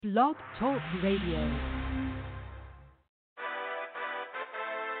Blog Talk Radio.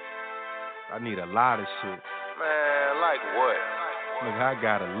 I need a lot of shit. Man, like what? Look, I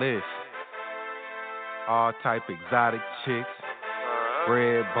got a list. All type exotic chicks.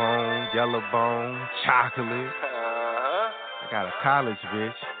 Red bone, yellow bone, chocolate. I got a college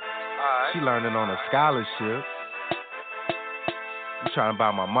bitch. She learning on a scholarship. You trying to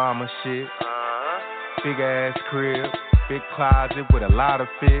buy my mama shit. Big ass crib, big closet with a lot of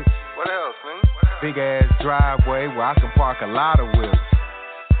fits. What else, man? Big ass driveway where I can park a lot of whips.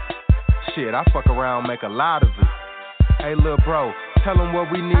 Shit, I fuck around, make a lot of it. Hey, lil' bro, tell them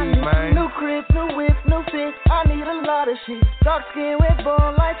what we need, man. New crib, new whip, new fit. I need a lot of shit. Dark skin, red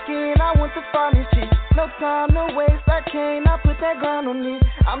bone, light skin. I want the finest shit. No time, no waste. I can't. I put that grind on it.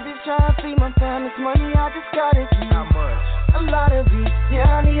 I'm just trying to feed my family's money. I just gotta keep. How much? A lot of it. Yeah,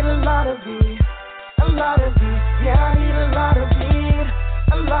 I need a lot of it. A lot of it. Yeah, I need a lot of it.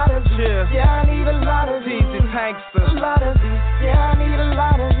 A lot of it. Yeah, I need a lot of it. Teasy tankster. A lot of it. Yeah, I need a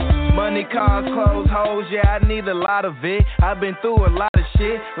lot of it. Money, cars, clothes, hoes, yeah, I need a lot of it. I've been through a lot of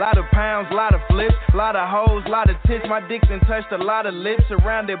shit, lot of pounds, lot of flips, lot of hoes, lot of tits. My dick done touched a lot of lips,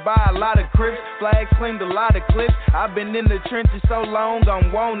 surrounded by a lot of crips. Flags claimed a lot of clips. I've been in the trenches so long,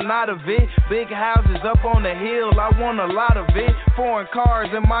 I'm wanting out of it. Big houses up on the hill, I want a lot of it. Foreign cars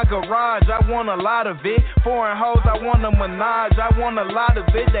in my garage, I want a lot of it. Foreign hoes, I want a menage, I want a lot of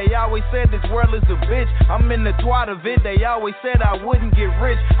it. They always said this world is a bitch, I'm in the twat of it. They always said I wouldn't get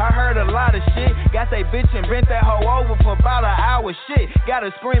rich, I heard a lot of shit. Got they bitch and bent that hoe over for about an hour. Shit, got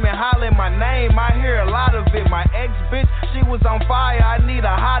her screaming, hollering my name. I hear a lot of it. My ex bitch, she was on fire. I need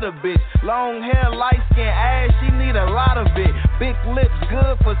a hotter bitch. Long hair, light skin, ass. She need a lot of it. Big lips,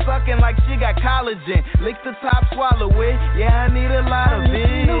 good for sucking like she got collagen. Lick the top, swallow it. Yeah, I need a lot of it.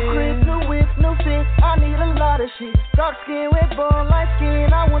 New crib, new whip, new fit. I need a lot of shit. Dark skin, red bone, light skin.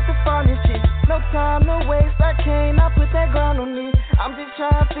 I want the finest shit. No time, no waste. I can't. I put that grind on it. I'm just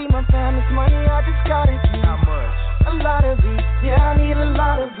trying to feed my family's money. I just gotta keep. How much? A lot of it. Yeah, I need a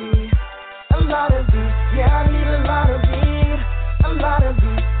lot of it. A lot of it. Yeah, I need a lot of it. A lot of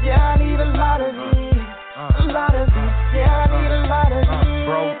it. Yeah, I need a lot of it. A lot of it. Yeah, I need a lot of it.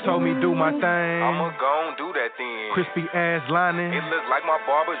 Bro told me do my thing. I'ma gon' do that thing. Crispy ass lining. It look like my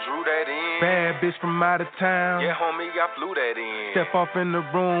barber drew that in. Bad bitch from out of town. Yeah, homie, I flew that in. Step off in the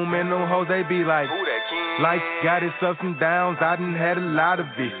room and them hoes, they be like, who that king? life got its ups and downs, I done had a lot of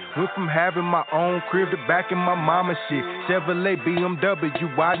it. Went from having my own crib to back in my mama shit. Chevrolet BMW,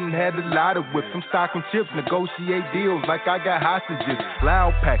 I done had a lot of whips. I'm stocking chips, negotiate deals like I got hostages.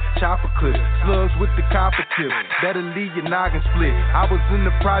 Loud pack, chopper clip, slugs with the copper tip. Better leave your noggin split. I was in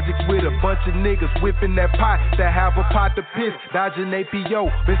the projects with a bunch of niggas whipping that pot that have a pot to piss. Dodging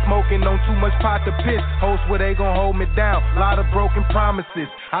APO, been smoking on too much pot to piss. Host where they gon' hold me down, lot of broken promises.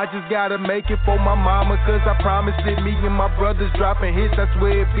 I just gotta make it for my mama, cause I promised it. Me and my brothers dropping hits, I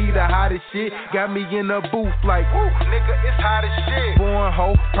swear it be the hottest shit. Got me in a booth like, woo, Nigga, it's hot as shit. foreign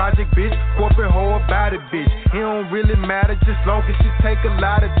hoe, project bitch, corporate hoe about it bitch. It don't really matter, just long as she take a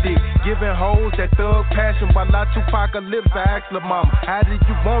lot of dick. Giving hoes that thug passion while I Tupacalypse. I asked her mama, how did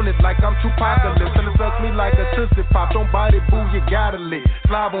you want it? Like I'm Tupacalypse. Tell her suck me like a Tootsie Pop. Don't bite it, boo, you gotta lick.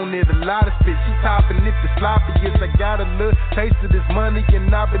 Slob on it, a lot of spit. She topping it the sloppiest. I got a little taste of this money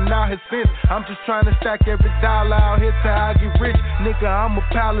and I've been out here since. I'm just trying to stack every dollar out here till I get rich. Nigga, I'ma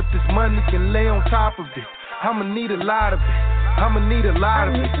pallet this money and lay on top of it. I'ma need a lot of it. I'ma need a lot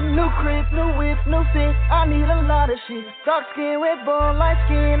of it. New crib, new whip, new fit. I need a lot of shit. Dark skin, red bone, light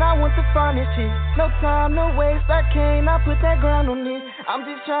skin. I want the finest shit. No time, no waste. I can't. I put that grind on it. I'm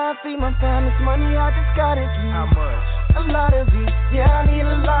just trying to feed my family's money. I just gotta keep. How much? A lot of it. Yeah, I need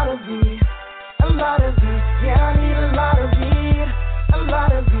a lot of it. A lot of it. Yeah, I need a lot of it. A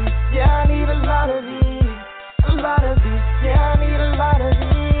lot of it. Yeah, I need a lot of it. A lot of it. Yeah, I need a lot of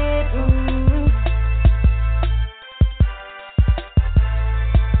it.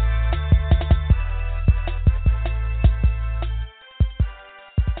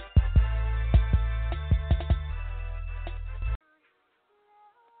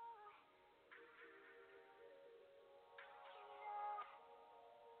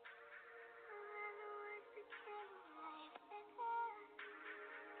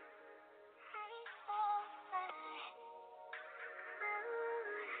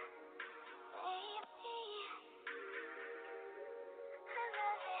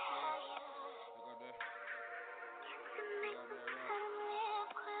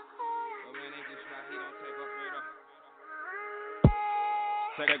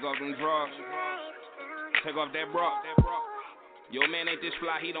 Take off them drugs. Take off that bra. Your man ain't this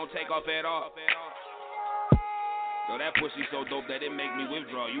fly, he don't take off at all. Girl, that pussy so dope that it make me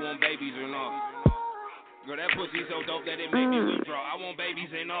withdraw. You want babies or not? Girl, that pussy so dope that it make me withdraw. I want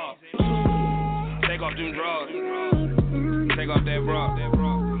babies and all. Take off them drugs. Take off that bra.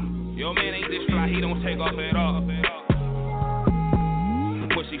 Your man ain't this fly, he don't take off at all.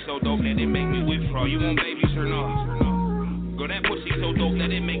 The pussy so dope that it make me withdraw. You want babies or not? Girl, that pussy so dope that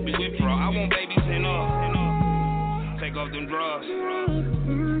it make me withdraw. I want babies and all. Take off them drugs.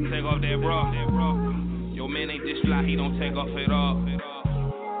 Take off that bra. Your man ain't this fly, he don't take off at all.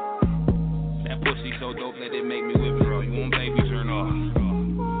 That pussy so dope that it make me withdraw. You want babies or not?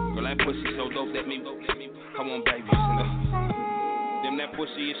 Girl, that pussy so dope that me, I want babies and all. Them that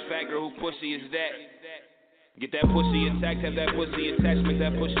pussy is fat, girl, who pussy is that? Get that pussy attacked, have that pussy attached, make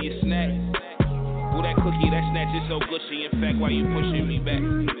that pussy a snack. Ooh, that cookie, that snatch is so gushy. In fact, why you pushing me back?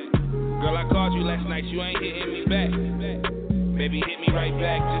 Girl, I called you last night, you ain't hitting me back. Baby, hit me right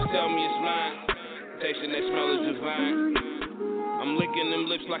back, just tell me it's mine. Tasting that smell is divine. I'm licking them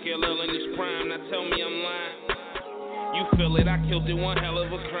lips like LL in his prime. Now tell me I'm lying. You feel it, I killed it, one hell of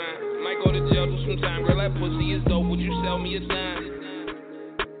a crime. Might go to jail, do some time. Girl, that pussy is dope, would you sell me a dime?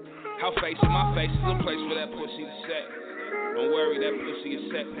 How face it, my face is a place for that pussy to set. Don't worry, that pussy is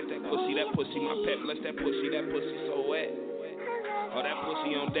set. Pet that pussy my pet. Bless that pussy so wet. Oh, that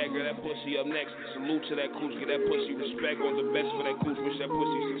pussy on deck, girl, that pussy up next. Salute to that cooch, get that pussy respect. On the best for that cooch, wish that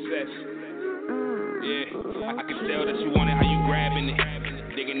pussy success. Yeah, I can tell that you want it, how you grabbing it.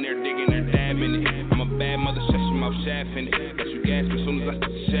 Digging there, dabbing it. I'm a bad mother, shut your mouth, shaffing it. Got you gasping as soon as I start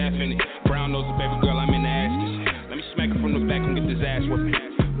shaffing it. Brown nose, baby girl, I'm in the ashes. Let me smack it from the back and get this ass whipping.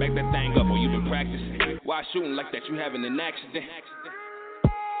 Back that thing up, or you been practicing. Why shooting like that, you having an accident.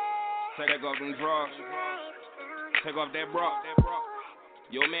 Take off them drawers. Take off that bra.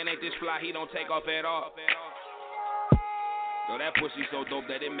 Your man ain't this fly, he don't take off at all. Girl, that pussy so dope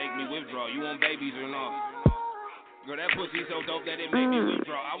that it make me withdraw. You want babies or not? Girl, that pussy so dope that it make me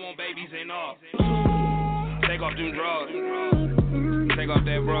withdraw. I want babies and all. Take off them drawers. Take off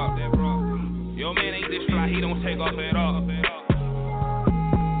that bra. Your man ain't this fly, he don't take off at all.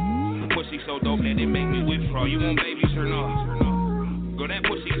 The pussy so dope that it make me withdraw. You want babies or not? Girl, that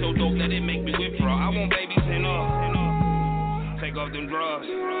pussy so dope that it make me withdraw. I want babies and all. Take off them drugs.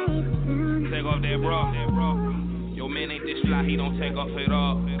 Take off that bra. Your man ain't this fly, he don't take off at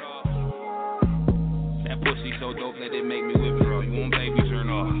all. That pussy so dope that it make me withdraw. You want babies or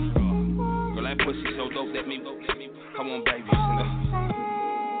not? Girl, that pussy so dope that me, I want babies and all.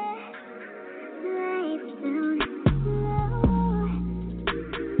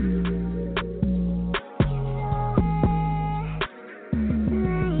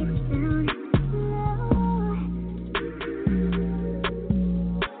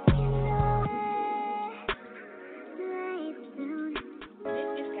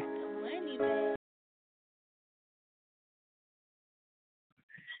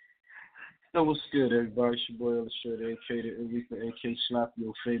 Yo, what's good, everybody? It's your boy Illustrator, aka the Aretha, aka Slap,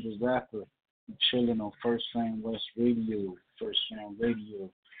 your favorite rapper. I'm chilling on 1STFAMWEST Radio, 1STFAM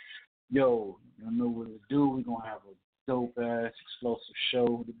Radio. Yo, you know what to do. We're going to have a dope-ass, explosive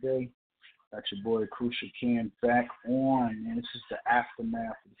show today. Got your boy Krucial back on, man. This is the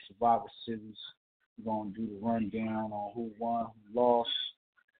aftermath of the Survivor Series. We're going to do the rundown on who won, who lost.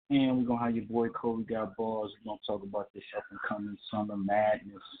 And we're going to have your boy Kobe got balls. We're going to talk about this up-and-coming Summer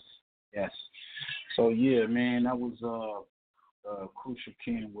Madness. Yes. So, yeah, man, that was Krucial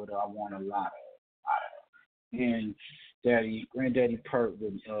with I Want a Lot of. And Granddaddy Pert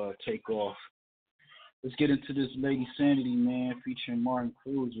would take off. Let's get into this Lady Sanity, man, featuring Martin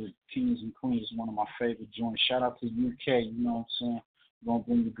Cruz with Kings and Queens. It's one of my favorite joints. Shout out to UK, you know what I'm saying? We're going to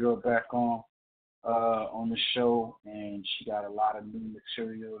bring the girl back on the show, and she got a lot of new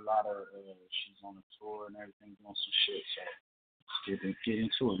material, she's on a tour and everything, doing some shit, so. Get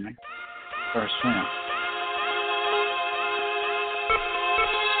into it, man. 1STFAM.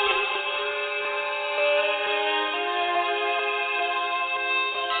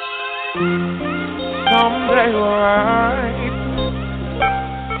 Someday we'll rise,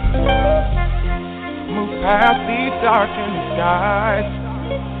 move past these darkening skies.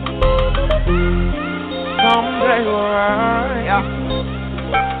 Someday we'll rise,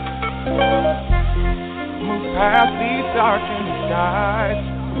 move past these darkening skies.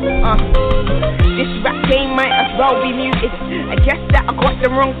 This rap game might as well be muted. I guess that I got the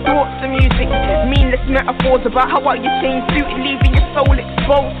wrong thoughts of music. Meaningless metaphors about how you change suited, leaving your soul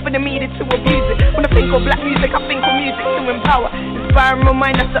exposed for the media to abuse it. When I think of black music, I think of music to empower, inspire and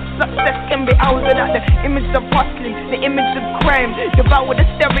remind us that success can be ours. That the image of hustling, the image of crime, devour the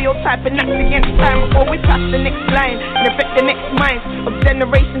stereotype and act against time before we pass the next line and affect the next minds of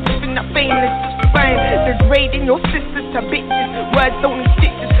generations who think that fame is just fine. Degrading your sisters to bitches, words don't need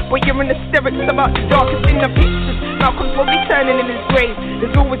stitches, but you're in hysterics about the darkest in the pictures. Malcolm's probably turning in his grave.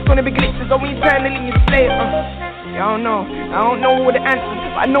 There's always gonna be glitches, or eternally your slave. I don't know all the answers,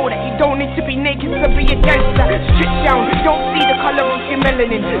 but I know that you don't need to be naked to be a gangster. Strip down, don't see the color of your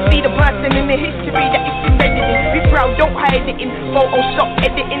melanin. See the person in the history that it's embedded in. Be proud, don't hide it in Photoshop,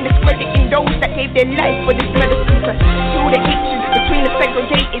 editing, discrediting those that gave their life for this medicine. To feel the hatred between the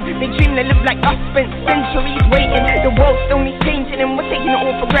segregated. They dream they live like us, spent centuries waiting. The world's still needs changing and we're taking it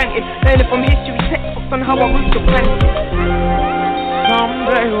all for granted. Learning from history textbooks on how our roots are planted.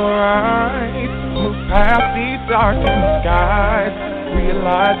 Someday we'll rise, move past these darkened skies,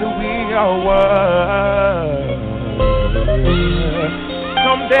 realize that we are one.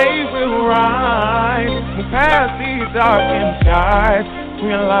 Someday we'll rise, move past these darkened skies,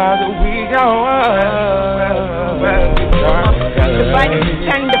 realize that we are one. Divided with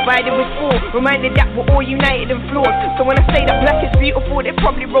 10, divided with 4, reminded that we're all united and flawed. So when I say that black is beautiful, they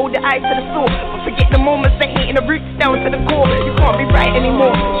probably roll their eyes to the floor. But forget the moments they hating the roots down to the core. You can't be right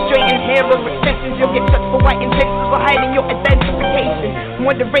anymore. Straighten hair or extensions, you'll get touched for white intentions, for hiding your identification,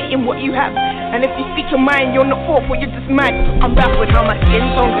 moderating what you have. And if you speak your mind, you're not thoughtful, you're just mad. I'm baffled how my skin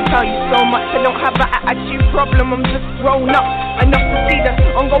tone can tell you so much. I don't have an attitude problem, I'm just grown up enough to see the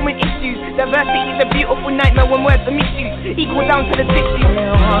ongoing issues. Diversity is a beautiful nightmare when words are misused. Equal down to the tissues.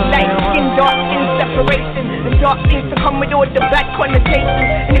 Light skin, dark skin separation, and dark things to come with all the bad connotations.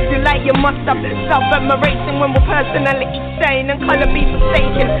 And if you like, you must have self-admiration when we're personality shine and colour be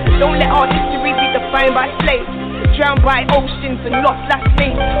forsaken. Don't let our history be defined by slaves, drowned by oceans and lost last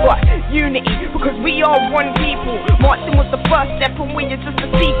names. But unity, because we are one people. Marching was the first step and we are just a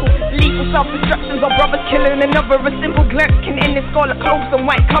sequel. Lethal self-destructions, our brothers killing another. A simple glance can end in scarlet clothes and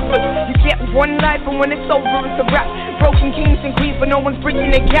white covers. You get one life and when it's over it's a wrap. Broken kings and queens but no one's bridging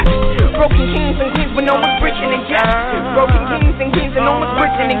the gap. Broken kings and queens but no one's bridging the gap. Broken kings and queens and no one's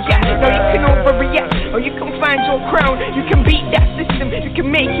bridging the gap. Now you can overreact or you can find your crown. You can beat that system, you can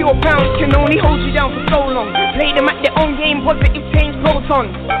make your pounds. Can only hold you down for so long. Play them at their own game, positive change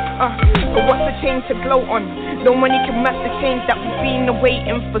protons. But what's the change to gloat on? No money can match the change that we've been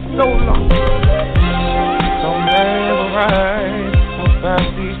waiting for so long. Someday we'll rise, we'll pass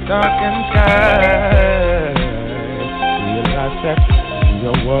these darkened skies, realize that we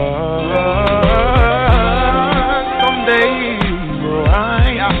are one. Someday we'll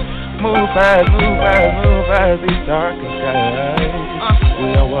rise, move past these darkened skies. We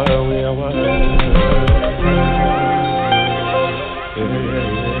are one, we are one.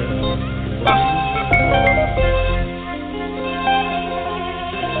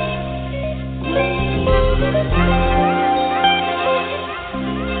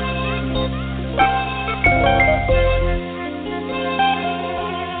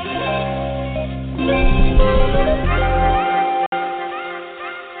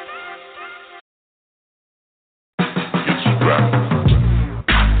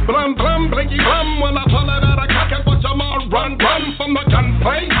 Blum, blum, blinky, blum. When I tell her that I cock it, watch them all run from the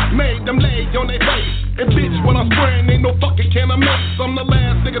gunplay. Made them lay on their face. And bitch, when I'm spraying, ain't no fucking can of mace. I'm the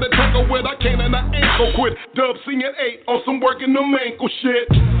last nigga to tangle with. I can't and I ain't gon' quit. Dub singing 8 on some working them ankle shit.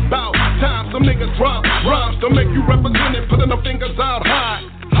 About time some niggas drop rhymes to make you represent it. Putting the fingers out high.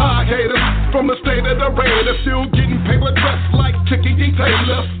 High haters from the state of the Raiders, still getting paper dressed like Chicky D.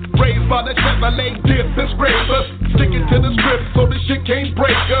 Taylor. Raised by the Chevrolet dips and scrapers. Sticking to the script so this shit can't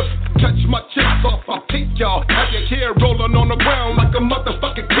break us. Touch my chips off, I'll pick y'all. Have your hair rolling on the ground like a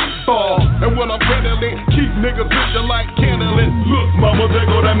motherfucking kickball. And when I'm pedaling, keep niggas vision like candling. Look, mama, there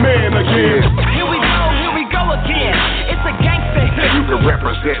go that man again. Here we go again. It's a gangster hit. You can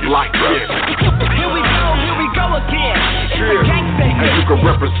represent like this. Here we go again. It's a gangster hit. You can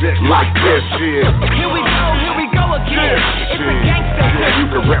represent like this, yeah. Here we go again. It's a gangster hit. You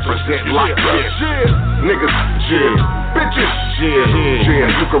can represent like this, yeah. Niggas, yeah. Bitches, yeah.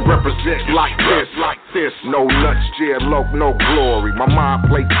 You can represent like this. No nuts, yeah. No glory. My mind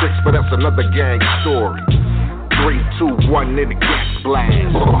play tricks, but that's another gang story. 3, 2, 1 in the gas blast.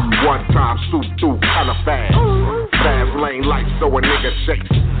 One time, swoop through kinda fast. Fast lane life, so a nigga chase.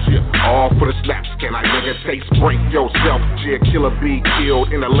 Yeah, all for the slaps, can I nigga taste? Break yourself, yeah, killer be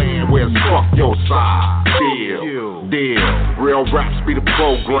killed in a land where it's fuck your side. Deal. Real raps be the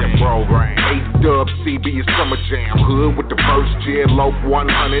program. A-Dub CB is summer jam. Hood with the first year, low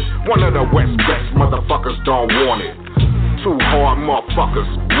 100. One of the West best motherfuckers don't want it. Two hard motherfuckers,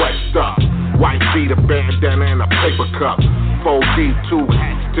 West up. White beat, a bandana, and a paper cup. 4D, 2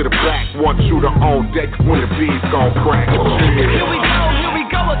 hats to the back. One shooter on deck when the bees gon' crack. Here we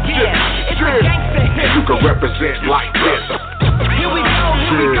go again. It's a gangster hit. You can represent like this. Here we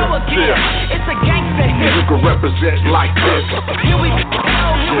go again. It's a gangster hit. You can represent like this. Here we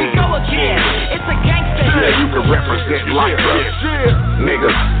go again. It's a gangster hit. You can represent like this.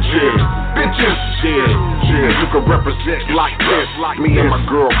 Niggas, bitches, you can represent like this. Me and my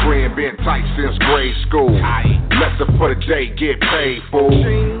girlfriend been tight since grade school. Lesson for the day, get paid, fool.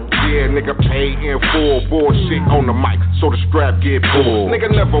 Yeah, nigga pay in full. Bullshit on the mic, so the strap get pulled. Nigga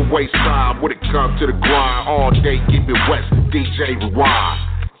never waste time when it comes to the grind. All day keep it west, DJ rewind.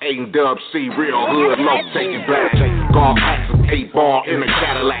 A-Dub C, real hood, low, take it back. Golf hats and 8-ball in a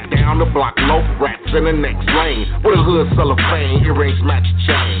Cadillac. Down the block, low rats in the next lane. With a hood cellophane, earrings match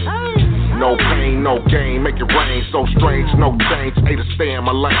chain. No pain, no gain, make it rain. So strange, no change, A to stay in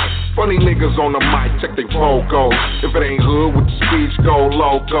my lane. Funny niggas on the mic, check they vocals. If it ain't hood with the speech, go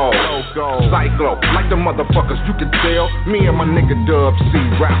loco. Cyclo, like the motherfuckers, you can tell. Me and my nigga Dub C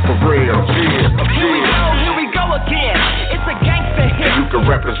rap for real. Here we go again. It's a gangster hit. You can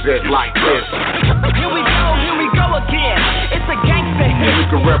represent like this. Here we go again. It's a gangster hit. You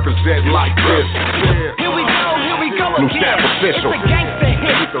can represent like this. Here we go New again. Staff official. It's a gangster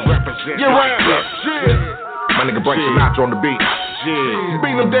hit. You can represent like this. My nigga Frank Sinatra on the beat.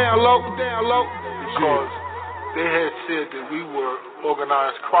 Beat them down low. Because they had said that we were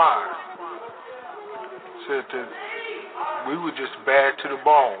organized crime. Said that we were just bad to the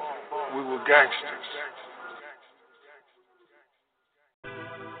bone. We were gangsters.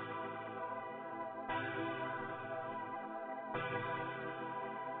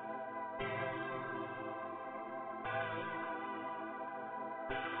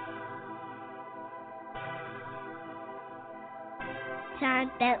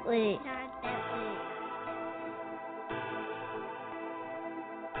 John Bentley.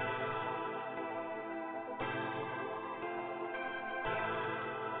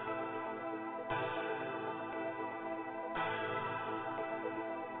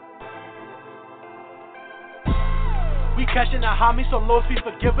 We catching our homies, so Lord, please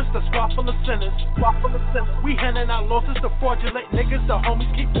forgive us, the squad full of sinners. We handing out losses to fraudulent niggas, the homies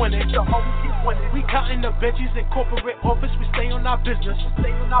keep winning. We counting the benches in corporate office, we stay on our business.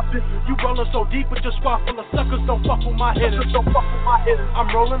 You rolling so deep with your squad full of suckers, don't fuck with my hitters. I'm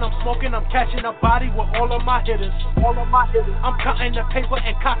rolling, I'm smoking, I'm catching a body with all of my hitters. I'm cutting the paper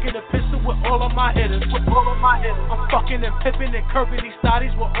and cocking the pistol with all of my hitters. I'm fucking and pipping and curving these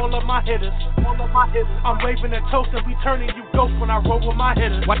thotties with all of my hitters. I'm waving a toast and we turning you ghost when I roll with my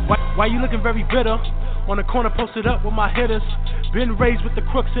hitters. Why you looking very bitter? On the corner posted up with my hitters. Been raised with the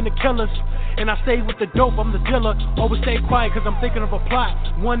crooks and the killers. And I stay with the dope, I'm the dealer. Always stay quiet cause I'm thinking of a plot.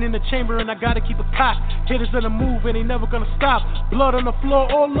 One in the chamber and I gotta keep it cocked. Hitters in the move and they never gonna stop. Blood on the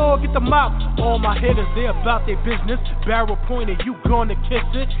floor, oh Lord, get the mop. All my hitters, they about their business. Barrel pointed, you gonna kiss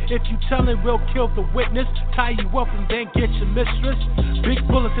it. If you tellin', we'll kill the witness. Tie you up and then get your mistress. Big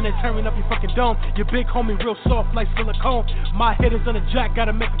bullets and they tearing up your fucking dome. Your big homie real soft like silicone. My hitters on the jack,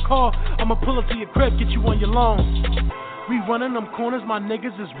 gotta make a call. I'ma pull up to your crib, get you on your loan. We running them corners, my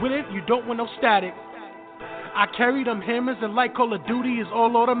niggas is with it, you don't want no static. I carry them hammers and like Call of Duty is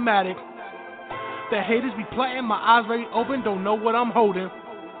all automatic. The haters be plotting, my eyes very open, don't know what I'm holding.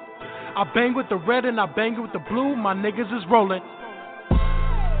 I bang with the red and I bang it with the blue, my niggas is rolling.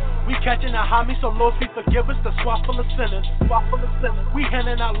 We catching our homies, so Lord, please forgive us, the squad full of sinners. We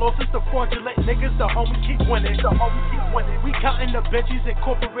handing out losses to fraudulent niggas, the homies keep winning. We counting the benches in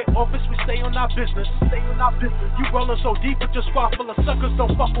corporate office, we stay on our business. You rolling so deep with your squad full of suckers,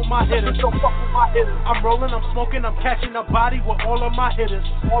 don't fuck with my hitters. I'm rolling, I'm smoking, I'm catching a body with all of my hitters.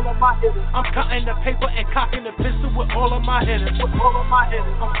 I'm cutting the paper and cocking the pistol with all of my hitters.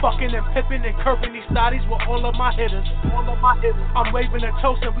 I'm fucking and pipping and curving these thotties with all of my hitters. I'm waving a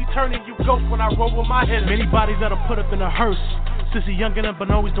toast and we turning you ghost when I roll with my hitters. Many bodies that are put up in a hearse. Sissy younger than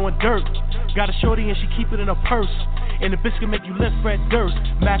but always doing dirt. Got a shorty and she keep it in her purse. And the bitch can make you lift Fred Durst.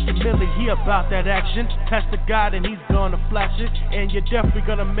 Matthew Millie, he about that action. Pass the God and he's gonna flash it. And you're definitely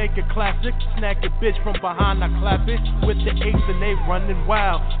gonna make a classic. Snack your bitch from behind, I clap it. With the apes and they running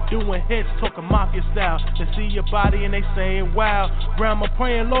wild. Doing hits, talking mafia style. They see your body and they saying wow. Grandma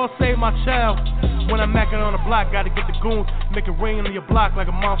praying, Lord save my child. When I'm macking on the block, gotta get the goon. Make it rain on your block like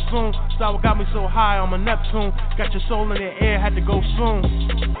a monsoon. Sour got me so high on my Neptune. Got your soul in the air, had to go soon.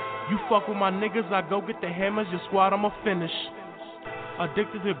 You fuck with my niggas, I go get the hammers, your squad I'ma finish.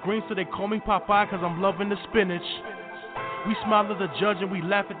 Addicted to green, so they call me Popeye, cause I'm loving the spinach. We smile at the judge and we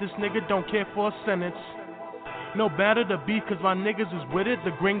laugh at this nigga, don't care for a sentence. No matter the beef, cause my niggas is with it,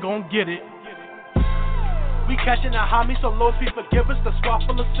 the green gon' get it. We catching our homies, so Lord please forgive us, the squad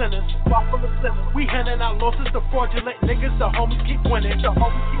full of sinners. We handing out losses, the fraudulent niggas, the homies keep winning.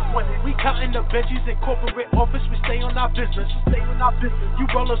 We counting the veggies in corporate office, we stay on our business. You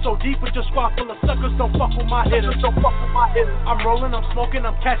rollin' so deep with your squad full of suckers, don't fuck with my hitters. I'm rolling, I'm smoking,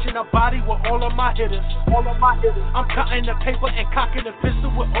 I'm catching a body with all of my hitters. I'm cutting the paper and cocking the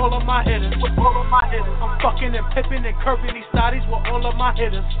pistol with all of my hitters. I'm fucking and pipping and curving these thotties with all of my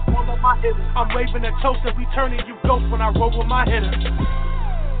hitters. I'm waving a toast and we turning you ghost when I roll with my hitters.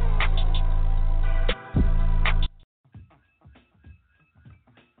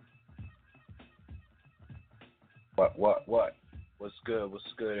 What? What's good,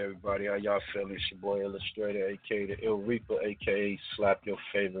 everybody? How y'all feeling? It's your boy Illustrator, aka the Ill Reaper, aka Slap Your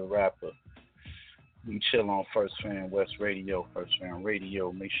Favorite Rapper. We chill on First Fan West Radio, First Fan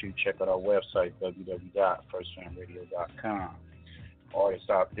Radio. Make sure you check out our website, www.firstfanradio.com. Artists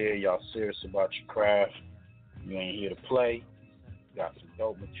out there, y'all serious about your craft? You ain't here to play. You got some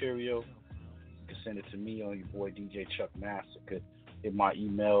dope material. You can send it to me on your boy DJ Chuck Massacre. Hit my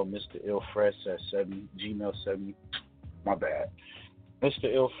email, Mr. Illfresh at gmail70. My bad. Mr.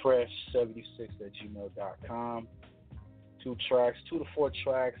 Illfresh76 at gmail.com. 2 to 4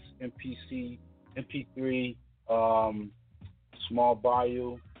 tracks, MPC, MP3, small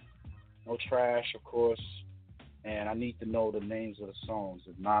bayou, no trash, of course. And I need to know the names of the songs.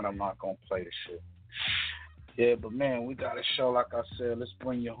 If not, I'm not going to play the shit. Yeah, but man, we got a show, like I said. Let's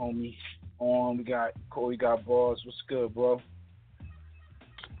bring your homie on. We got Corey, got bars. What's good, bro?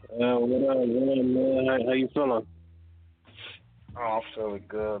 What up, man? How you feeling? Oh, I'm feeling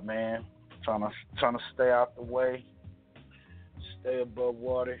good, man. Trying to stay out the way, stay above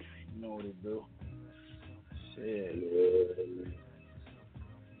water. You know what it do.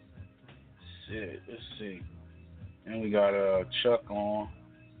 Shit. Let's see. And we got Chuck on.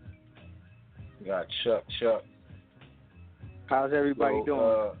 We got Chuck. How's everybody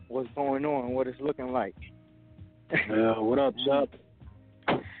doing? What's going on? What it's looking like? What up, Chuck?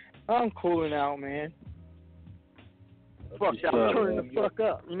 I'm cooling out, man. Fuck y'all, turning the fuck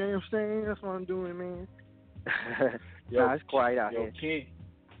up. You know what I'm saying? That's what I'm doing, man. Nah, it's quiet out here.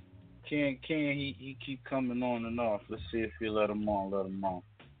 Ken, he keep coming on and off. Let's see if you let him on.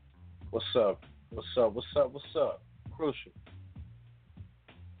 What's up? Crucial.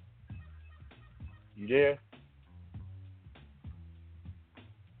 You there?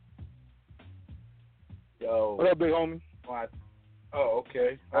 Yo. What up, big homie? What? Oh,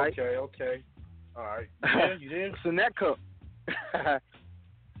 okay. All right. You there? What's in that cup?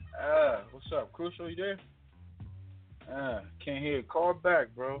 What's up, Crucial? You there? Can't hear you. Call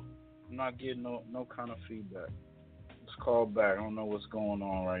back, bro. I'm not getting no kind of feedback. Just call back. I don't know what's going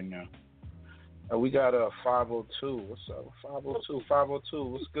on right now. We got 502. What's up? 502.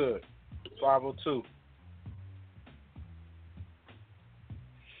 What's good? 502.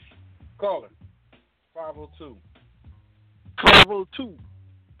 Caller. 502. 502.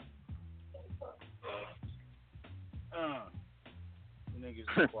 Niggas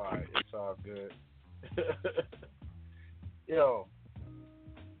be quiet. It's all good. Yo.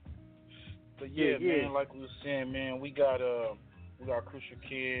 But yeah, man, like we were saying, man, we got Crucial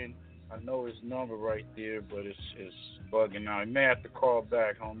Kid. I know his number right there, but it's bugging out. You may have to call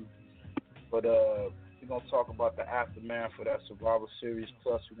back, homie. But we're gonna talk about the aftermath for that Survivor Series.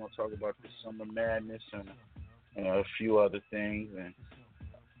 Plus, we're gonna talk about the Summer Madness and a few other things,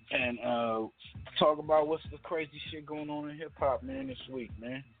 and talk about what's the crazy shit going on in hip hop, man, this week,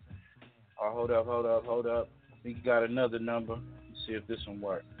 man. Hold up. I think you got another number. Let's see if this one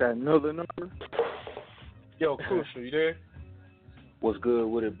works. Got another number? Yo, Crucial, you there? What's good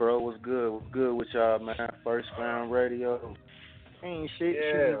with it, bro? What's good with y'all, man? First Fan Radio. Ain't shit.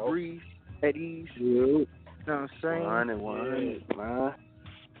 Shooting the breeze at ease. You know what I'm saying? 100, man.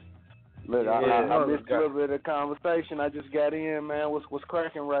 Look, I missed a little bit of the conversation. I just got in, man. What's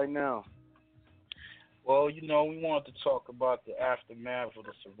cracking right now? Well, we wanted to talk about the aftermath of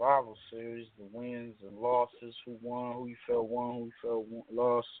the Survival Series, the wins and losses, who won, who you felt won, who you felt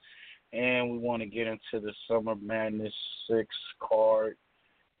lost, and we want to get into the Summer Madness 6 card,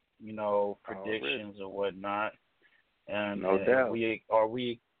 predictions or whatnot. And no doubt.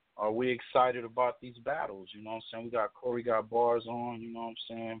 Are we excited about these battles? You know what I'm saying? We got Corey got bars on. You know what I'm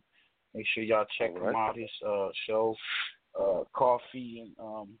saying? Make sure y'all check him out. His show, Coffee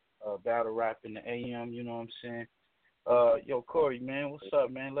and Battle Rap in the AM. You know what I'm saying? Yo, Corey, man, what's up,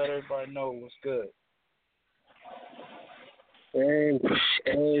 man? Let everybody know what's good. And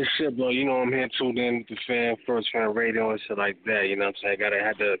shit, bro. I'm here tuned in with the First Fan Radio and shit like that. You know what I'm saying?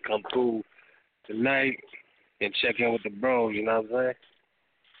 Had to come through tonight and check in with the bros. You know what I'm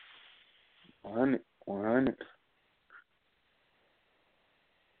saying? 100.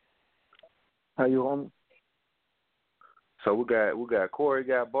 How you on? So we got Corey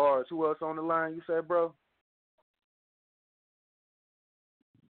got bars. Who else on the line? You said, bro?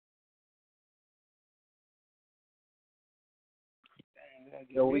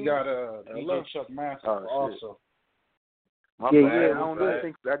 Yo, we got DJ Chuck Master also. My bad. I don't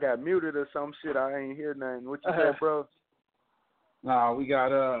think I got muted or some shit. I ain't hear nothing. What you said, bro? Nah, we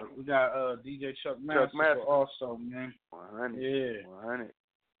got DJ Chuck Master also, man. 100. Yeah. 100.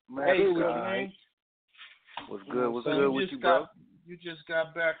 Hey, man. What's good? What's good with you, bro? You just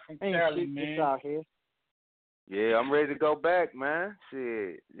got back from Cali, man. Out here. Yeah, I'm ready to go back, man.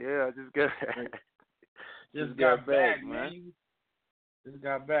 Shit. Yeah, I just got just got back, man. Just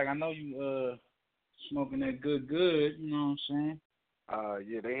got back. I know you smoking that good, you know what I'm saying?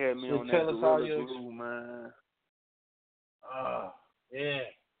 Yeah, they had me on that Gorilla Glue, man. Yeah.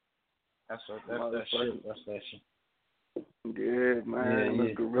 That's that shit. Yeah, man.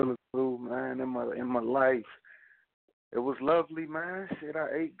 Yeah. Gorilla Glue, man, in my life. It was lovely, man. Shit, I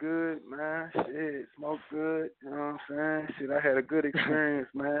ate good, man. Shit, smoked good. You know what I'm saying? Shit, I had a good experience,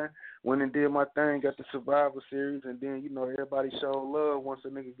 man. Went and did my thing, got the Survivor Series, and then, everybody showed love once a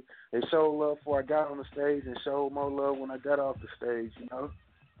nigga. They showed love before I got on the stage and showed more love when I got off the stage,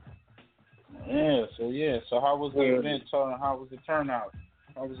 Yeah, so how was the event? How was the turnout?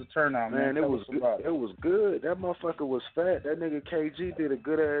 Man? It was good. It was good. That motherfucker was fat. That nigga KG did a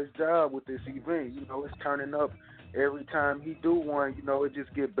good ass job with this event. It's turning up every time he do one. It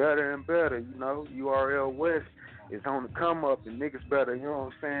just get better and better. URL West is on the come up, and niggas better. You know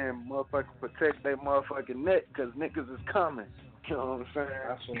what I'm saying? Motherfucker protect their motherfucking neck, because niggas is coming. You know what I'm saying?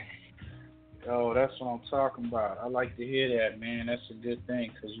 That's what I'm talking about. I like to hear that, man. That's a good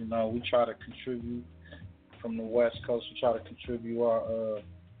thing, because we try to contribute from the West Coast. We try to contribute our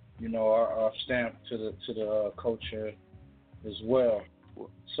our stamp to the culture as well.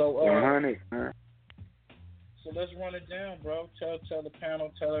 So 100, man. So let's run it down, bro. Tell the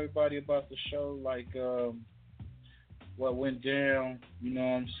panel, tell everybody about the show, like what went down. You know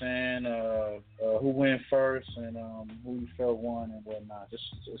what I'm saying? Who went first, and who you felt won and whatnot. Just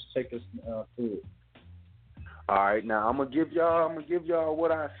take us through it. All right, now I'm gonna give y'all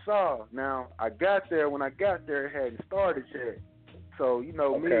what I saw. Now when I got there, it hadn't started yet. So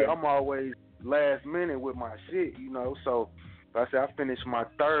me, I'm always last minute with my shit. So I said I finished my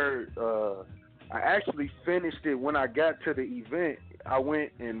third. I actually finished it when I got to the event. I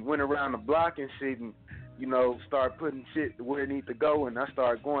went around the block and shit, and start putting shit where it needs to go, and I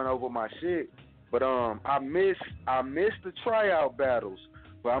started going over my shit. But I missed the tryout battles.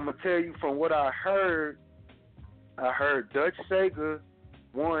 But I'm gonna tell you from what I heard Dutch Sega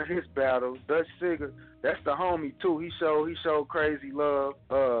won his battle. Dutch Sega, that's the homie too. He showed crazy love.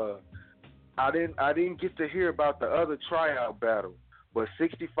 I didn't get to hear about the other tryout battle. But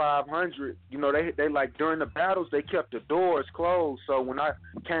 6500, they like during the battles they kept the doors closed. So when I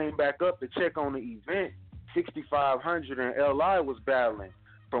came back up to check on the event, 6500 and LI was battling.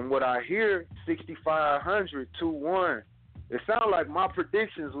 From what I hear, 6500 2-1. It sounded like my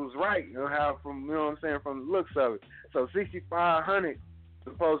predictions was right. From what I'm saying, from the looks of it. So 6500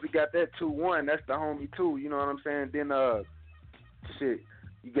 supposedly got that 2-1. That's the homie too. You know what I'm saying? Then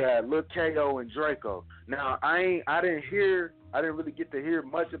you got Lil KO and Draco. Now I didn't really get to hear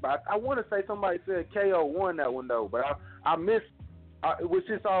much about it. I want to say somebody said KO won that one though, but I missed. It was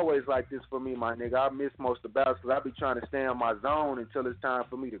just always like this for me, my nigga. I miss most of the battles because I be trying to stay in my zone until it's time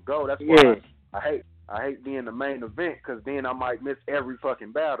for me to go. That's why I hate being the main event, because then I might miss every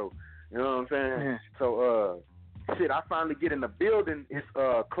fucking battle. You know what I'm saying? Yeah. So I finally get in the building. It's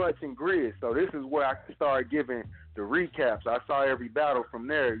Clutch and Grid. So this is where I can start giving the recaps. I saw every battle from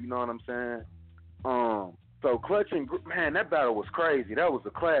there. You know what I'm saying? So Clutch and man, that battle was crazy. That was a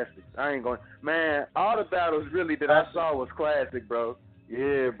classic. I ain't going, man. All the battles really that I saw was classic, bro.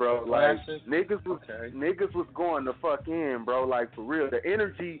 Yeah, bro. Like niggas was going the fuck in, bro. Like for real, the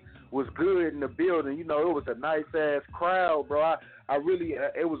energy was good in the building. You know, it was a nice ass crowd, bro. I really,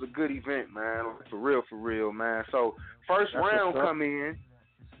 it was a good event, man. For real, man. So first round come in,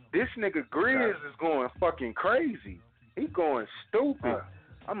 this nigga Grizz is going fucking crazy. He going stupid.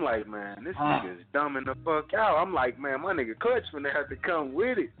 I'm like, man, this nigga is dumbing the fuck out. I'm like, man, my nigga Clutch finna have to come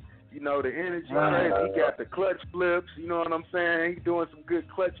with it. You know, the energy crazy. He got the clutch flips, you know what I'm saying? He doing some good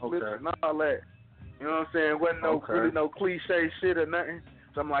clutch flips and all that. You know what I'm saying? Wasn't really no cliche shit or nothing.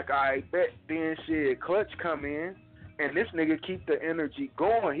 So I'm like, all right, bet. Then shit, Clutch come in, and this nigga keep the energy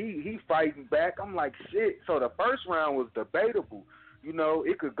going. He fighting back. I'm like, shit. So the first round was debatable. You know,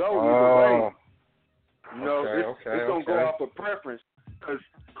 it could go either way. You know, it's going to go off of preference. Because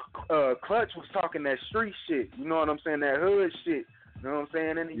Clutch was talking that street shit. You know what I'm saying? That hood shit. You know what I'm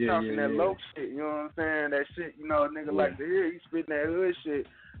saying? And he talking that low shit. You know what I'm saying? That shit, you know, a nigga like to hear. He spitting that hood shit.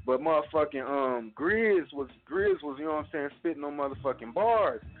 But motherfucking Grizz was, you know what I'm saying, spitting on motherfucking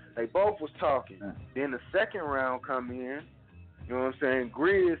bars. They both was talking. Then the second round come in. You know what I'm saying?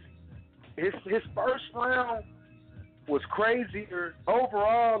 Grizz, his first round was crazier.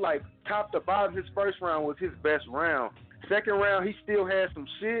 Overall, like top to bottom, his first round was his best round. Second round, he still had some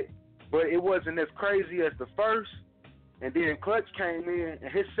shit, but it wasn't as crazy as the first. And then Clutch came in,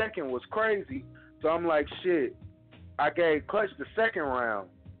 and his second was crazy. So I'm like, shit, I gave Clutch the second round.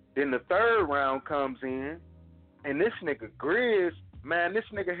 Then the third round comes in, and this nigga Grizz, man, this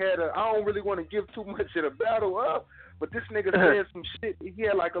nigga had I don't really want to give too much of the battle up, but this nigga said some shit. He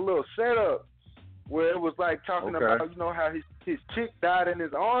had like a little setup where it was like talking about, you know, how his chick died in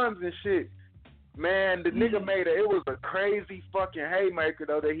his arms and shit. Man, the nigga made it was a crazy fucking haymaker,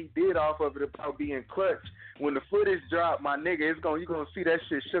 though, that he did off of it about being Clutch. When the footage dropped, my nigga, you're going to see that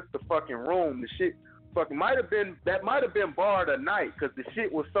shit shook the fucking room. The shit fucking might have been bar of the night because the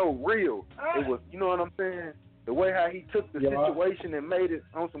shit was so real. It was, you know what I'm saying? The way how he took the situation and made it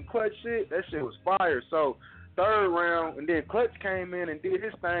on some Clutch shit, that shit was fire. So, third round, and then Clutch came in and did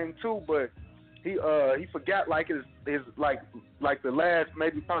his thing too, but he forgot like his like the last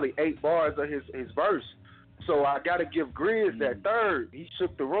maybe probably 8 bars of his verse. So I gotta give Grizz that third. He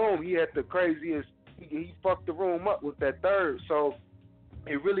shook the room. He had the craziest. He fucked the room up with that third. So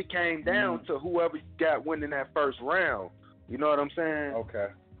it really came down to whoever you got winning that first round. You know what I'm saying? Okay.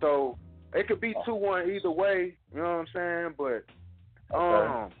 So it could be 2-1 either way. You know what I'm saying? But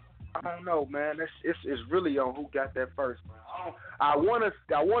I don't know, man. It's really on who got that first round. I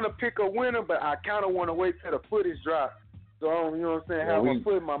wanna pick a winner, but I kind of want to wait till the footage drop. So I don't, you know what I'm saying? Have my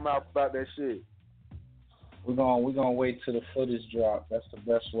foot in my mouth about that shit. We're gonna wait till the footage drop. That's the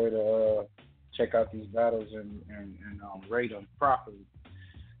best way to check out these battles and rate them properly.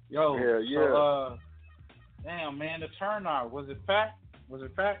 Yo, so damn man, the turnout, was it fat?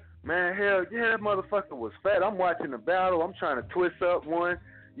 Man, hell yeah, that motherfucker was fat. I'm watching the battle. I'm trying to twist up one.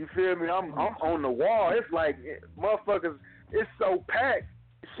 You feel me? I'm on the wall. It's like motherfuckers. It's so packed.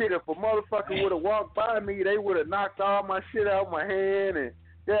 Shit, if a motherfucker would have walked by me, they would have knocked all my shit out my hand, and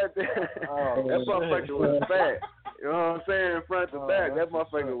that motherfucker was fat. You know what I'm saying? Front to back, that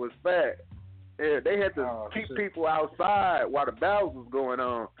motherfucker was fat. Yeah, they had to keep people outside while the battle was going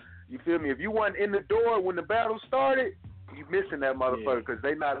on. You feel me? If you wasn't in the door when the battle started, you missing that motherfucker because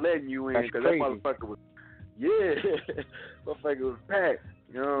they not letting you in because that motherfucker was, motherfucker was packed.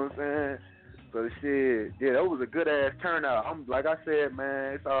 You know what I'm saying? So shit, that was a good ass turnout. I'm like I said,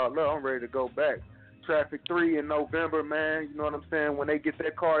 man, it's all love. I'm ready to go back. Traffic 3 in November, man. You know what I'm saying? When they get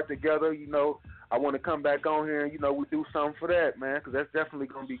that card together, you know, I want to come back on here and, you know, we do something for that, man, because that's definitely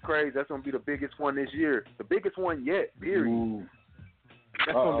going to be crazy. That's going to be the biggest one this year. The biggest one yet, period. Ooh.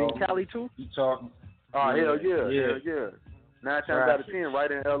 That's going to be in Cali, too? You talking? Oh, hell yeah. 9 times out of 10,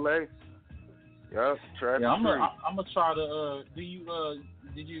 right in L.A. Yep, traffic. Yeah, I'm gonna try to.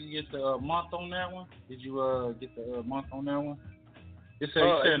 Did you get the month on that one? Did you get the month on that one? It's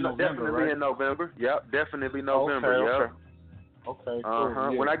November, definitely right? in November. Yep, definitely November. Okay.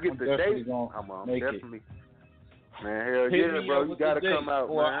 Cool. When I get the date, I'm definitely. It. Man, hell yeah, bro, you gotta come out,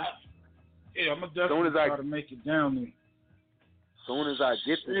 man. I'm gonna definitely try to make it down there. Soon as I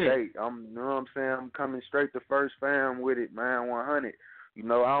get the date, you know what I'm saying? I'm coming straight to First Fam with it, man. 100. You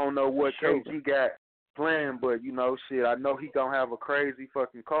know, I don't know what KG got planned, but you know, shit, I know he gonna have a crazy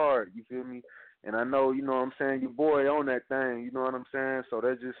fucking card. You feel me? And I know, you know what I'm saying, your boy on that thing. You know what I'm saying? So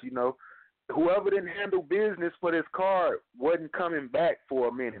that's just, you know, whoever didn't handle business for this card wasn't coming back for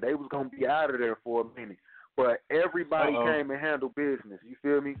a minute. They was gonna be out of there for a minute. But everybody came and handled business. You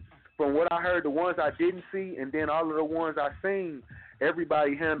feel me? from what I heard, the ones I didn't see, and then all of the ones I seen,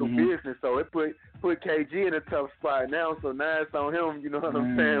 everybody handled business. So it put KG in a tough spot now. So now it's on him. You know what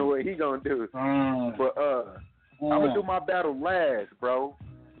I'm saying? What he gonna do? But I'm gonna do my battle last, bro.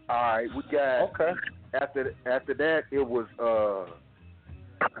 All right, we got after that it was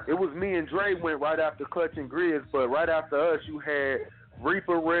me and Dre went right after Clutch and Grizz, but right after us you had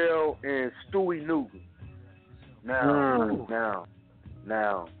Reaper Rail and Stewie Newton. Now,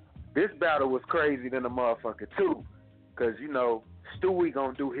 this battle was crazy than a motherfucker too, cause you know Stewie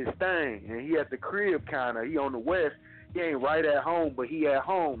gonna do his thing, and he at the crib kinda. He on the west. He ain't right at home, but he at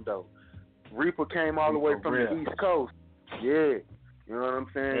home though. Reaper came all the way from the East Coast. Yeah. You know what I'm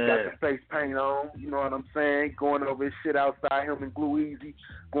saying? Yeah. Got the face paint on. You know what I'm saying? Going over his shit outside, him and Glue Easy.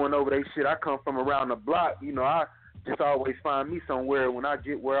 Going over their shit. I come from around the block. You know, I just always find me somewhere. When I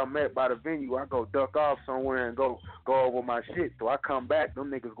get where I'm at by the venue, I go duck off somewhere and go over my shit. So I come back, them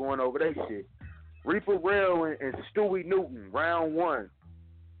niggas going over their shit. Reaper Rail and Stewie Newton, round one.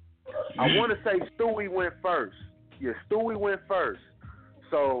 I want to say Stewie went first. Yeah, Stewie went first.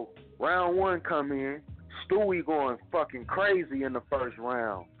 So round one come in. Stewie going fucking crazy in the first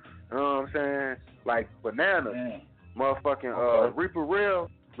round. You know what I'm saying? Like bananas. Motherfucking Reaper Rail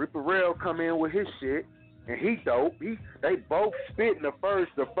come in with his shit, and he dope. They both spit in the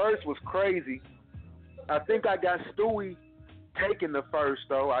first. The first was crazy. I think I got Stewie taking the first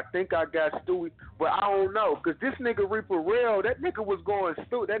though. I think I got Stewie, but I don't know, cause this nigga Reaper Rail, that nigga was going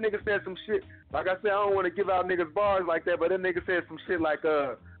stupid. That nigga said some shit. Like I said, I don't want to give out niggas bars like that, but that nigga said some shit like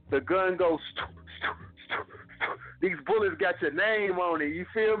the gun goes. These bullets got your name on it. You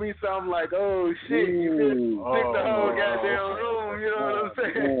feel me? So I'm like, oh shit. You feel me? Split the whole goddamn room. You know what I'm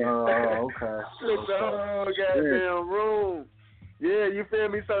saying? Okay. Split the whole goddamn room. Yeah, you feel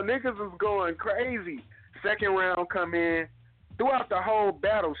me? So niggas was going crazy. Second round come in. Throughout the whole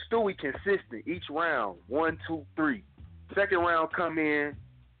battle, Stewie consistent. Each round, 1, 2, 3. Second round come in.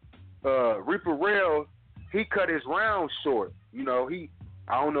 Reaper Rail, he cut his round short. You know,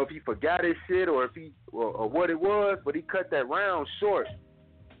 I don't know if he forgot his shit or what it was, but he cut that round short.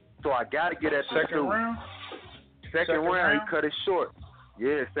 So I gotta get that second round. Second round, he cut it short.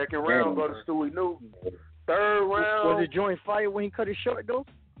 Yeah, second round go to Stewie Newton. Third round. Was it joint fire when he cut it short though?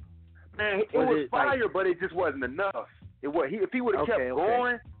 Man, it was fire, but it just wasn't enough. If he would have kept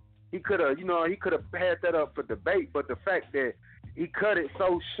going, he could have had that up for debate. But the fact that he cut it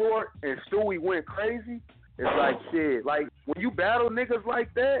so short and Stewie went crazy. It's like shit. Like when you battle niggas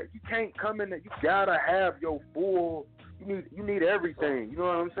like that, you can't come in there. You gotta have your full. You need everything. You know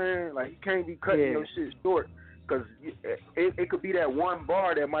what I'm saying? Like you can't be cutting your shit short because it could be that one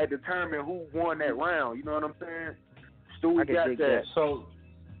bar that might determine who won that round. You know what I'm saying? Stewie got that. So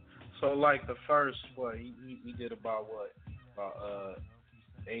like the first he did about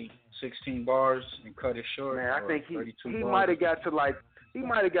 16 bars and cut it short. Man, I think he might have got to like. He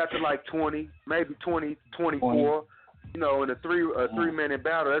might have got to like 20, maybe 20, 24. You know, in a 3-minute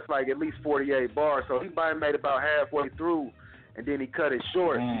battle, that's like at least 48 bars. So he might have made about halfway through, and then he cut it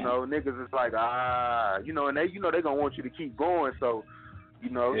short. You know, niggas is like, you know, and they gonna want you to keep going. So, you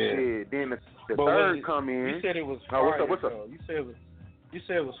know, shit. Then the third come in. You said it was fire. What's up? You said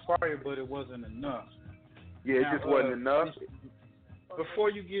it was fire, but it wasn't enough. Yeah, it just wasn't enough. Before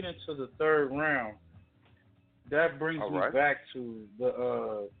you get into the third round. That brings me back to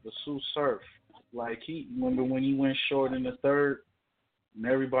the Sue Surf. Like remember when he went short in the third, and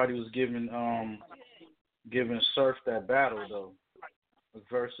everybody was giving Surf that battle though,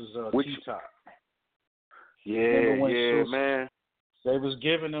 versus T-Top. Yeah, man. They was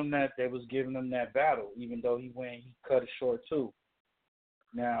giving him that battle, even though he cut it short too.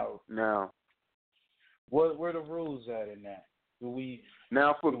 Now, where the rules at in that? For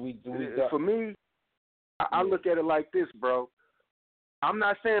me. I look at it like this, bro. I'm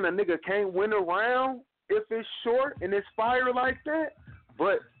not saying a nigga can't win a round if it's short and it's fire like that,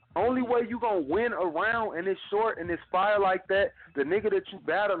 but only way you gonna win a round and it's short and it's fire like that, the nigga that you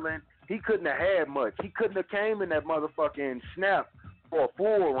battling, he couldn't have had much. He couldn't have came in that motherfucking snap for a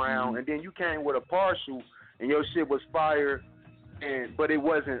full round and then you came with a partial and your shit was fire, but it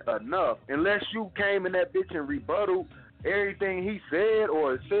wasn't enough. Unless you came in that bitch and rebutted everything he said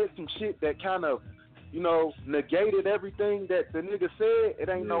or said some shit that kind of, you know, negated everything that the nigga said, it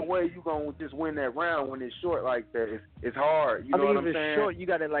ain't no way you gonna just win that round when it's short like that. It's hard. You know what I'm saying? If it's short, you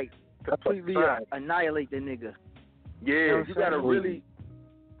gotta like completely annihilate the nigga. Yeah, you gotta really,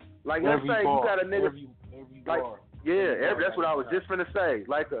 like I say, you got a nigga every like bar. That's what I was just finna say.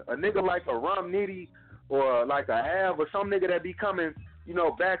 Like a nigga like a Rum Nitty or like a Av or some nigga that be coming, you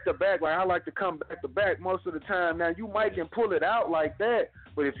know, back to back. Like I like to come back to back most of the time. Now you might can pull it out like that,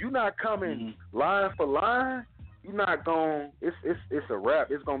 But if you're not coming line for line, you're not going. It's a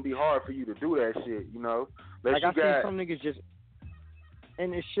wrap. It's gonna be hard for you to do that shit. You know. Like I see some niggas just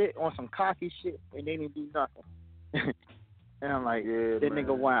in this shit on some cocky shit and they didn't do nothing. And I'm like, that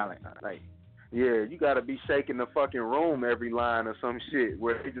nigga wildin'. Like, yeah, you gotta be shaking the fucking room every line or some shit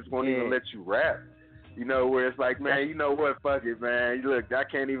where they just won't even let you rap. You know, where it's like, man, you know what, fuck it, man. Look, I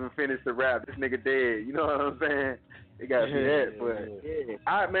can't even finish the rap. This nigga dead. You know what I'm saying? It gotta be that,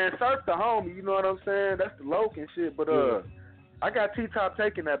 but alright, man, Surf the homie. You know what I'm saying? That's the Loke and shit. But I got T-Top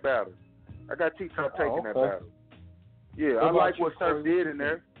taking that battle. That battle. Yeah, I like what Surf did in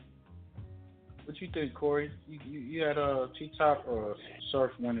there. What you think, Corey? You had T-Top or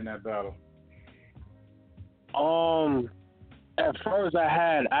Surf winning that battle? At first I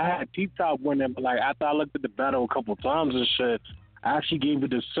had T-Top winning, but like after I looked at the battle a couple times and shit, I actually gave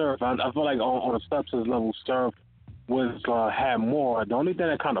it to Surf. I feel like on a substance level, Surf was had more. The only thing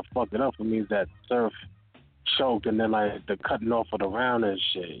that kind of fucked it up for me is that Surf choked and then like the cutting off of the round and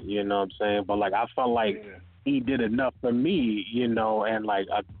shit. You know what I'm saying? But like I felt like he did enough for me, you know, and like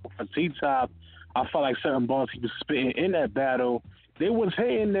for T-Top, I felt like certain bars he was spitting in that battle, they was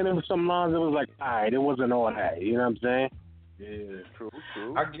hitting, then there was some lines that was like, all right, it wasn't all that. You know what I'm saying? Yeah, true.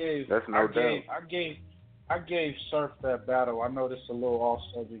 I gave Surf that battle. I know this is a little off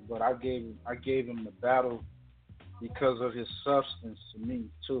subject, but I gave him the battle because of his substance to me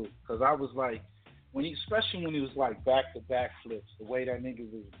too. Because I was like, especially when he was like back to back flips, the way that nigga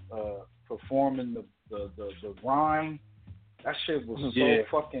was performing the rhyme, that shit was so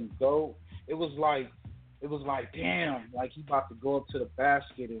fucking dope. It was like, damn, like he about to go up to the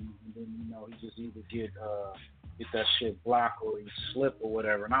basket and then, you know, he just either get that shit block or he slip or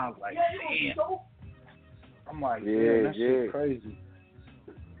whatever. And I was like, damn. I'm like, damn, that shit crazy.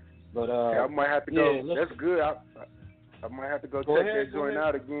 But I might have to go. That's good. I might have to go check that joint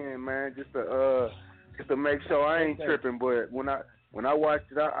out again, man, just to make sure I ain't tripping. But when I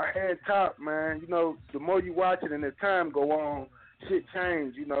watched it, I had Top, man. You know, the more you watch it and the time go on, shit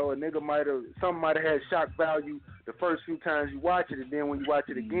change. You know, a nigga something might have had shock value the first few times you watch it, and then when you watch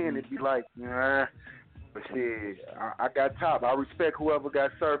it again, it'd be like, nah. But shit, I got Top. I respect whoever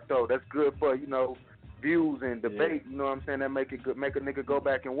got Surf though. That's good for, you know, views and debate. You know what I'm saying? That make a nigga go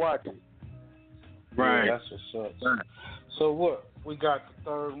back and watch it. Right. Yeah, that's what's up. So what? We got the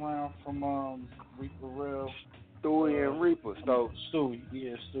third round from Reaper Real. Stewie and Reaper. So Stewie.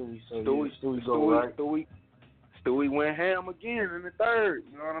 So Stewie go right. Stewie went ham again in the third.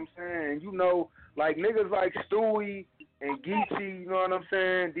 You know what I'm saying? You know, like niggas like Stewie and Geechee, you know what I'm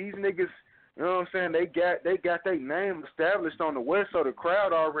saying? These niggas, you know what I'm saying? They got their name established on the West, so the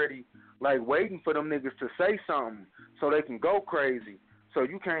crowd already like waiting for them niggas to say something so they can go crazy. So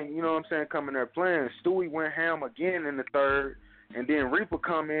you can't, you know what I'm saying, come in there playing. Stewie went ham again in the third, and then Reaper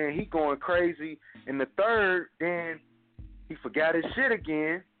come in, he going crazy in the third, then he forgot his shit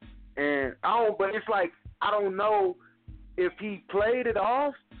again. And but it's like, I don't know if he played it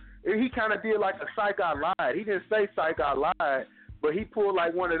off. He kind of did like a psych I lied. He didn't say psych I lied, but he pulled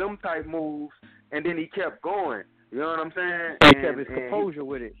like one of them type moves, and then he kept going. You know what I'm saying? He kept his composure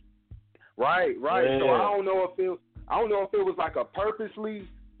with it. Right. Yeah. So I don't know if it was like a purposely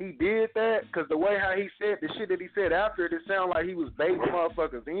he did that, because the way how he said the shit that he said after it sounded like he was baiting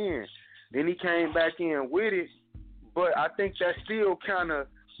motherfuckers in. Then he came back in with it, but I think that still kind of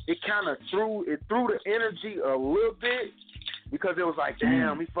threw the energy a little bit, because it was like,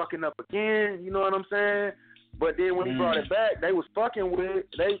 damn, he fucking up again. You know what I'm saying? But then when he brought it back, they was fucking with it.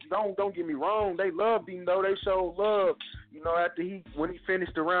 They don't get me wrong, they loved him though. They showed love. You know, after when he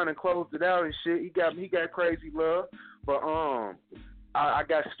finished the round and closed it out and shit, he got crazy love. But I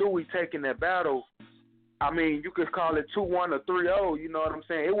got Stewie taking that battle. I mean, you could call it 2-1 or 3-0. You know what I'm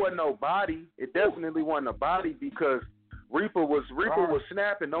saying? It wasn't no body. It definitely wasn't a body, because Reaper was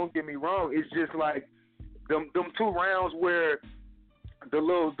snapping. Don't get me wrong. It's just like them 2 rounds where the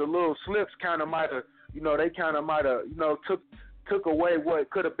little slips kind of might have, you know, they kind of might have, you know, took away what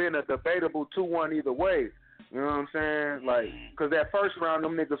could have been a debatable 2-1 either way. You know what I'm saying? Like, because that first round,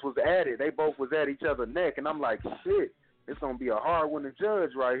 them niggas was at it. They both was at each other's neck, and I'm like, shit, it's gonna be a hard one to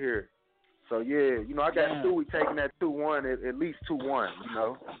judge right here. So yeah, you know, I got Stewie taking that 2-1, at least 2-1. You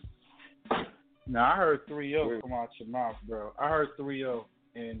know. Now I heard 3-0 come out your mouth, bro. I heard 3-0,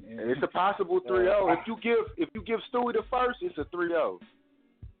 and it's a possible 3-0. If you give Stewie the first, it's a 3-0.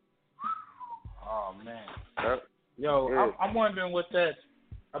 Oh man. Yo, I'm wondering what that.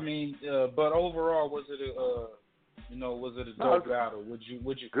 I mean, but overall, was it You know, was it a dope battle? Would you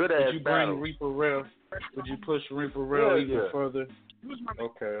bring battle. Reaper Rail? Would you push Reaper Rail even further?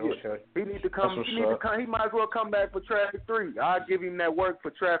 Okay. He need to come. He might as well come back for Traffic 3. I'll give him that work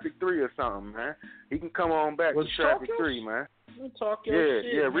for Traffic 3 or something, man. He can come on back for Traffic 3, man.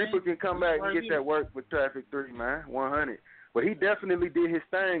 Reaper can come back and get that work for Traffic 3, man. 100. But he definitely did his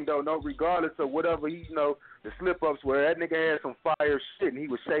thing, though, no, regardless of whatever the slip-ups were. That nigga had some fire shit, and he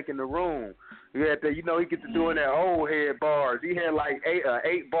was shaking the room. He had to, he gets to doing that old head bars. He had like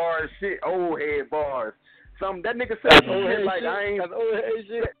 8 bars shit, old head bars. That nigga said some shit like, I ain't. That's old head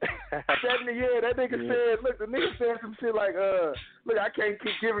shit. That nigga said, look, the nigga said some shit like, look, I can't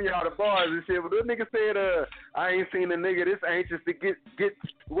keep giving y'all the bars and shit, but the nigga said, I ain't seen a nigga this anxious to get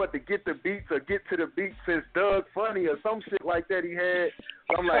the beats or get to the beat since Doug Funny or some shit like that he had.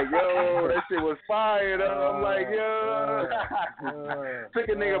 I'm like, yo, that shit was fire, though. I'm like, yo. Took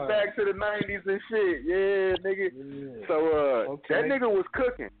a nigga back to the 90s and shit. Yeah, nigga. Yeah. So, that nigga was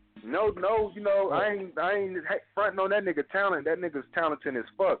cooking. No, I ain't fronting on that nigga talent. That nigga's talented as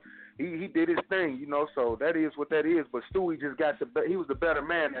fuck. He did his thing, so that is what that is. But Stewie just he was the better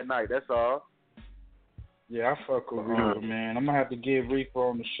man that night, that's all. Yeah, I fuck with Reaper, man. I'm going to have to get Reaper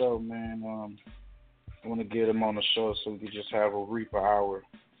on the show, man. I want to get him on the show so we can just have a Reaper hour.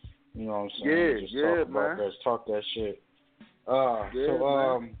 You know what I'm saying? Talk about that, talk that shit.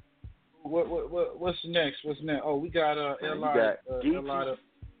 What's next? Oh, we got L.I.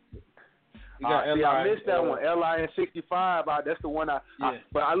 I missed that one. L.I. and 65. That's the one I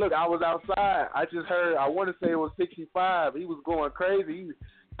was outside. I just heard, I want to say it was 65. He was going crazy. He was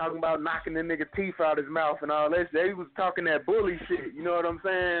talking about knocking the nigga teeth out his mouth and all that shit. He was talking that bully shit. You know what I'm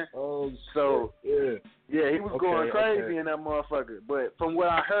saying? Oh, so, shit. Yeah, he was going crazy in that motherfucker. But from what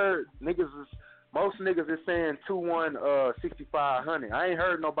I heard, most niggas is saying 2-1, 6,500. I ain't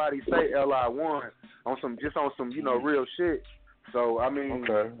heard nobody say L.I. won on some real shit. So, I mean,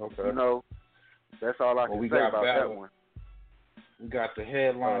 that's all I can say about that one. We got the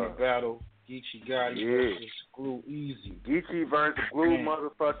headliner battle, Geechee Gotti versus Glue Easy. Geechee versus Glue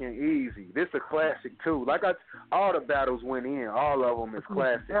motherfucking Easy. This a classic, too. All the battles went in. All of them is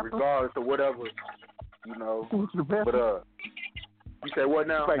classic, regardless of whatever, But, you say what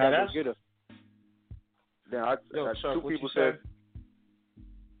now? Chuck, two people said.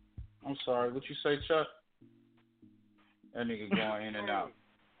 I'm sorry, what you say, Chuck? That nigga going in and out.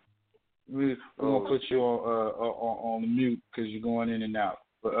 We're gonna put you on mute because you're going in and out.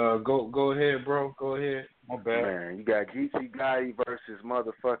 But go ahead, bro. Go ahead. My bad. Man, you got Geechee Gotti versus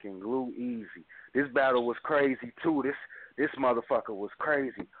motherfucking Glue Easy. This battle was crazy too. This motherfucker was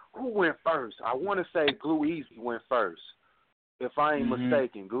crazy. Who went first? I want to say Glue Easy went first. If I ain't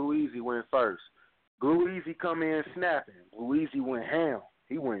mistaken, Glue Easy went first. Glue Easy come in snapping. Glue Easy went ham.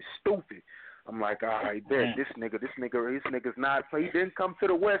 He went stupid. I'm like, all right, bet this nigga's not play. He didn't come to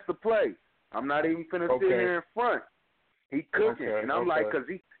the West to play. I'm not even finna sit here in front. He cooking, and I'm like, cause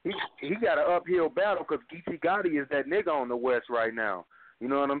he got an uphill battle, cause Geechee Gotti is that nigga on the West right now. You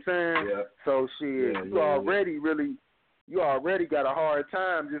know what I'm saying? Yeah. So shit, you already got a hard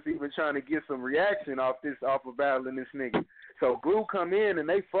time just even trying to get some reaction off of battling this nigga. So Glue come in and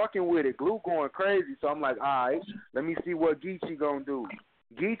they fucking with it. Glue going crazy. So I'm like, all right, let me see what Geechee gonna do.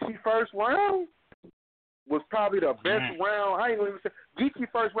 Geechee first round was probably the best round. I ain't gonna even say Geechee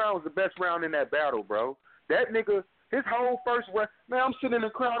first round was the best round in that battle, bro. That nigga, his whole first round, man, I'm sitting in the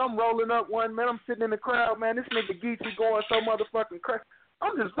crowd, I'm rolling up one, man, I'm sitting in the crowd, man, this nigga Geechee going so motherfucking crazy.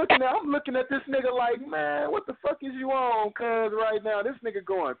 I'm looking at this nigga like, man, what the fuck is you on, cuz right now? This nigga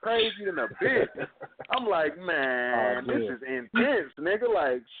going crazy than a bitch. I'm like, man, this is intense, nigga.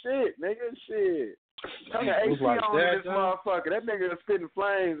 Like, shit, nigga, shit. Turn the AC on this motherfucker. That nigga is spitting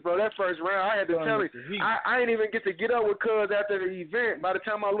flames, bro. That first round, I had to tell him. I didn't even get to get up with cuz after the event. By the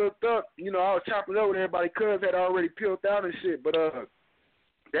time I looked up, I was chopping up with everybody. Cuz had already peeled out and shit. But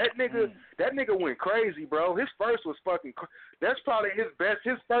that nigga went crazy, bro. His first was fucking. That's probably his best.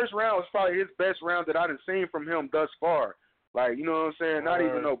 His first round was probably his best round that I done seen from him thus far. Like, you know what I'm saying? Not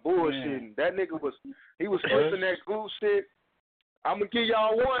even no bullshitting. That nigga was flipping that Glue shit. I'm gonna give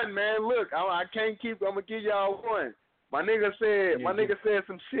y'all one, man. Look, I can't keep. I'm gonna give y'all one. My nigga said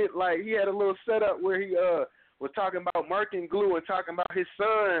some shit like he had a little setup where he was talking about Merc and Glue and talking about his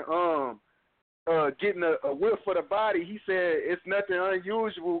son getting a whip for the body. He said it's nothing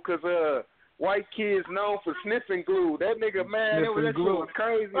unusual because white kids known for sniffing glue. That nigga, man, that shit was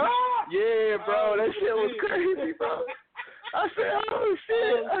crazy. Yeah, bro, that shit was crazy, bro. I said, oh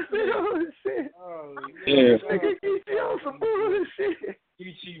shit. Oh, yeah. Nigga, get you on some bullshit.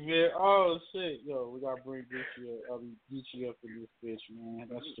 Geechee, man. Oh shit, yo, we gotta bring Geechee up in this bitch, man.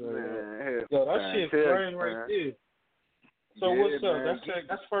 That's straight up. Yo, that shit flame right there. So yeah, what's man. up?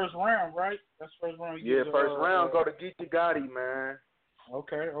 That's first round, right? That's first round. Yeah, first round go to Geechee Gotti, man.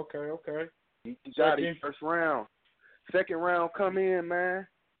 Okay. Geechee Gotti, first round. Second round come in, man.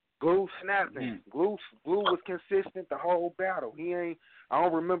 Glue snapping. Glue was consistent the whole battle. I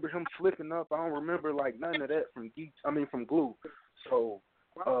don't remember him slipping up. I don't remember like none of that from Glue. So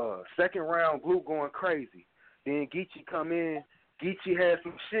second round, Glue going crazy. Then Geechee come in. Geechee had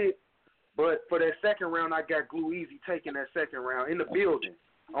some shit, but for that second round, I got Glue Easy taking that second round in the building.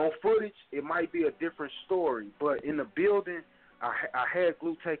 On footage, it might be a different story, but in the building, I had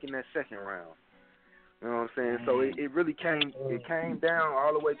Glue taking that second round. You know what I'm saying? So it really came down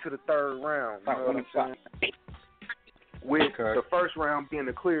all the way to the third round. You know what I'm saying? With the first round being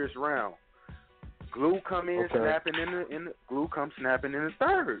the clearest round. Glue come in snapping in the Glue come snapping in the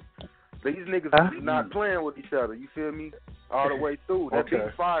third. These niggas is not playing with each other. You feel me? All the way through. That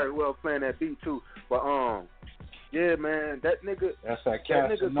beat fire. Well, playing that beat too. But yeah, man, that nigga. That's that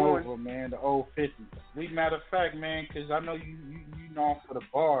Casanova, man, the old 50. Matter of fact, man, because I know you known for the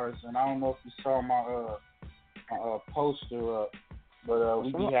bars, and I don't know if you saw my poster up, but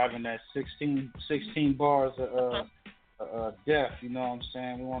we be having that 16 bars of death. You know what I'm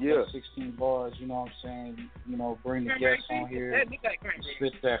saying? We want that 16 bars. You know what I'm saying? You know, bring the guests on here, and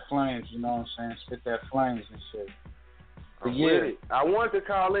spit that flames. You know what I'm saying? Spit that flames and shit. I wanted to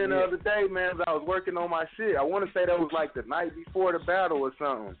call in the other day, man, because I was working on my shit. I want to say that was like the night before the battle or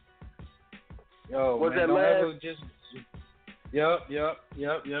something. Yo, was man, that last? Yep.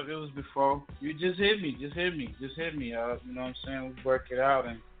 It was before. You just hit me. You know what I'm saying? We work it out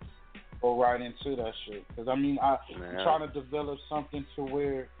and go right into that shit. Because I'm trying to develop something to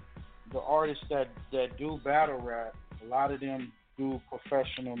where the artists that do battle rap, a lot of them do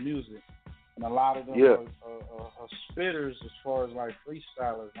professional music. And a lot of them are spitters as far as like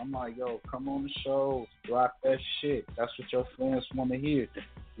freestylers. I'm like, yo, come on the show, rock that shit. That's what your fans want to hear.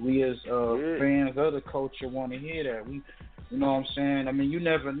 We as fans of the culture want to hear that. You know what I'm saying? I mean, you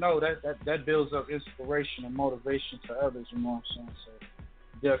never know. That builds up inspiration and motivation to others. You know what I'm saying? So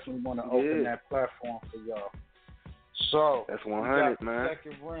definitely want to open that platform for y'all. So that's 100, man.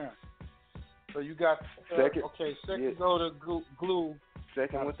 Second round. So you got second. Second go to Glue.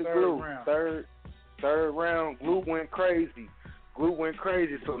 Second with the Glue. Round. Third round, Glue went crazy.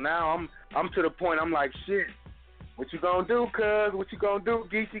 So now I'm to the point. I'm like, shit. What you gonna do, cuz? What you gonna do,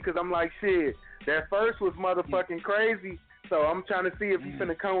 Geechee? Because I'm like, shit. That first was motherfucking crazy. So I'm trying to see if he's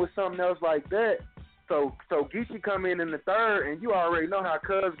finna come with something else like that. So Geechee come in the third, and you already know how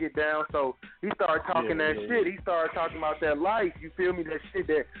cuz get down. So he started talking shit. He started talking about that life. You feel me? That shit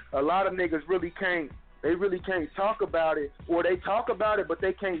that a lot of niggas really can't. They really can't talk about it, or they talk about it, but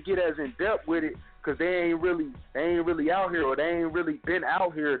they can't get as in depth with it because they ain't really out here, or they ain't really been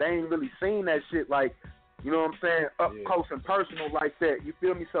out here. They ain't really seen that shit like, you know what I'm saying, up close and personal like that. You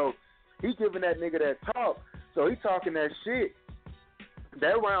feel me? So he giving that nigga that talk. So he talking that shit.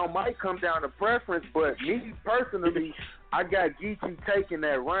 That round might come down to preference, but me personally, I got Geechee taking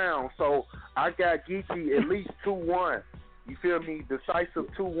that round. So I got Geechee at least 2-1. You feel me? Decisive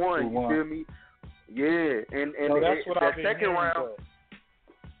 2-1. You feel me? Yeah, and that's what I've been second hearing, round.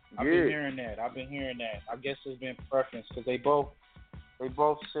 I've been hearing that. I guess it's been preference because they both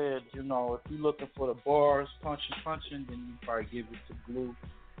said, you know, if you're looking for the bars, punching, then you probably give it to Glue.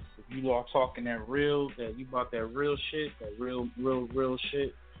 If you are talking that you about that real shit, that real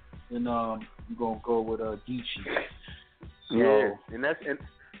shit, then you gonna go with Geechee. So, and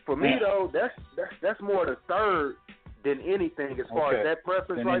for me though, that's more the third than anything as far as that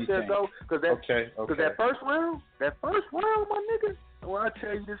preference right there though, because that first round, my nigga. Well, I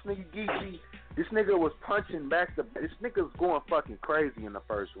tell you, this nigga Geechee, this nigga was punching back this nigga's going fucking crazy in the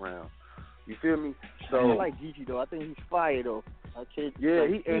first round. You feel me? So I like Geechee though. I think he's fire though.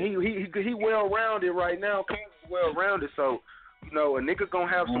 He well rounded right now. Well rounded, so you know a nigga gonna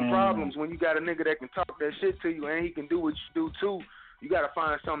have some problems when you got a nigga that can talk that shit to you and he can do what you do too. You gotta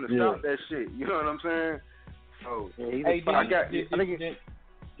find something to stop that shit. You know what I'm saying? So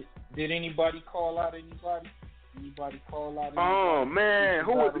did anybody call out anybody? Oh man,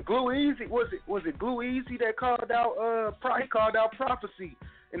 who was it? Glue Easy? Was it Glue Easy that called out? He called out Prophecy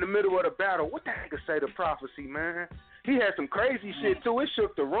in the middle of the battle. What the heck to say to Prophecy, man? He had some crazy shit too. It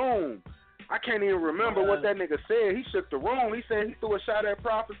shook the room. I can't even remember what that nigga said. He shook the room. He said he threw a shot at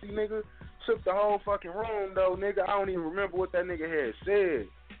Prophecy, nigga. Shook the whole fucking room though, nigga. I don't even remember what that nigga had said.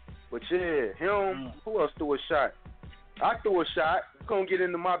 But yeah, him. Who else threw a shot? I threw a shot. Gonna get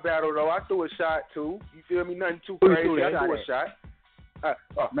into my battle though. I threw a shot too. You feel me? Nothing too crazy. I threw a shot.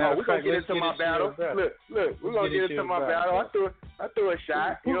 We're gonna get into my battle. Look, we're gonna get into my battle. I threw a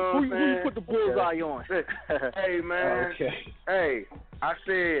shot. You know what I'm saying? Who you put the bullseye on? Hey man. Okay. Hey, I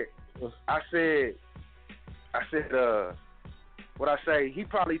said, what I say? He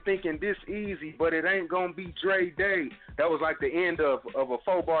probably thinking this easy, but it ain't gonna be Dre Day. That was like the end of a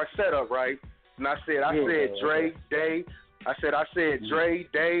 4-bar setup, right? And I said Dre Day. I said Dre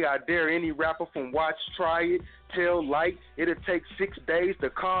Day. I dare any rapper from Watch try it. Tell Light it'll take 6 days to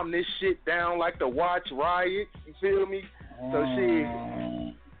calm this shit down like the Watch riot. You feel me? So shit.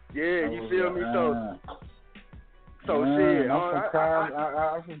 Yeah, you feel me? So shit.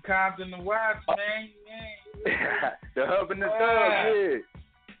 I'm from Compton, the Watch, man. The hub and the thug,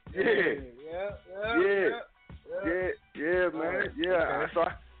 yeah, man, yeah. So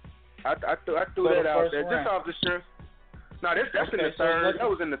I threw that out there just off the strength. No, that's in the third. That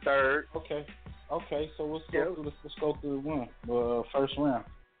was in the third. Okay. So let's go through one. First round.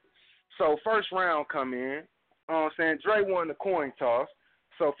 So first round come in. You know what I'm saying? Dre won the coin toss.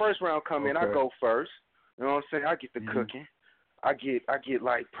 So first round come in. I go first. You know what I'm saying? I get the cooking. I get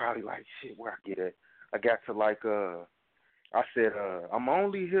like probably like shit. Where I get at? I got to like I said I'm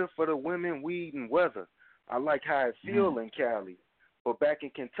only here for the women, weed, and weather. I like how it feel in Cali. But back in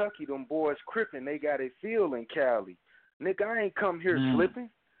Kentucky, them boys crippin', they got it feel in Cali. Nigga, I ain't come here slipping.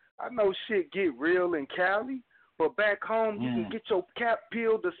 I know shit get real in Cali, but back home you can get your cap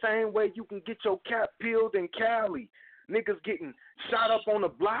peeled the same way you can get your cap peeled in Cali. Niggas getting shot up on the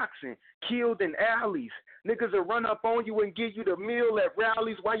blocks and killed in alleys. Niggas will run up on you and give you the meal at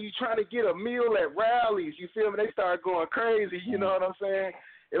rallies while you trying to get a meal at rallies. You feel me? They start going crazy. You know what I'm saying?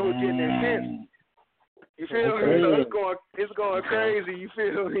 It was getting intense. You feel me? So it's going crazy. You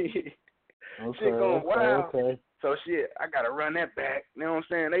feel me? Shit going wild. So shit, I gotta run that back. You know what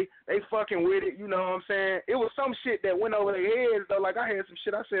I'm saying? They fucking with it. You know what I'm saying? It was some shit that went over their heads though. Like I had some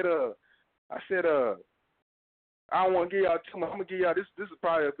shit. I said I don't want to give y'all too much. I'm gonna give y'all this. This will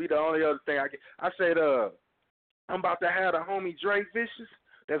probably be the only other thing I get. I said I'm about to have the homie Drake Vicious.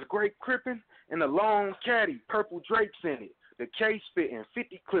 That's great crippin' and a long caddy, purple drapes in it. The case fitting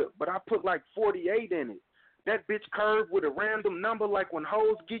 50 clip, but I put like 48 in it. That bitch curved with a random number, like when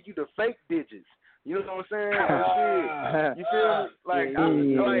hoes give you the fake digits. You know what I'm saying? Shit. You feel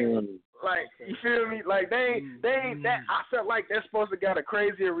me? Like you feel me? Like they ain't that. I felt like they're supposed to got a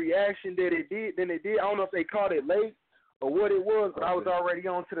crazier reaction than it did. I don't know if they caught it late or what it was, but I was already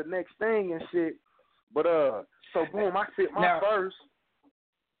on to the next thing and shit. But so boom, I sit my first.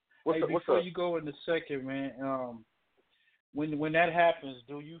 Before you go in the second, man, when that happens,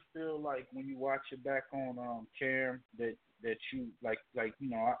 do you feel like when you watch it back on Cam that you like you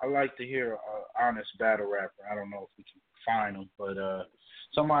know, I like to hear an honest battle rapper. I don't know if we can find them, but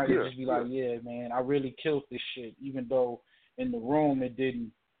somebody just be like, yeah, man, I really killed this shit, even though in the room it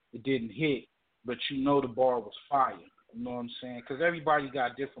didn't hit, but you know the bar was fire. You know what I'm saying? Because everybody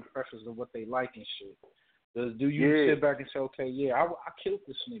got different preferences of what they like and shit. Do you sit back and say, okay, yeah, I killed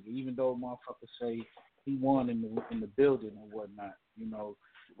this nigga, even though motherfuckers say he won in the building or whatnot, you know?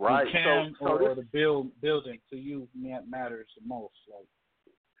 Right. Cam or the building to you matters the most.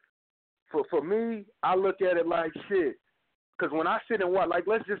 Like, for me, I look at it like shit. Because when I sit and watch, like,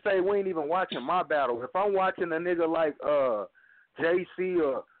 let's just say we ain't even watching my battle. If I'm watching a nigga like JC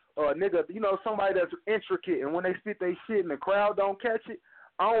or a nigga, you know, somebody that's intricate, and when they spit they shit and the crowd don't catch it,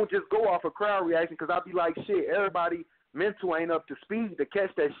 I don't just go off a crowd reaction because I be like, shit, everybody mental ain't up to speed to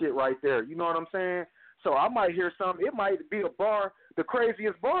catch that shit right there. You know what I'm saying? So I might hear something. It might be a bar. The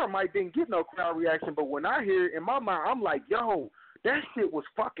craziest bar didn't get no crowd reaction, but when I hear it in my mind, I'm like, yo, that shit was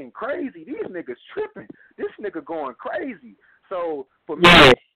fucking crazy. These niggas tripping. This nigga going crazy. So for me,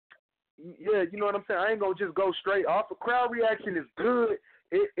 yeah, you know what I'm saying? I ain't gonna just go straight off. A crowd reaction is good.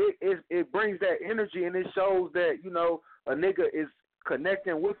 It brings that energy and it shows that, you know, a nigga is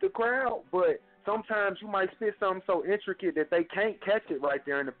connecting with the crowd, but sometimes you might spit something so intricate that they can't catch it right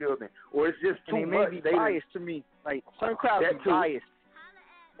there in the building, or it's just too much. May be biased to me. Like some crowds are biased,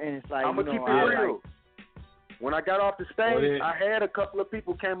 and it's like, I'm gonna keep it real. When I got off the stage, I had a couple of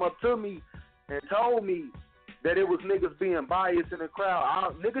people came up to me and told me that it was niggas being biased in the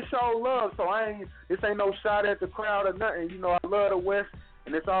crowd. Niggas show love, so this ain't no shot at the crowd or nothing. You know, I love the West,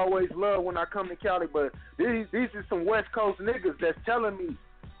 and it's always love when I come to Cali. But these are some West Coast niggas that's telling me.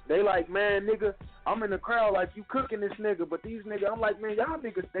 They like, man, nigga, I'm in the crowd like you cooking this nigga, but these niggas, I'm like, man, y'all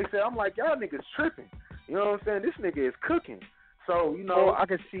niggas, they say, I'm like, y'all niggas tripping. You know what I'm saying? This nigga is cooking. So, you know, I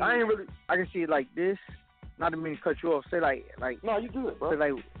can see it like this. Not to mean to cut you off. Say like no, you good, bro. Say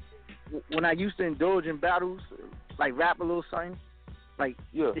like when I used to indulge in battles, like rap a little something, like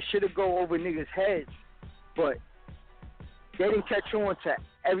it should have go over niggas' heads, but they didn't catch on to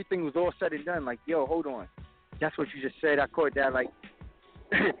everything was all said and done. Like, yo, hold on. That's what you just said. I caught that. Like,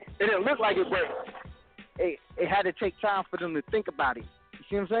 it didn't look like it, but it had to take time for them to think about it. You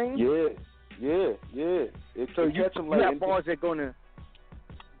see what I'm saying? Yeah. So you have bars that are going to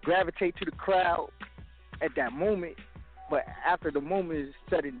gravitate to the crowd at that moment, but after the moment is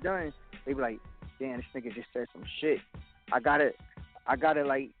said and done, they be like, damn, this nigga just said some shit. I gotta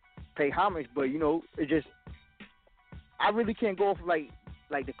like pay homage, but you know, it just, I really can't go off like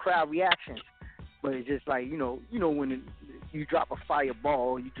the crowd reactions, but it's just like, you know when you drop a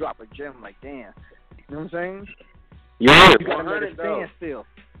fireball, you drop a gem, like damn, you know what I'm saying? Yeah, you gotta let it stand still.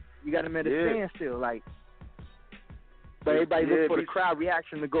 You gotta let it stand still, like. But everybody look for the crowd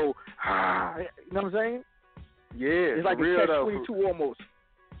reaction to go, ah, you know what I'm saying? Yeah, it's like a catch-22 almost.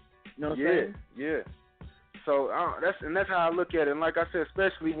 You know what I'm saying? Yeah. So that's how I look at it. And like I said,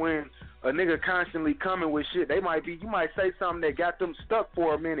 especially when a nigga constantly coming with shit, you might say something that got them stuck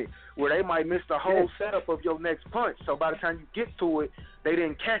for a minute, where they might miss the whole setup of your next punch. So by the time you get to it, they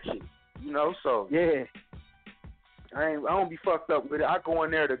didn't catch it. You know, so I don't be fucked up with it. I go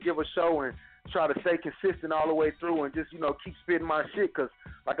in there to give a show and try to stay consistent all the way through and just, keep spitting my shit, because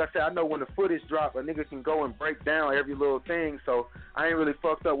like I said, I know when the footage drop, a nigga can go and break down every little thing, so I ain't really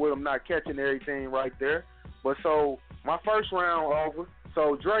fucked up with him not catching everything right there. But so my first round over,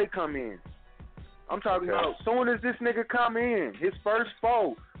 so Dre come in. I'm talking about soon as this nigga come in, his first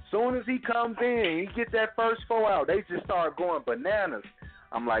foe, soon as he comes in, he get that first foe out, they just start going bananas.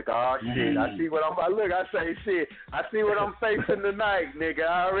 I'm like, oh shit, I see what I say shit, I see what I'm facing tonight, nigga.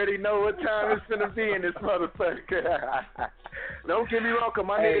 I already know what time it's gonna be in this motherfucker. Don't get me wrong, cause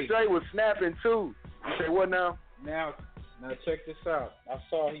my nigga Dre was snapping too. You say what now? Now check this out. I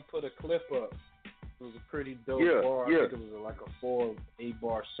saw he put a clip up. It was a pretty dope bar. I think it was like a 4-8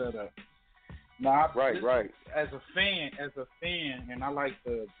 bar setup. Now, right. As a fan, and I like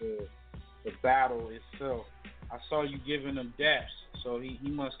the battle itself. I saw you giving him daps, so he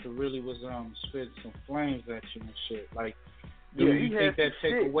must have really was spitting some flames at you and shit. Like, do you think that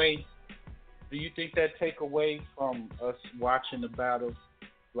take away? Do you think that take away from us watching the battle,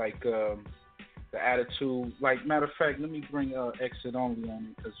 like the attitude? Like, matter of fact, let me bring Exit Only on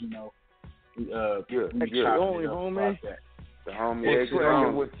it, because Exit Only, homie. The homie Exit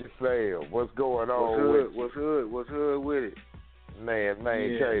Only. What you saying? What's going on? What's hood with it? Man,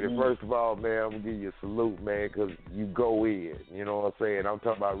 Katie, first of all, man, I'm going to give you a salute, man, because you go in. You know what I'm saying? I'm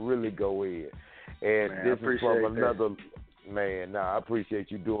talking about really go in. And man, this is from another, man, I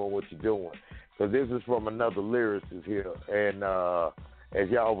appreciate you doing what you're doing. Because this is from another lyricist here. And as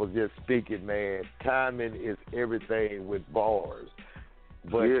y'all was just speaking, man, timing is everything with bars.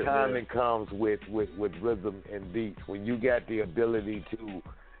 But timing comes with rhythm and beats. When you got the ability to,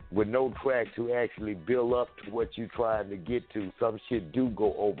 with no track, to actually build up to what you're trying to get to, some shit do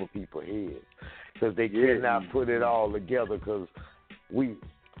go over people's heads because they cannot put it all together. Because we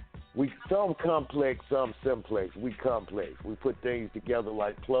some complex, some simplex. We complex. We put things together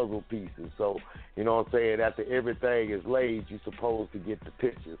like puzzle pieces. So you know what I'm saying. After everything is laid, you're supposed to get the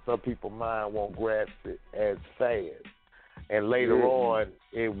picture. Some people's mind won't grasp it as fast, and later on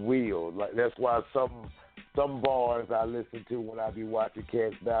it will. Like that's why some bars I listen to when I be watching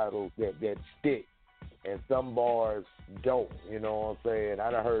cats battles that stick, and some bars don't. You know what I'm saying?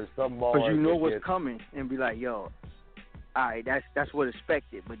 I done heard some bars. Because you know what's coming and be like, yo, all right, that's what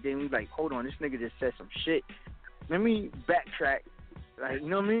expected. But then we like, hold on, this nigga just said some shit. Let me backtrack. Like, you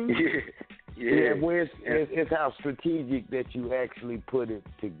know what I mean? Well, it's how strategic that you actually put it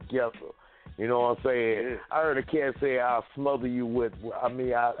together. You know what I'm saying? Yeah. I heard a cat say, I'll smother you with,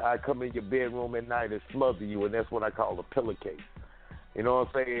 I come in your bedroom at night and smother you, and that's what I call a pillowcase. You know what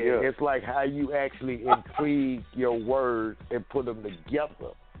I'm saying? Yeah. It's like how you actually intrigue your words and put them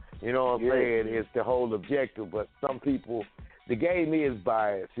together. You know what I'm saying? It's the whole objective, but some people, the game is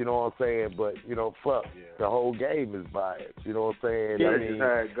biased, you know what I'm saying? But, the whole game is biased, you know what I'm saying? Yeah, I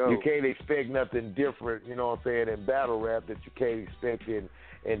mean, you can't expect nothing different, you know what I'm saying, in battle rap that you can't expect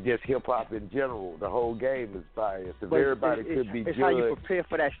in just hip-hop in general. The whole game is biased. If everybody could be it's good. How you prepare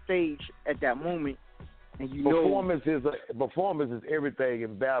for that stage at that moment. And performance is everything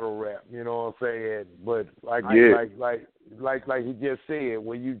in battle rap, you know what I'm saying? But like he just said,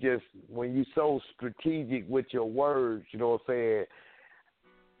 when you so strategic with your words, you know what I'm saying?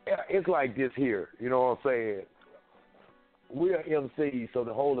 It's like this here, you know what I'm saying? We're MCs, so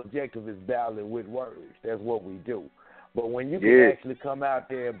the whole objective is battling with words. That's what we do. But when you can actually come out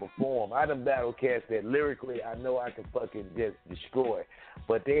there and perform, I done battle cats that lyrically I know I can fucking just destroy.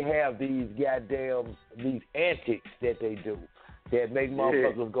 But they have these antics that they do that make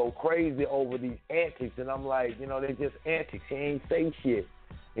motherfuckers go crazy over these antics, and I'm like, you know, they just antics. He ain't say shit.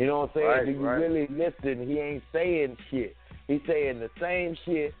 You know what I'm saying? Right, Do you really listen? He ain't saying shit. He's saying the same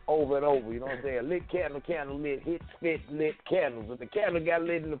shit over and over. You know what I'm saying? Lit candle, candle lit, hit, spit, lit candles. If the candle got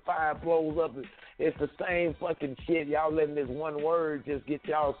lit and the fire blows up, it's the same fucking shit. Y'all letting this one word just get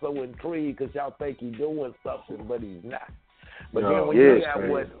y'all so intrigued because y'all think he's doing something, but he's not. But then when you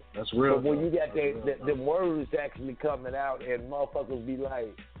got that's real. But when you got the words actually coming out and motherfuckers be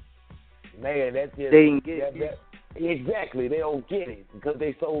like, man, that's just they didn't get it. Exactly, they don't get it because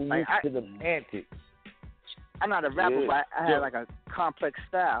they so used to the antics. I'm not a rapper, but I had like a complex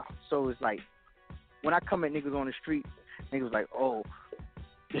style. So it's like when I come at niggas on the street, niggas like, oh,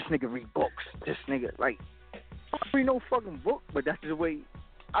 this nigga read books. This nigga like, I don't read no fucking book, but that's the way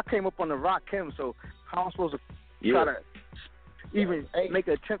I came up on the rock him. So how am I supposed to try to even make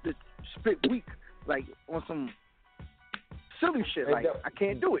an attempt to spit weak like on some silly shit? Like I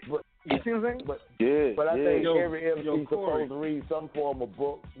can't do it. You see what I'm saying? But I think every MC supposed to read some form of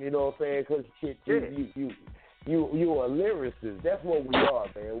book. You know what I'm saying? Because shit, you are a lyricist. That's what we are,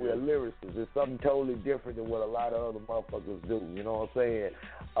 man. We're lyricists. It's something totally different than what a lot of other motherfuckers do. You know what I'm saying?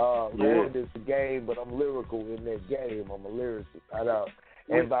 Lord is the game, but I'm lyrical in that game. I'm a lyricist.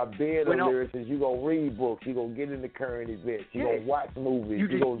 And by being a lyricist, you're going to read books. You're going to get into current events. You're going to watch movies.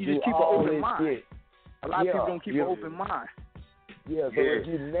 You're going to do all this shit. A lot of people don't keep an open mind. Yeah, so if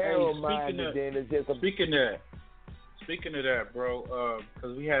you narrow-minded, then it's just a... Speaking of that, bro,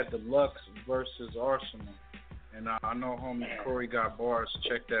 because we had the Lux versus Arsenal, and I know homie Corey got bars.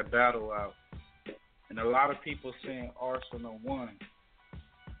 Check that battle out. And a lot of people saying Arsenal won.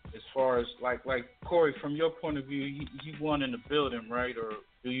 As far as, like Corey, from your point of view, he won in the building, right? Or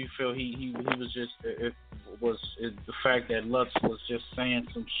do you feel he was just, it was the fact that Lux was just saying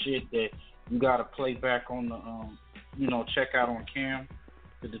some shit that you got to play back on the, check out on cam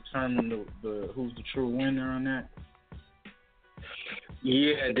to determine the who's the true winner on that?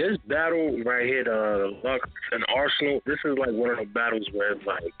 Yeah, this battle right here, Lux and Arsenal, this is like one of the battles where it's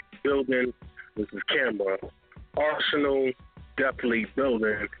like building versus camera. Arsenal definitely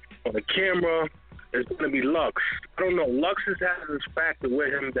building. On the camera, it's going to be Lux. I don't know. Lux has this factor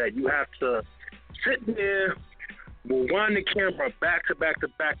with him that you have to sit there, rewind the camera back to back to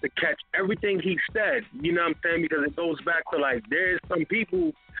back to catch everything he said. You know what I'm saying? Because it goes back to like there's some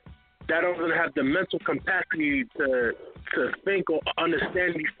people that don't have the mental capacity to think or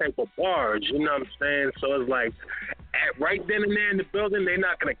understand these type of bars. You know what I'm saying? So it's like right then and there in the building, they're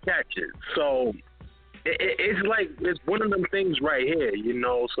not going to catch it. So it's like it's one of them things right here, you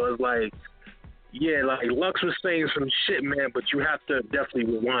know. So it's like, yeah, like Lux was saying some shit, man, but you have to definitely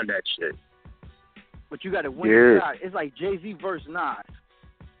rewind that shit. But you got to win the shot. It's like Jay-Z versus Nas.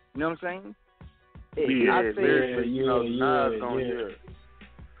 You know what I'm saying? Nas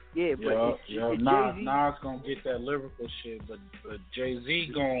gonna get that lyrical shit, but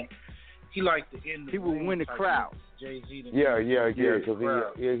Jay-Z he like to end the he will win the crowd. Jay-Z because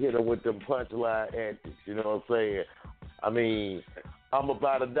he'll hit him with them punchline antics. You know what I'm saying? I mean, I'm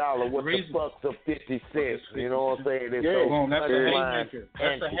about $1. What the fuck's a 50 cents? You know what I'm saying? That's a haymaker.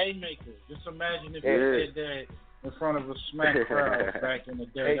 That's a haymaker. Just imagine if he said that in front of a smack crowd back in the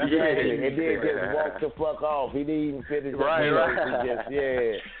day. Exactly. And then just walk the fuck off. He didn't even finish Right. He just,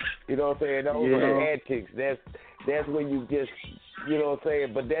 you know what I'm saying? Those are the antics. That's when you just, you know what I'm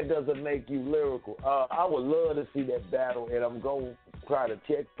saying? But that doesn't make you lyrical. I would love to see that battle, and I'm going to try to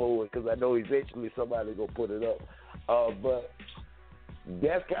check for it because I know eventually somebody's going to put it up. But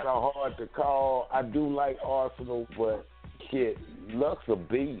that's kind of hard to call. I do like Arsenal, but shit, Lux a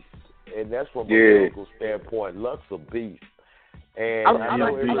beast. And that's from a lyrical standpoint. Lux a beast. And I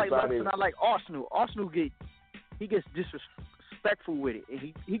like Lux and I like Arsenal. Arsenal gets disrespectful with it.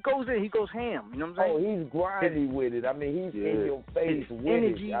 And he goes in, he goes ham. You know what I'm saying? He's grindy with it. I mean, he's in your face his with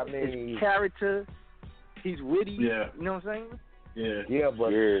energy, it. I mean, his character, he's witty. Yeah. You know what I'm saying? Yeah,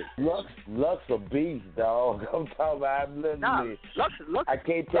 but Lux a beast, dog. I'm talking about Lux, I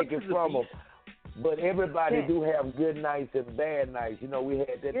can't take it from him. But everybody do have good nights and bad nights. You know, we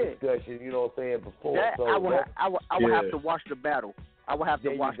had that discussion, you know what I'm saying, before. So I will have to watch the battle. I will have to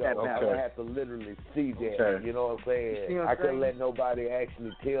watch that battle. I would have to literally see that. Okay. You know what I'm saying? I couldn't let nobody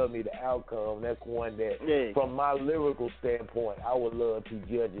actually tell me the outcome. That's one that, from my lyrical standpoint, I would love to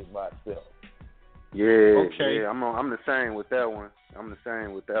judge it myself. I'm the same with that one.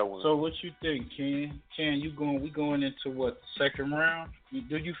 So what you think, Ken? Ken, we going into what, the second round?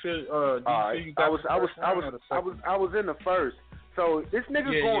 Do you feel you got I was in the first. So this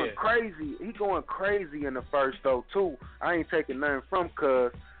nigga's going crazy. He going crazy in the first though too. I ain't taking nothing from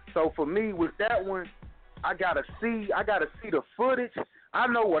Cuz. So for me with that one, I gotta see the footage. I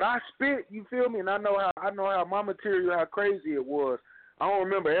know what I spit, you feel me, and I know how my material, how crazy it was. I don't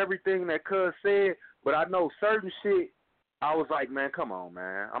remember everything that Cuz said, but I know certain shit. I was like, man, come on,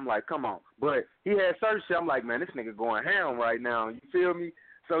 man. I'm like, come on. But he had certain shit. I'm like, man, this nigga going ham right now. You feel me?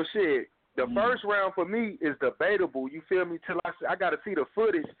 So shit. The first round for me is debatable. You feel me? Till I got to see the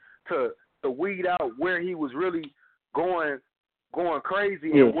footage to weed out where he was really going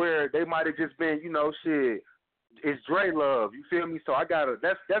crazy and where they might have just been, shit. It's Dre love, you feel me? So I gotta.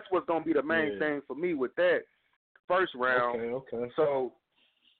 That's what's gonna be the main thing for me with that first round. Okay. So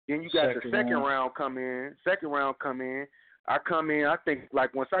then you got the second round come in. I come in. I think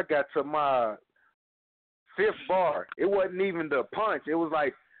like once I got to my fifth bar, it wasn't even the punch. It was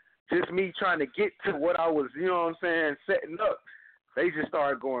like just me trying to get to what I was, setting up. They just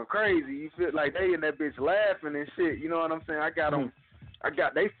started going crazy. You feel like they in that bitch laughing and shit. You know what I'm saying? I got them.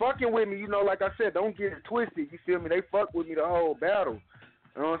 They fucking with me, like I said, don't get it twisted, you feel me? They fuck with me the whole battle.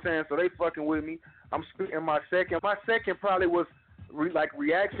 You know what I'm saying? So they fucking with me. I'm spitting my second. My second probably was,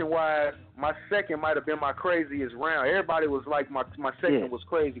 reaction-wise, my second might have been my craziest round. Everybody was like, my second was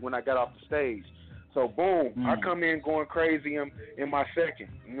crazy when I got off the stage. So, boom, I come in going crazy in my second.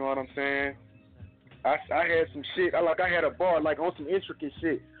 You know what I'm saying? I had some shit. I had a bar, like on some intricate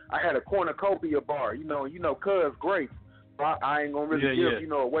shit. I had a cornucopia bar, Cuz great. I ain't gonna really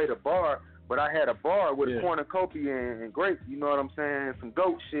give away the bar, but I had a bar with a cornucopia and grape. You know what I'm saying? Some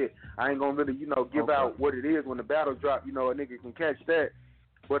goat shit. I ain't gonna really give out what it is when the battle drop. A nigga can catch that.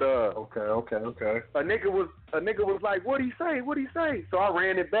 But okay. A nigga was like, what he say? So I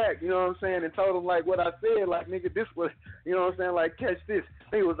ran it back. You know what I'm saying? And told him like what I said. Like nigga, this was. You know what I'm saying? Like catch this. I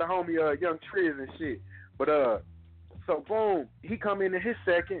think it was the homie Young Triz and shit. But so boom, he come in his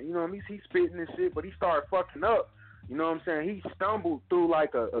second. You know what I mean? He spitting and shit, but he started fucking up. You know what I'm saying? He stumbled through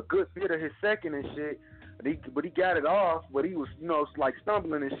like a good bit of his second and shit, but he got it off. But he was, like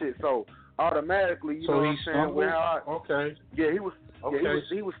stumbling and shit. So automatically, you know what I'm saying? Yeah, he was. Okay. Yeah,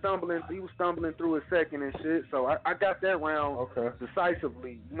 he was stumbling. He was stumbling through his second and shit. So I got that round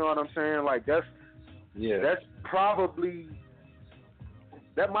decisively. You know what I'm saying? Like that's probably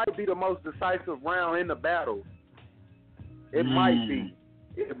that might be the most decisive round in the battle. It might be.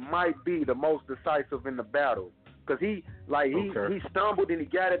 It might be the most decisive in the battle. Because he stumbled and he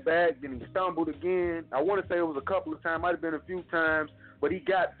got it back, then he stumbled again. I want to say it was a couple of times, might have been a few times, but he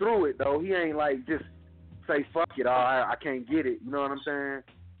got through it, though. He ain't like just say, fuck it, I can't get it. You know what I'm saying?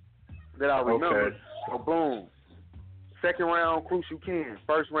 That I remember. So, boom. Second round, Crucial Ken.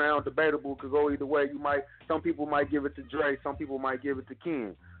 First round, debatable, could go either way. Some people might give it to Dre, some people might give it to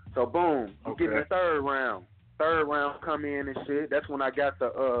Ken. So, boom. You get the third round. Third round come in and shit. That's when I got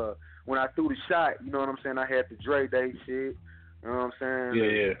when I threw the shot, you know what I'm saying? I had the Dre Day shit, you know what I'm saying?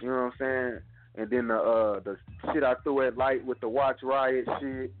 Yeah. You know what I'm saying? And then the shit I threw at Light with the Watch Riot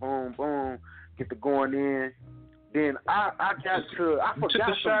shit, boom, boom, get the going in. Then I forgot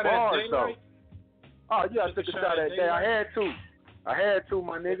some bars though. Oh yeah, I took a shot that day. I had to,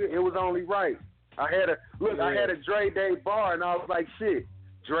 my nigga. It was only right. I had a Dre Day bar, and I was like, shit,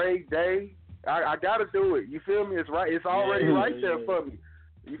 Dre Day. I gotta do it. You feel me? It's right. It's already right there for me.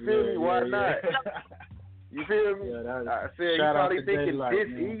 You feel me? Why not? You feel me? I said you probably thinking this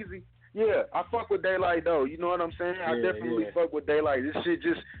easy. Yeah, I fuck with Daylight though. You know what I'm saying? I definitely fuck with Daylight. This shit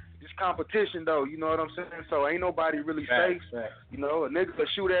just competition though. You know what I'm saying? So ain't nobody really safe. You know, a nigga will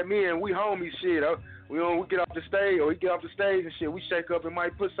shoot at me and we homies shit. We get off the stage or he get off the stage and shit. We shake up and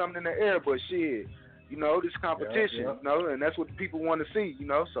might put something in the air, but shit, you know, this competition. You know, and that's what the people want to see. You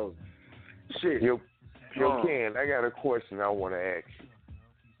know, so shit. Yo, Ken, I got a question I want to ask you.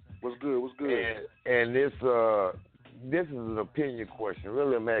 What's good? And this is an opinion question.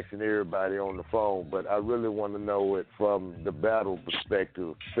 Really, I'm asking everybody on the phone, but I really want to know it from the battle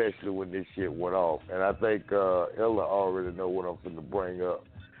perspective, especially when this shit went off. And I think Ella already know what I'm going to bring up.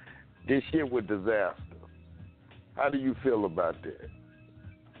 This shit with Disaster. How do you feel about that?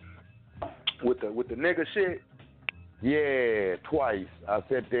 With the nigga shit? Yeah, twice. I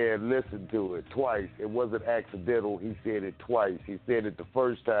sat there and listened to it twice. It wasn't accidental. He said it twice. He said it the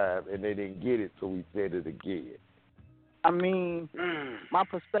first time, and they didn't get it, so he said it again. I mean, my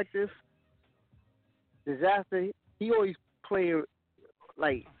perspective, Disaster, he always played,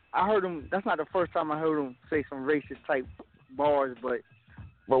 like, I heard him, that's not the first time I heard him say some racist type bars, but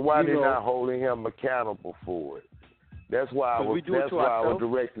why they not holding him accountable for it? That's why I was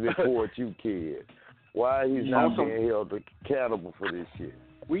directing it towards you, kid. Why he's not being held accountable for this shit?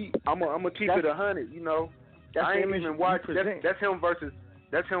 I'm gonna keep it 100. You know, I ain't even watched. That's him versus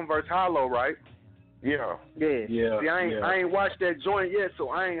Hollow, right? Yeah. See, I ain't watched that joint yet, so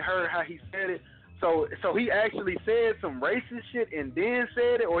I ain't heard how he said it. So he actually said some racist shit and then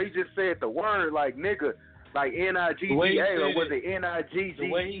said it, or he just said the word like nigga, like N-I-G-G-A, or was it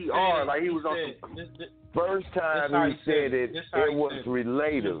N-I-G-G-E-R? Like he was on some... First time he said it, it was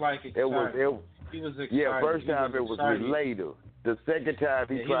relative. It was first time it was relative. The second time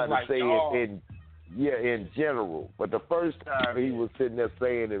he tried to say it in general. But the first time he was sitting there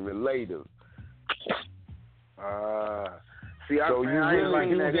saying it relative. See, so I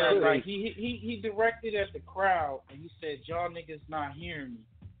really like he directed at the crowd and he said, "Y'all niggas not hearing me,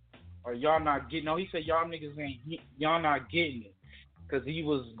 or y'all not getting." No, he said, "Y'all niggas y'all not getting it," because he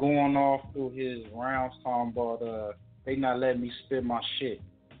was going off through his rounds talking about they not letting me spit my shit,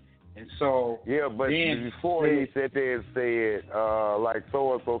 and so but before he sat there and said like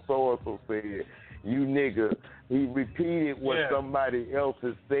so and so said, "You nigga." He repeated what somebody else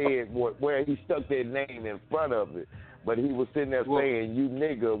had said, where he stuck their name in front of it. But he was sitting there saying, "You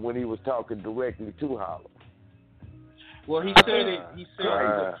nigga," when he was talking directly to Hollow. Well, he said it. He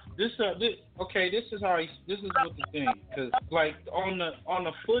said this is how this is what the thing, because like on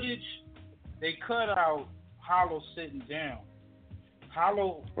the footage, they cut out Hollow sitting down.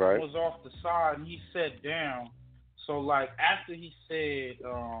 Hollow was off the side and he sat down. So like after he said,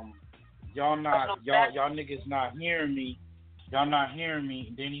 y'all niggas not hearing me, y'all not hearing me.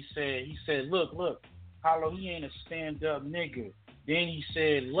 And then he said, look, Hollow, he ain't a stand up nigga. Then he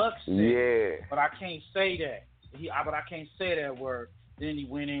said, Lux said, but I can't say that. But I can't say that word. Then he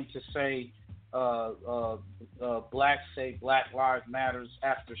went in to say, blacks say Black Lives Matters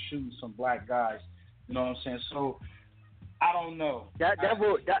after shooting some black guys. You know what I'm saying? So I don't know. That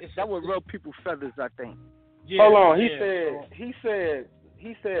would rub people's feathers, I think. Yeah, hold on. He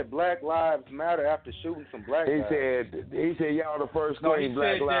said Black Lives Matter after shooting some black guys. He said y'all the first claim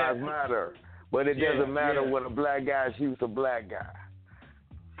Black Lives Matter. But it doesn't matter when a black guy shoots a black guy.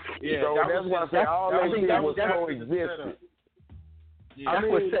 Yeah, so that's why I say all that shit was coexistent. That's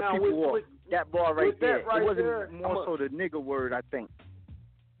what set people off. That bar right there. It wasn't more so the nigga word, I think.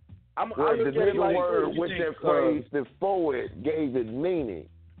 The nigga word with that phrase before it gave it meaning.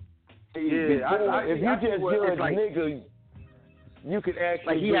 If you just judge nigga, you could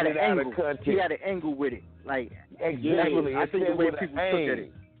actually he had get it out of context. He had an angle with it. Like exactly. I think the way people took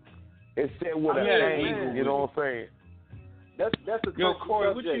it. It said with an angle, you know what I'm saying? That's a Yo,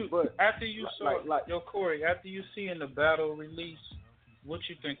 Corey, subject, after you Corey, after you seeing the battle release, what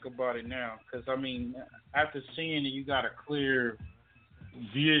you think about it now? Because I mean, after seeing it, you got a clear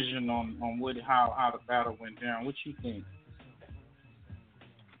vision on how the battle went down. What you think?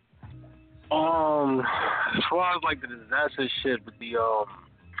 As far as like the disaster shit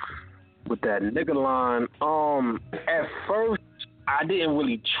with that nigga line, at first I didn't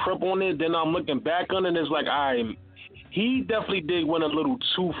really trip on it. Then I'm looking back on it, it's like he definitely did went a little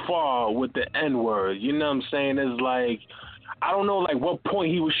too far with the N-word. You know what I'm saying? It's like, I don't know like what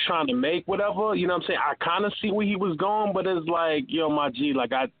point he was trying to make, whatever. You know what I'm saying? I kind of see where he was going, but it's like, yo, my G, like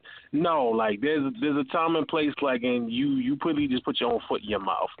there's a time and place, like, and you pretty just put your own foot in your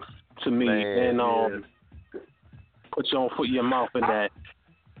mouth to me, put your own foot in your mouth in that.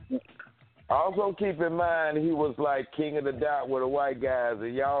 Also keep in mind he was like king of the dot with the white guys,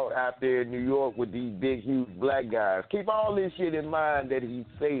 and y'all out there in New York with these big, huge black guys. Keep all this shit in mind that he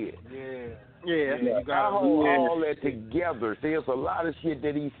said. You gotta hold all that together. See, there's a lot of shit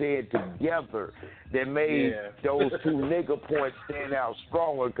that he said together that made those two nigga points stand out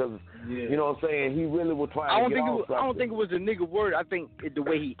stronger. Because you know what I'm saying, he really was trying to get off something. I don't think it was a nigga word. I think the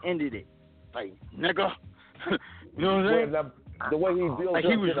way he ended it, like nigga. You know what I'm saying? The way he built up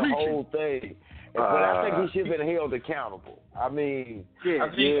to the whole thing. But I think he should have been held accountable. I mean, I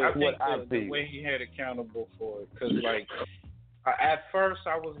think the way he had accountable for it. Because, like, at first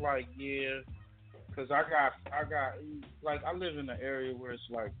I was like, because I got, like, I live in an area where it's,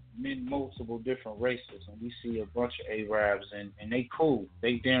 like, multiple different races. And we see a bunch of Arabs, and they cool.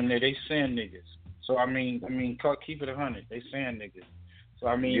 They damn near, they sand niggas. So, I mean, keep it 100. They sand niggas. So,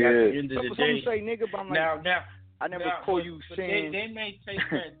 I mean, at the end of the day. Say nigga, but I'm like, now, I never call you saying. They may take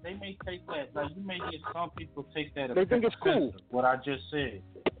that. They may take that. Like you may get some people take that. They think it's cool. What I just said.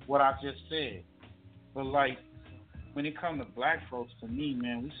 But like when it comes to black folks, to me,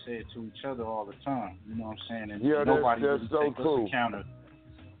 man, we say it to each other all the time. You know what I'm saying? And nobody really so takes cool. us accountable.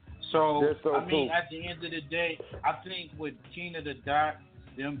 So I mean, cool. at the end of the day, I think with King of the Dot,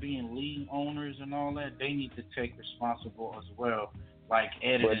 them being lead owners and all that, they need to take responsible as well. Like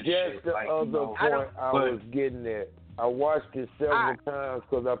editing but just shit. the like, other point I was getting at, I watched it several times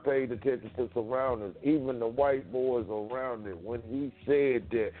because I paid attention to surroundings, even the white boys around it. When he said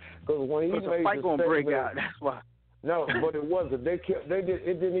that, because when he made the fight gonna break out. That's why. No, but it wasn't. It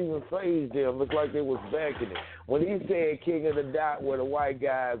didn't even faze them. It's like they was backing it. When he said King of the Dot were the white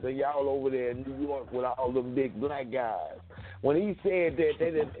guys and y'all over there in New York with all them big black guys. When he said that,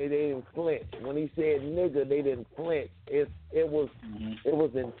 they didn't flinch. When he said nigga, they didn't flinch. It was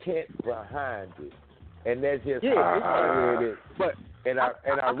intent behind it. And that's just how I read it. But I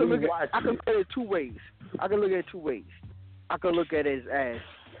rewatched it. I can look at it two ways. I can look at it as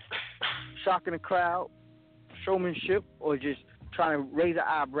shocking the crowd, showmanship, or just trying to raise an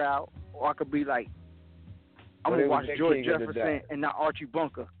eyebrow, or I could be like, I'm going to watch George Jefferson and not Archie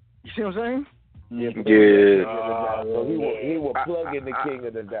Bunker. You see what I'm saying? So he will plug in the King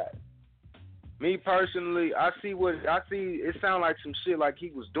of the Dot. Me personally, I see. It sound like some shit like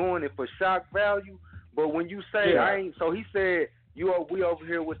he was doing it for shock value. But when you say so he said we over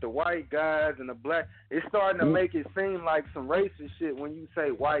here with the white guys and the black. It's starting to make it seem like some racist shit when you say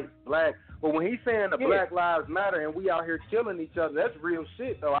white, black. But when he's saying the Black Lives Matter and we out here killing each other, that's real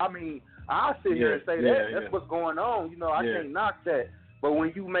shit though. I mean, I'll sit here and say that's what's going on. You know, I can't knock that. But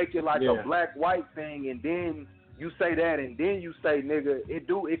when you make it like a black-white thing and then you say that and then you say nigga,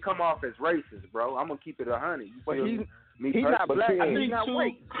 it come off as racist, bro. I'm gonna keep it 100. But he's not black. He's not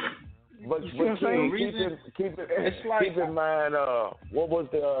white. But keep in mind, what was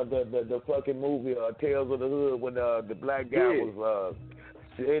the fucking movie Tales of the Hood when the black guy was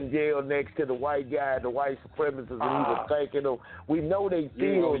in jail next to the white guy, the white supremacists, and he was thanking them. We know they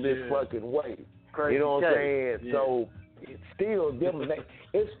feel this fucking way. Crazy, you know what I'm saying? Yeah. So it's still them.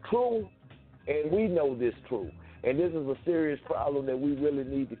 It's true, and we know this true. And this is a serious problem that we really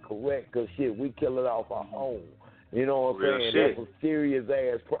need to correct because, shit, we kill it off our own. You know what I'm saying? Shit. That's a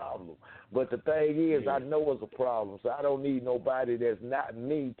serious-ass problem. But the thing is, I know it's a problem, so I don't need nobody that's not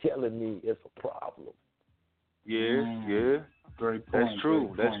me telling me it's a problem. Yeah. Great point. That's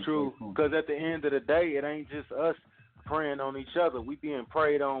true. That's true. Because at the end of the day, it ain't just us preying on each other. We being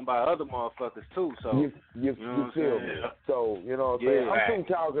preyed on by other motherfuckers, too. So You feel me? So, you know what I'm saying? I'm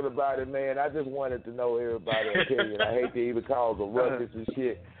through talking about it, man. I just wanted to know everybody's opinion. I hate to even cause a ruckus and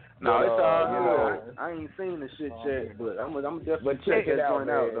shit. No, but, it's all you know, I ain't seen the shit yet, but I'm definitely check it out, man.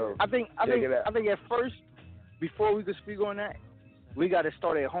 though. I think at first, before we could speak on that, we got to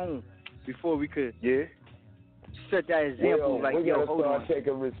start at home before we could set that example. We got to start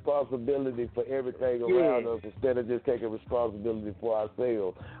taking responsibility for everything around us instead of just taking responsibility for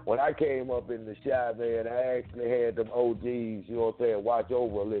ourselves. When I came up in the shop, man, I actually had them OGs, you know what I'm saying, watch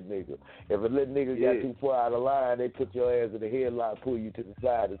over a little nigga. If a little nigga got too far out of line, they put your ass in the headlock, pull you to the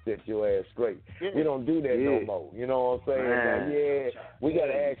side, and set your ass straight. We don't do that no more. You know what I'm saying? Now, we got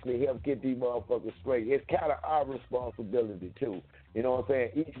to actually help get these motherfuckers straight. It's kind of our responsibility, too. You know what I'm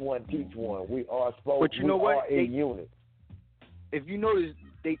saying? Each one teach one. We are supposed to be a unit. If you notice,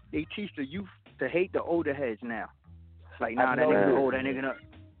 they teach the youth to hate the older heads now. Like, that nigga old, that nigga not.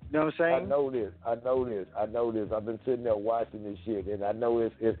 You know what I'm saying? I know this. I've been sitting there watching this shit, and I know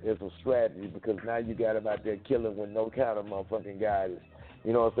it's a strategy because now you got them out there killing with no kind of motherfucking guidance.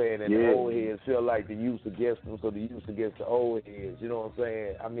 You know what I'm saying? And the old heads feel like the youth against them, so the youth against the old heads. You know what I'm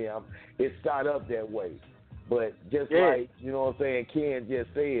saying? I mean, it's set up that way. But just like, you know what I'm saying, Ken just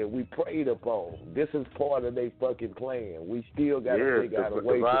said, we preyed upon. This is part of their fucking plan. We still got to figure out a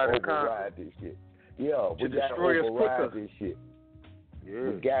way to override this shit. Yeah, we got to override this shit. Yeah.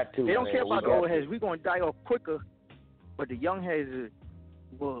 We got to. They don't care about the old heads. We're going to die off quicker, but the young heads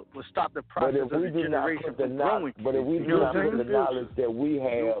will stop the process of the generation from growing. But if we do not put the knowledge that we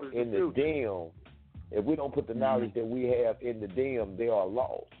have in the DEM, if we don't put the knowledge that we have in the DEM, they are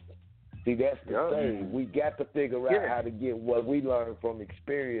lost. See, that's the thing. We got to figure out how to get what we learned from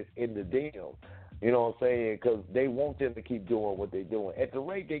experience in the DEM. You know what I'm saying? Because they want them to keep doing what they're doing. At the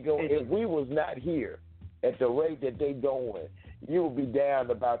rate they go, if we was not here, at the rate that they going, you would be down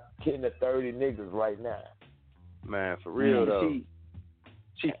to about 10 to 30 niggas right now. Man, for real though.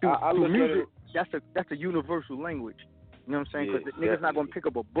 See, through music, that's a universal language. You know what I'm saying? Because the niggas not going to pick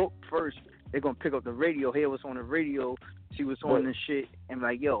up a book first. They're going to pick up the radio, hear what's on the radio, see what's on this shit, and be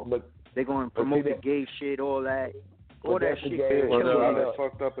like, yo, they're going to promote the gay shit, all that. All that shit. All that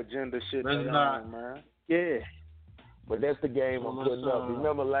fucked up agenda shit. Man. Yeah. But that's the game I'm putting up.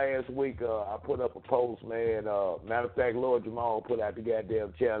 Remember last week I put up a post, man. Matter of fact, Lord Jamal put out the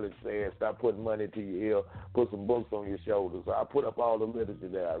goddamn challenge saying stop putting money to your ear, put some books on your shoulders. So I put up all the literature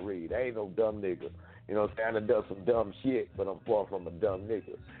that I read. I ain't no dumb nigga. You know what I'm saying? I done some dumb shit, but I'm far from a dumb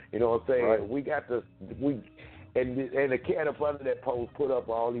nigga. You know what I'm saying? Right. And the cat up under that post put up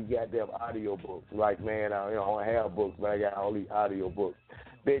all these goddamn audio books. Like, man, I don't have books, but I got all these audio books.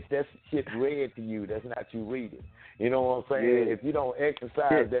 Bitch, that's shit read to you. That's not you reading. You know what I'm saying? Yeah. If you don't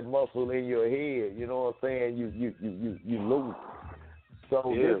exercise that muscle in your head, you know what I'm saying? You lose.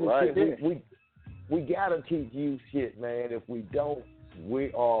 So this is shit we gotta teach you shit, man. If we don't,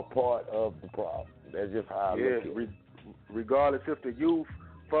 we are part of the problem. That's just how I look at it. Regardless if the youth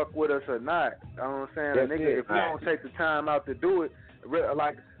fuck with us or not. You know what I'm saying? A nigga, if you don't take the time out to do it,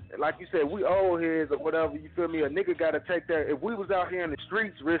 like you said, we old heads or whatever, you feel me? A nigga got to take that. If we was out here in the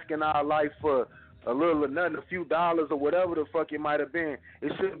streets risking our life for a little or nothing, a few dollars or whatever the fuck it might have been,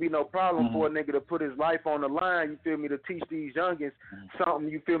 it shouldn't be no problem for a nigga to put his life on the line, you feel me, to teach these youngins something,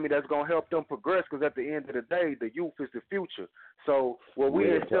 you feel me, that's going to help them progress, because at the end of the day, the youth is the future. So what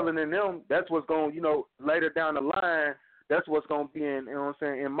we instilling in them, that's what's going, later down the line, that's what's going to be in,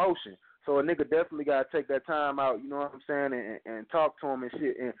 in motion. So a nigga definitely got to take that time out, you know what I'm saying, and talk to him and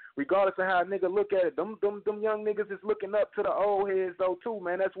shit. And regardless of how a nigga look at it, them young niggas is looking up to the old heads, though, too,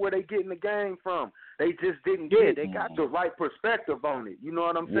 man. That's where they getting the game from. They just didn't get it. They got the right perspective on it. You know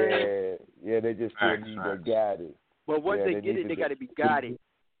what I'm saying? Yeah, they just need to guide it. But once they get it, they got to be guided.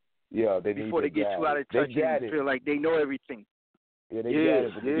 Yeah, they before they get too out of touch and feel like they know everything. Yeah, they got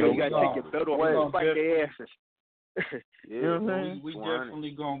it. You got to take your belt off and fight their asses. We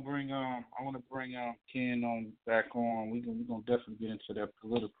definitely gonna bring I want to bring Ken back on. We gonna definitely get into that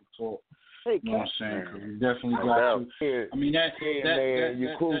political talk. Hey, you know what I'm saying? Cause we definitely got to. I mean that man,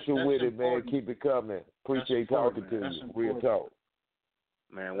 you're crucial with it, man. Keep it coming. Appreciate talking to you. Real talk.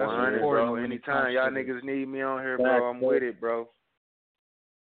 Man, 100, bro. Anytime y'all niggas need me on here, bro, I'm with it, bro.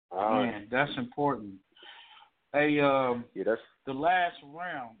 Man, that's important. Hey, that's the last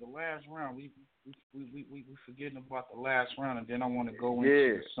round. We forgetting about the last round, and then I want to go into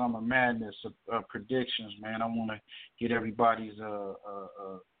the Summer Madness predictions, man. I want to get everybody's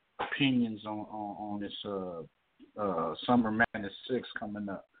opinions on this Summer Madness 6 coming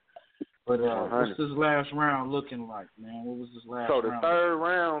up. But what's this last round looking like, man? What was this last round? So the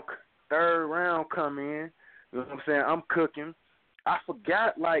third round come in. You know what I'm saying? I'm cooking. I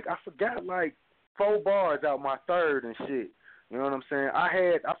forgot like 4 bars out my third and shit. You know what I'm saying?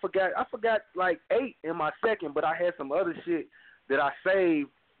 I forgot like 8 in my second, but I had some other shit that I saved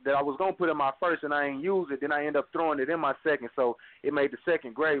that I was gonna put in my first and I ain't use it. Then I end up throwing it in my second, so it made the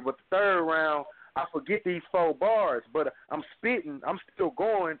second grade. But the third round, I forget these 4 bars, but I'm spitting. I'm still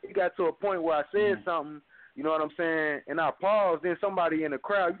going. It got to a point where I said something. You know what I'm saying? And I paused. Then somebody in the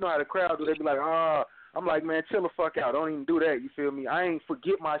crowd, you know how the crowd do? They be like, I'm like, man, chill the fuck out. Don't even do that. You feel me? I ain't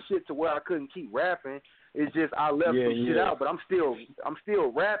forget my shit to where I couldn't keep rapping. It's just I left some shit out, but I'm still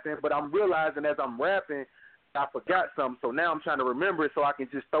rapping. But I'm realizing as I'm rapping, I forgot something. So now I'm trying to remember it so I can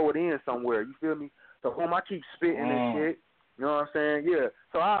just throw it in somewhere. You feel me? So I keep spitting and shit. You know what I'm saying? Yeah.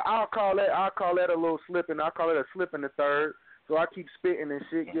 So I'll call that a little slip, and I'll call it a slip in the third. So I keep spitting and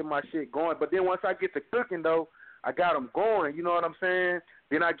shit, get my shit going. But then once I get to cooking though, I got them going. You know what I'm saying?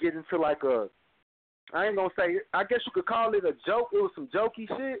 Then I get into like I ain't gonna say, I guess you could call it a joke. It was some jokey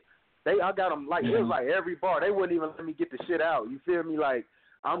shit. I got them like, it was like every bar. They wouldn't even let me get the shit out. You feel me? Like,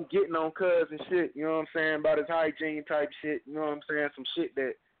 I'm getting on cuz and shit, you know what I'm saying, about his hygiene type shit, you know what I'm saying, some shit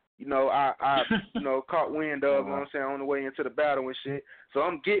that, I caught wind of, you know what I'm saying, on the way into the battle and shit. So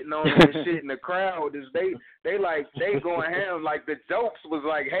I'm getting on this shit, and the crowd is, they going ham, like the jokes was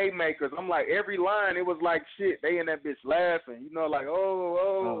like haymakers. I'm like, every line, it was like shit. They in that bitch laughing, like,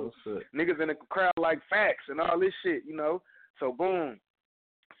 niggas in the crowd like facts and all this shit, So boom,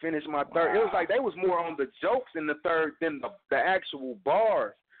 finished my third. It was like they was more on the jokes in the third than the actual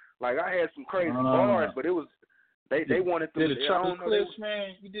bars. Like I had some crazy bars, but it was they wanted to. Did a Charlie Clips,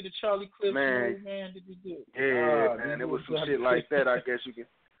 man? You did a Charlie Clips, man? Did you do? Yeah, man. It was some shit like that. I guess you can.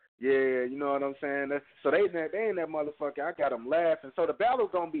 Yeah, you know what I'm saying. So they in that motherfucker. I got them laughing. So the battle's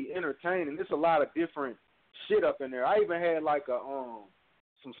gonna be entertaining. There's a lot of different shit up in there. I even had like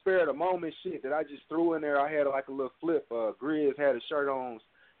some spare of the moment shit that I just threw in there. I had like a little flip. Grizz had a shirt on.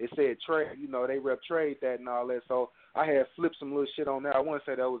 It said trade, they rep trade that and all that. So I had flipped some little shit on there. I wouldn't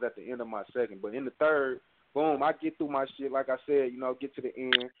say that was at the end of my second, but in the third, boom, I get through my shit. Like I said, get to the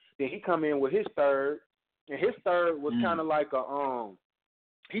end. Then he come in with his third, and his third was kind of like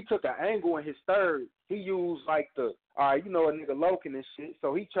he took an angle in his third. He used like a nigga Loken and shit.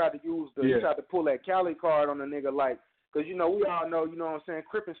 So he tried to he tried to pull that Cali card on the nigga, like, because we all know, you know what I'm saying,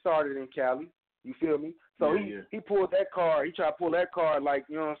 Crippin started in Cali. You feel me? So he pulled that card. He tried to pull that card, like,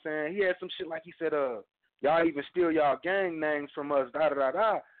 you know what I'm saying? He had some shit like he said, y'all even steal y'all gang names from us,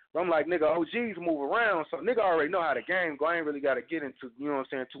 da-da-da-da. But I'm like, nigga, OGs move around, so nigga already know how the game go. I ain't really got to get into, you know what I'm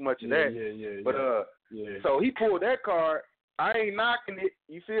saying, too much of that. But so he pulled that card. I ain't knocking it,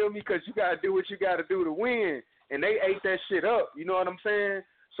 you feel me? Because you got to do what you got to do to win. And they ate that shit up, you know what I'm saying?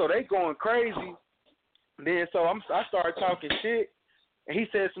 So they going crazy. Then so I started talking shit, and he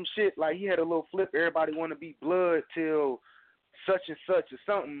said some shit like he had a little flip. Everybody want to be blood till such and such or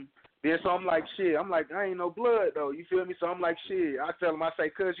something. Then so I'm like, shit. I'm like, I ain't no blood though. You feel me? So I'm like, shit. I tell him, I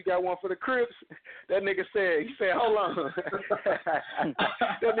say, cuz you got one for the Crips? That nigga said, he said, hold on.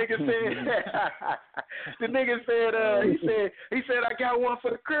 That nigga said, the nigga said, he said, I got one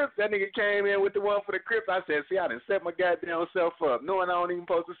for the Crips. That nigga came in with the one for the Crips. I said, see, I done set my goddamn self up, knowing I don't even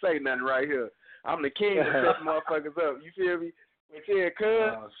supposed to say nothing right here. I'm the king of setting motherfuckers up. You feel me? But yeah,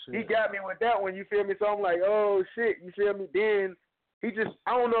 cuz he got me with that one. You feel me? So I'm like, oh shit. You feel me? Then he just,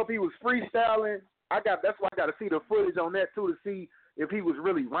 I don't know if he was freestyling. That's why I got to see the footage on that too to see if he was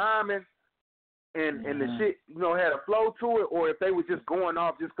really rhyming and the shit, you know, had a flow to it, or if they were just going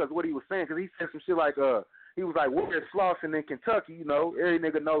off just because what he was saying. Because he said some shit like, he was like, where's Slauson in Kentucky? You know, every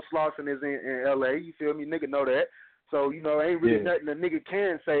nigga knows Slauson is in L.A. You feel me? Nigga know that. So, you know, ain't really nothing a nigga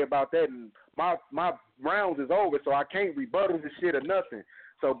can say about that. And my rounds is over, so I can't rebuttal this shit or nothing.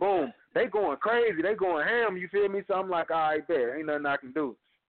 So, boom, they going crazy. They going ham, you feel me? So I'm like, all right, bet. Ain't nothing I can do.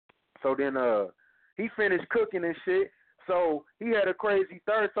 So then he finished cooking and shit. So he had a crazy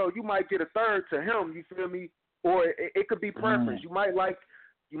third. So you might get a third to him, you feel me? Or it could be preference. You might like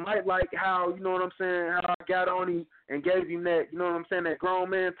how, you know what I'm saying, how I got on him and gave him that, you know what I'm saying, that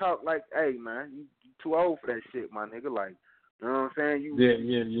grown man talk like, hey, man, you too old for that shit, my nigga. Like, you know what I'm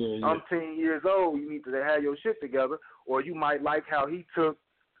saying? I'm 10 years old. You need to have your shit together. Or you might like how he took.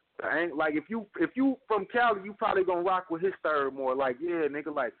 Like if you from Cali, you probably gonna rock with his third more. Like, yeah,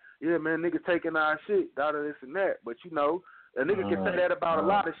 nigga, like, yeah, man, nigga taking our shit, out of this and that. But you know, a nigga can say that about a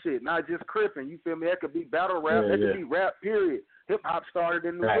lot of shit, not just cripping. You feel me? That could be battle rap. That could be rap. Period. Hip hop started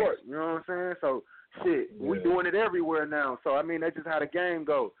in New York. You know what I'm saying? So shit, we doing it everywhere now. So I mean, that's just how the game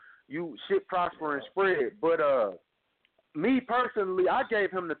go. You shit prosper and spread. But me personally, I gave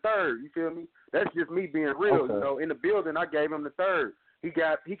him the third. You feel me? That's just me being real. You know, in the building, I gave him the third. He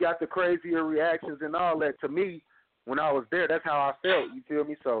got the crazier reactions and all that. To me, when I was there, that's how I felt. You feel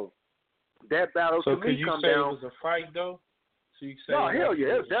me? So that battle to me come down. So could you say it was a fight though? So you say no, hell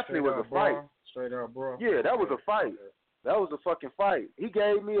yeah, it definitely was a fight. Straight up, bro. Yeah, that was a fight. That was a fucking fight. He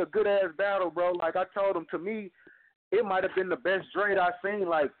gave me a good ass battle, bro. Like I told him, to me, it might have been the best Dre I seen.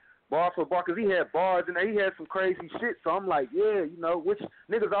 Like bar for bar, because he had bars and he had some crazy shit. So I'm like, yeah, you know, which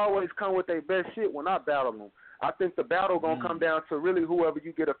niggas always come with their best shit when I battle them. I think the battle gonna come down to really whoever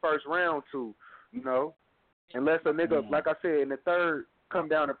you get a first round to, you know. Unless a nigga, like I said, in the third come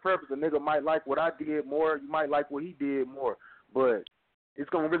down to preference, a nigga might like what I did more, you might like what he did more. But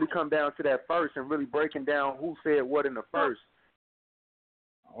it's gonna really come down to that first and really breaking down who said what in the first.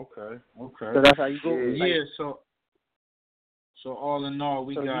 Okay. So that's how you go. Yeah. So all in all,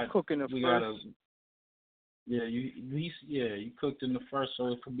 we got cooking the first. You cooked in the first, so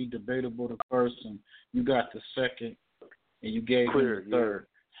it could be debatable the first, and you got the second, and you gave him the third.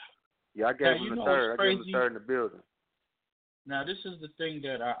 Yeah, I gave him the third. I gave him the third in the building. Now, this is the thing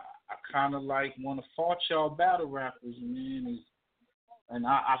that I kind of like want to fault y'all battle rappers, man. And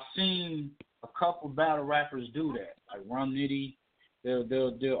I've seen a couple battle rappers do that, like Rum Nitty.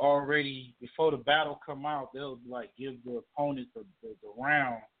 They'll already, before the battle come out, they'll like give the opponent the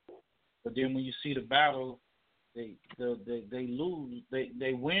round, but then when you see the battle, they lose.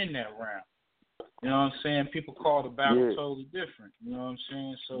 They win that round. You know what I'm saying? People call the battle totally different. You know what I'm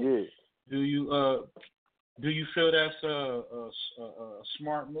saying? So do you feel that's a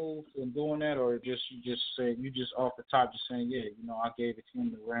smart move in doing that, or you just off the top just saying, yeah, you know, I gave it to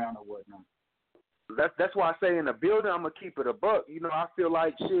him the round or whatnot? That's why I say in the building I'm gonna keep it a buck. You know, I feel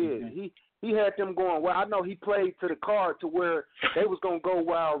like shit. He had them going well. I know he played to the card to where they was gonna go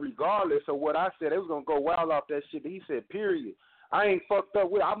wild regardless of what I said. They was gonna go wild off that shit. He said, period. I ain't fucked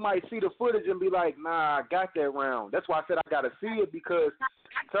up with it. I might see the footage and be like, nah, I got that round. That's why I said I gotta see it, because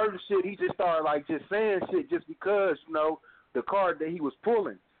certain shit he just started like just saying shit just because, you know, the card that he was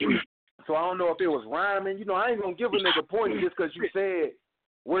pulling. So I don't know if it was rhyming. You know, I ain't gonna give a nigga points just because you said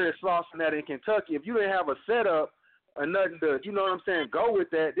where is Slauson at in Kentucky. If you didn't have a setup or nothing to, you know what I'm saying, go with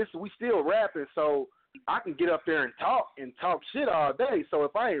that, we still rapping, so I can get up there and talk shit all day. So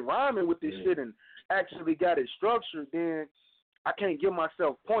if I ain't rhyming with this shit and actually got it structured, then I can't give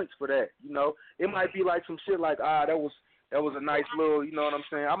myself points for that. You know, it might be like some shit like, that was a nice little, you know what I'm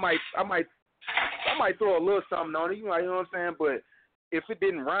saying. I might throw a little something on it, you know what I'm saying. But if it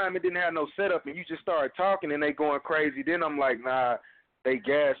didn't rhyme, it didn't have no setup, and you just started talking and they going crazy, then I'm like, nah, they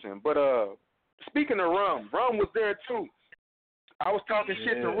gassing. But speaking of Rum was there too. I was talking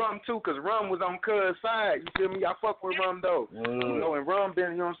shit to Rum too, cause Rum was on Cuz side. You feel me? I fuck with Rum though. You know, and Rum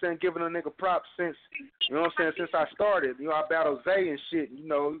been, you know what I'm saying, giving a nigga props since, you know what I'm saying, since I started. You know, I battled Zay and shit. You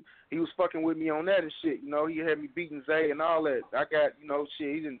know, he was fucking with me on that and shit. You know, he had me beating Zay and all that. I got, you know,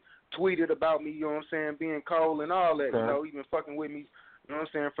 shit. He done tweeted about me. You know what I'm saying, being cold and all that. You know, he been fucking with me. You know what I'm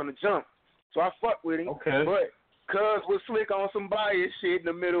saying, from the jump. So I fuck with him. Okay. But Cuz was slick on some bias shit in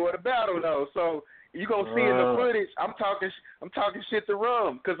the middle of the battle though. So you gonna see in the footage, I'm talking shit to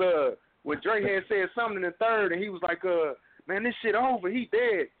Rum, cause when Dre had said something in the third, and he was like, man, this shit over, he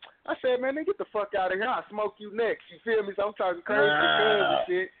dead. I said, man, get the fuck out of here, I'll smoke you next. You feel me? So I'm talking crazy to Cuz and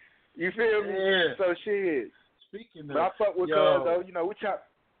shit. You feel me? Yeah. So shit. Speaking of, but I fuck with Cuz though. You know, we chop.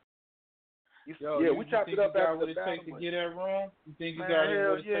 We chopped it up after the battle. You think you got what it takes to get that wrong? You think you man, got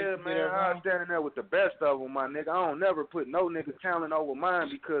hell what it takes to get that man. wrong? I'm standing there with the best of them, my nigga. I don't never put no nigga talent over mine,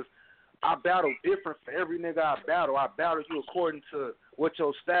 because I battle different for every nigga I battle. I battle you according to what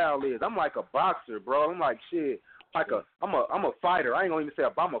your style is. I'm like a boxer, bro. I'm like shit. I'm a fighter. I ain't gonna even say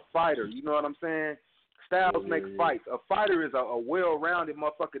I'm a fighter. You know what I'm saying? Styles make fights. A fighter is a well-rounded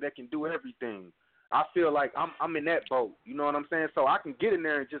motherfucker that can do everything. I feel like I'm in that boat. You know what I'm saying? So I can get in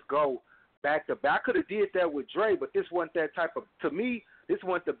there and just go back to back. I could have did that with Dre, but this wasn't that type of. To me,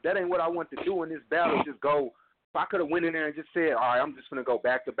 that ain't what I want to do in this battle. Just go. If I could have went in there and just said, all right, I'm just gonna go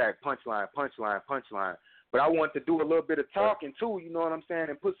back to back, punchline. But I want to do a little bit of talking too. You know what I'm saying?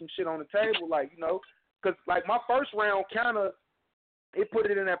 And put some shit on the table, like, you know, because like my first round kind of. It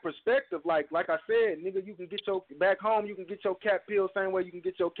put it in that perspective, like I said, nigga, you can get your back home, you can get your cat peeled same way you can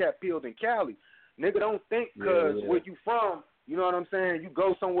get your cat peeled in Cali. Nigga, don't think because where you from, you know what I'm saying, you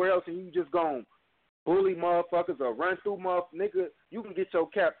go somewhere else and you just gon' bully motherfuckers or run through nigga, you can get your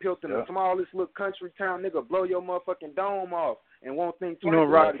cat peeled in the smallest little country town, nigga, blow your motherfucking dome off and won't think twice. You know,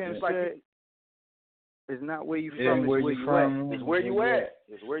 about it. Rakim said, it's not where you from, it's where you at. It's where you at.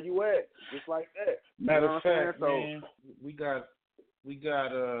 It's where you at. Just like that. Matter of fact, man, we got I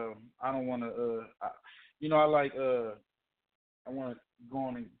don't want to I want to go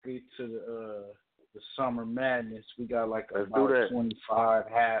on and get to the summer madness. We got like about 25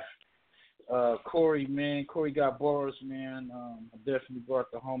 half. Corey got bars, man. I definitely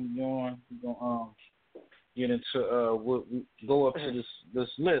brought the homie on. We're gonna get into we'll go up to this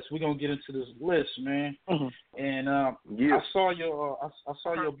list. We're gonna get into this list, man. And I saw your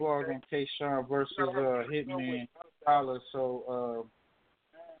blog on K-Sean versus Hitman Holla, so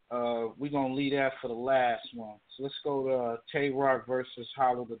we're gonna leave that for the last one. So let's go to Tay Rock versus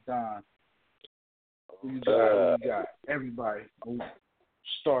Hollow the Don. Who you got? Everybody. We'll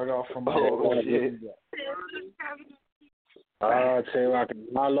start off from Tay Rock and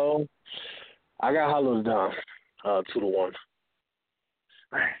Hollow. I got Hollow the Don. 2-1.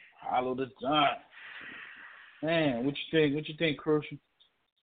 Hollow the Don. Man, what you think, Crucial?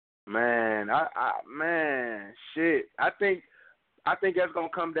 Man, shit. I think that's gonna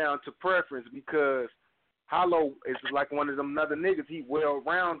come down to preference, because Hollow is like one of them other niggas. He well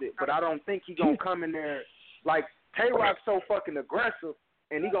rounded, but I don't think he gonna come in there like Tay Rock's so fucking aggressive,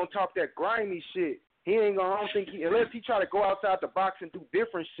 and he gonna talk that grimy shit. He ain't gonna. I don't think unless he try to go outside the box and do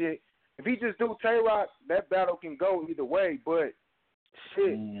different shit. If he just do Tay Rock, that battle can go either way. But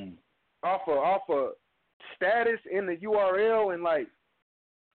shit, off of status in the URL and like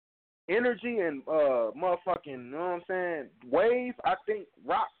energy and motherfucking, you know what I'm saying, wave, I think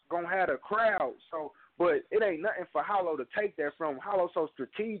Rock gonna have a crowd. So, but it ain't nothing for Hollow to take that from. Hollow so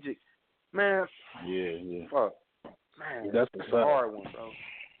strategic, man. Yeah. Fuck, man, that's a hard one, bro.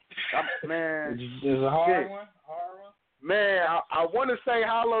 Man, it's a hard one. Man, I want to say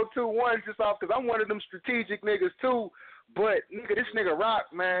Hollow 2-1 just off because I'm one of them strategic niggas too. But nigga, this nigga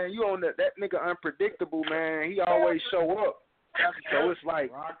Rock, man, you on that nigga unpredictable, man. He always show up. So it's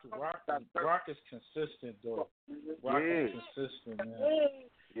like Rock is consistent though. Rock is consistent, man.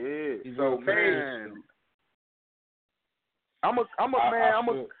 Yeah. He's so man, I'm gonna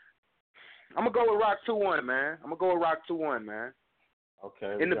go with Rock 2-1, man. I'm gonna go with Rock 2-1, man.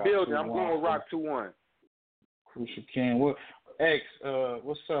 Okay. In the building, I'm going with Rock 2-1. Crucial King. What's up?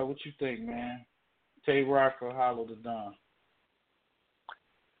 What you think, man? Tay Rock or Hollow the Don?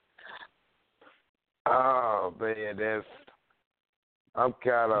 Oh man, I'm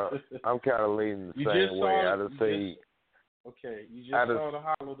kind of leaning the same way. You just saw the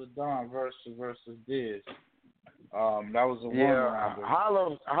Hollow the Don versus Diz. That was a one rounder.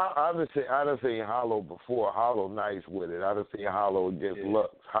 Hollow. I done seen Hollow before. Hollow nice with it. I done seen Hollow against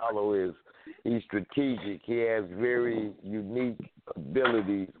Lux. Hollow he's strategic. He has very unique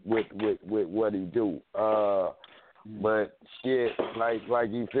abilities with what he do. But shit, like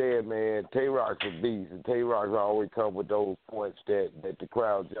you said, man, Tay-Rock's a beast, and Tay-Rock's always come with those points that the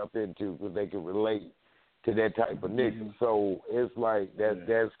crowd jump into because they can relate to that type of nigga. So it's like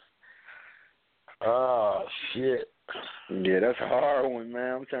that's shit. Yeah, that's a hard one,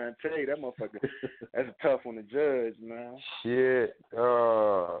 man. I'm trying to tell you, that motherfucker, that's a tough one to judge, man. Shit.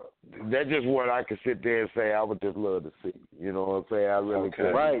 That's just what I could sit there and say I would just love to see. You know what I'm saying? I really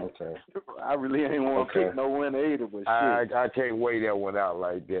could. Right. Okay. I really ain't want to pick no winner either, but shit. I can't weigh that one out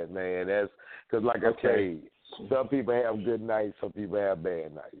like that, man. That's because, like I say, some people have good nights, some people have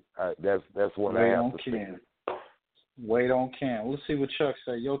bad nights. That's what I have to say. Wait on Cam. Let's see what Chuck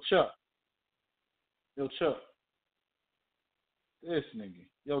say. Yo, Chuck. This nigga.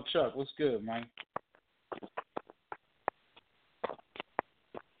 Yo, Chuck, what's good, man?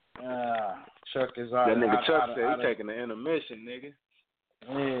 Chuck is out. That nigga Chuck said he taking the intermission, nigga.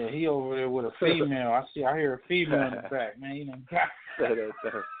 Yeah, he over there with a female. I hear a female in the back, man. You done got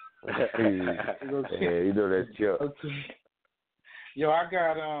yeah, you know that's Chuck. Okay. Yo, I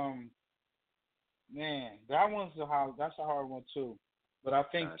got man, that's a hard one too. But I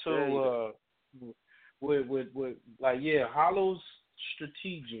think too with like Hollow's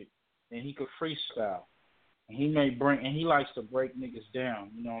strategic and he could freestyle. And he likes to break niggas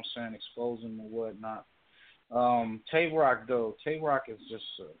down, you know what I'm saying, expose them and whatnot. Tay-Rock though, Tay-Rock is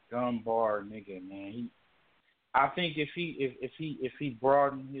just a gun bar nigga, man. I think if he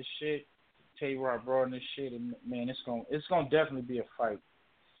broadened his shit, Tay-Rock broadened his shit, and man, it's gonna definitely be a fight.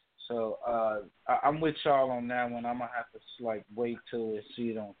 So I'm with y'all on that one. I'm gonna have to like wait till I see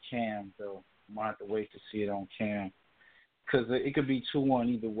it on cam though. I'm gonna have to wait to see it on cam because it could be 2-1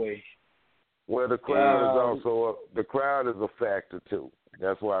 either way. Well, the crowd the crowd is a factor too.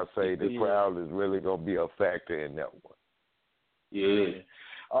 That's why I say the crowd is really gonna be a factor in that one. Yeah.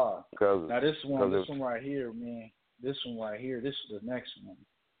 Now this one right here, man. This one right here. This is the next one.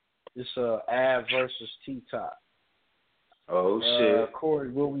 This Av versus T-Top. Oh shit.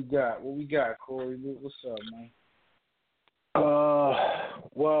 Corey, what we got? Corey? What's up, man?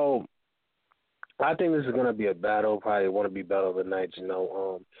 Well, I think this is gonna be a battle. Probably want to be battle of the night.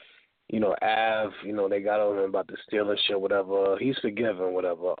 Av. They got on him about the stealing shit, whatever. He's forgiven,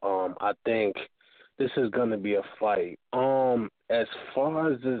 whatever. I think this is gonna be a fight. As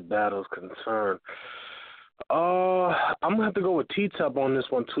far as this battle is concerned, I'm gonna have to go with T-Top on this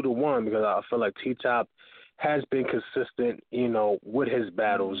one, 2-1, because I feel like T-Top has been consistent, with his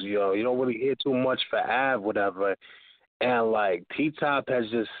battles. You don't really hear too much for Av, whatever. And like T-Top has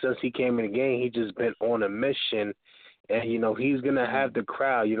just, since he came in the game, he just been on a mission. And, he's going to have the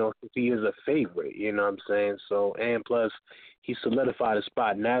crowd, since he is a favorite, you know what I'm saying? So, and plus, he solidified his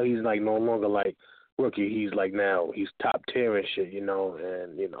spot. Now he's, like, no longer, like, rookie. He's, like, now he's top tier and shit,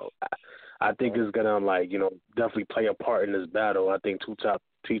 and, I think it's going to, like, definitely play a part in this battle. I think T-Top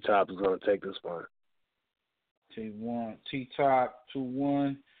is going to take this one. T-Top,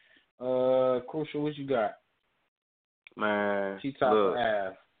 2-1. Crucial, what you got? Man, T-Top or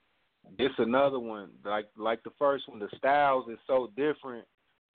Av? It's another one. Like the first one, the styles is so different.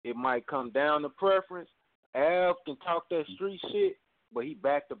 It might come down to preference. Av can talk that street shit, but he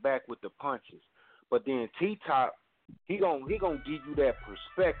back to back with the punches. But then T-Top, he gonna give you that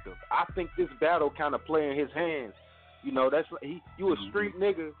perspective. I think this battle kind of play in his hands. That's you a street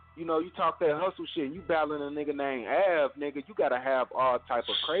nigga. You talk that hustle shit. And you battling a nigga named Av, nigga. You gotta have all type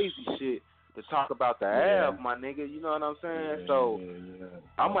of crazy shit to talk about the Av, my nigga. You know what I'm saying?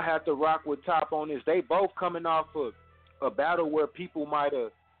 I'm gonna have to rock with Top on this. They both coming off of a battle where people might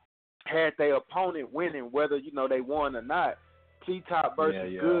have had their opponent winning, whether they won or not. T-Top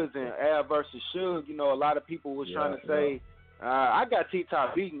versus Goods and Av versus Suge. A lot of people was trying to say. I got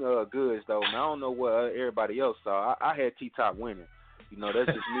T-Top beating Goods though, man. I don't know what everybody else saw. I had T-Top winning. That's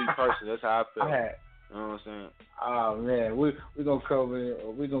just me personally. That's how I felt. You know what I'm saying? Oh man, we're gonna cover it.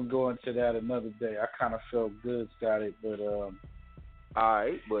 We're gonna go into that another day. I kind of felt Goods got it, but all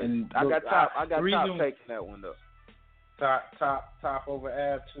right, but I got Top taking that one though. Top over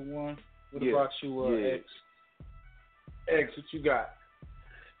Av 2-1. What about you, X? X, what you got?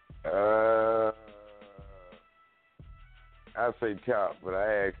 I say Top, but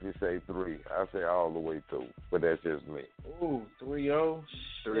I actually say 3. I say all the way through, but that's just me. Ooh, 3-0.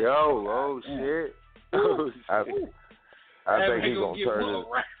 3-0. Oh shit. I think he's gonna turn it.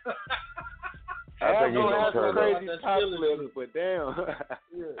 I think he's gonna turn crazy top flip, but damn.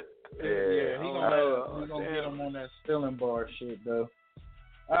 He's gonna get him on that stealing bar shit though.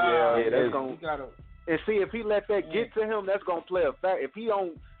 That's gonna. And see, if he let that get to him, that's gonna play a fact. If he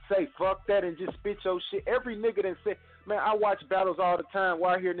don't say fuck that and just spit your shit, every nigga that say, man, I watch battles all the time.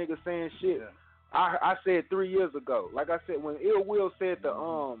 Why I hear niggas saying shit? I said 3 years ago. Like I said, when Ill Will said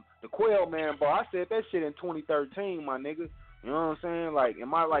the Quail Man bar, I said that shit in 2013, my nigga. You know what I'm saying? Like, in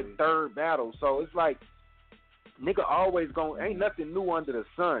my like third battle. So it's like, nigga always ain't nothing new under the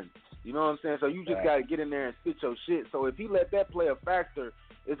sun. You know what I'm saying? So you just gotta get in there and spit your shit. So if he let that play a factor,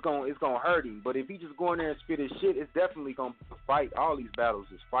 it's gonna hurt him. But if he just go in there and spit his shit, it's definitely gonna fight. All these battles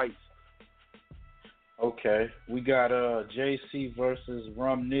is fights. Okay, we got JC versus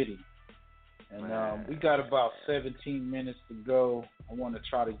Rum Nitty, and we got about 17 minutes to go. I want to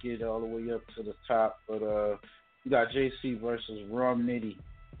try to get all the way up to the top, but we got JC versus Rum Nitty.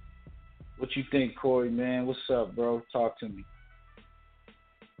 What you think, Corey, man? What's up, bro? Talk to me.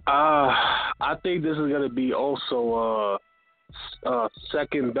 I think this is going to be also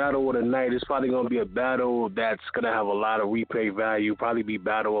second battle of the night. It's probably going to be a battle that's going to have a lot of replay value, probably be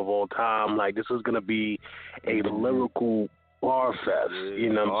battle of all time. Like, this is going to be a lyrical bar fest.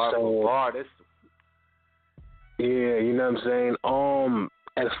 You know what I'm saying? Yeah, you know what I'm saying?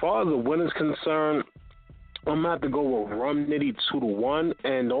 As far as the winner's concerned, I'm going to have to go with Rum Nitty 2-1,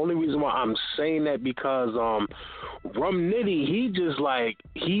 and the only reason why I'm saying that because Rum Nitty,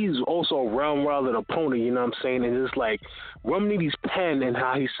 he's also a round-rounded opponent, you know what I'm saying? And it's like, Rum Nitty's pen and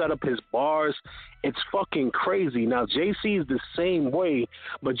how he set up his bars, it's fucking crazy. Now, JC is the same way,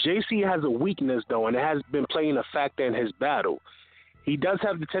 but JC has a weakness, though, and it has been playing a factor in his battle. He does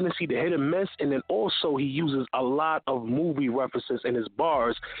have the tendency to hit and miss, and then also he uses a lot of movie references in his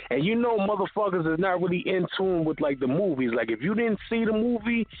bars. And you know motherfuckers is not really in tune with, like, the movies. Like, if you didn't see the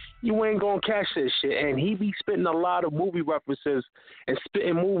movie, you ain't gonna catch this shit. And he be spitting a lot of movie references and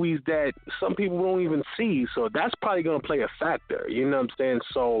spitting movies that some people don't even see. So that's probably gonna play a factor, you know what I'm saying?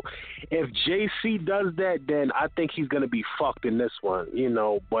 So if JC does that, then I think he's gonna be fucked in this one, you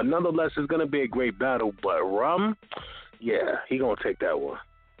know. But nonetheless, it's gonna be a great battle. But Rum... yeah, he gonna take that one.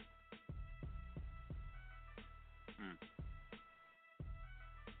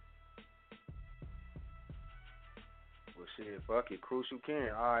 Well, shit, fuck it, Crucial can.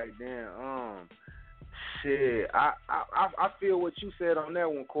 All right, then. Shit, I feel what you said on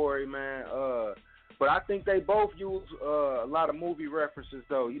that one, Corey, man. But I think they both use a lot of movie references,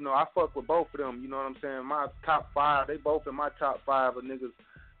 though. You know, I fuck with both of them. You know what I'm saying? My top five, they both in my top five of niggas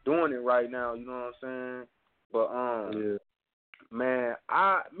doing it right now. You know what I'm saying? But yeah. Man,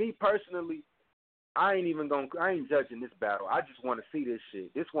 me personally, I ain't judging this battle. I just want to see this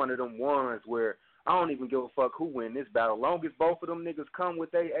shit. This one of them ones where I don't even give a fuck who win this battle. Long as both of them niggas come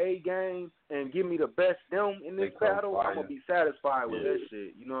with their A game and give me the best them in this battle, I'm gonna be satisfied with that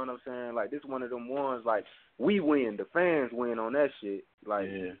shit. You know what I'm saying? Like, this one of them ones, like, we win, the fans win on that shit. Like,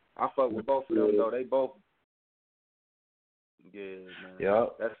 I fuck with both of them though. They both, man. Yeah.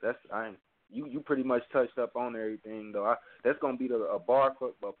 That's You pretty much touched up on everything though. That's gonna be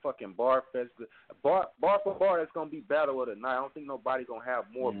a fucking bar fest, bar for bar. That's gonna be battle of the night. I don't think nobody gonna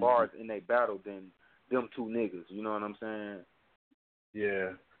have more bars in their battle than them two niggas. You know what I'm saying?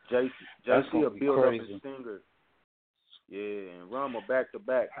 Yeah. JC will build up his stinger. Yeah, and Rum will back to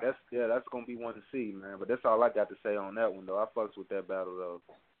back. That's gonna be one to see, man. But that's all I got to say on that one though. I fucks with that battle though.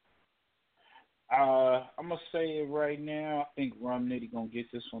 I'm gonna say it right now. I think Rum Nitty gonna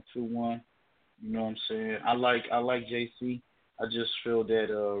get this one 2-1. You know what I'm saying? I like JC. I just feel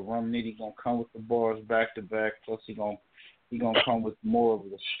that Rum Nitty gonna come with the bars back to back. Plus he gonna come with more of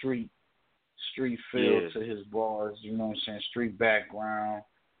the street feel to his bars. You know what I'm saying? Street background.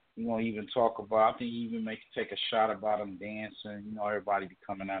 You gonna even talk about. I think he even take a shot about him dancing. You know, everybody be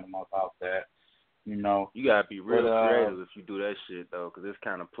coming at him about that. You know, you gotta be real creative if you do that shit though, because it's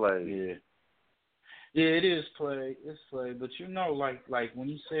kind of play. Yeah. Yeah, it is play. It's play. But you know, like when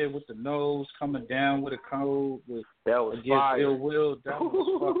you said with the nose coming down with a code that was fire. Ill Will, that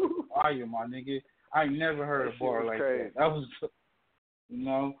was fucking fire, my nigga. I ain't never heard a bar like that. That was, you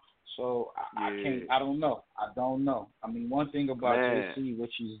know. So I don't know. I mean, one thing about JC,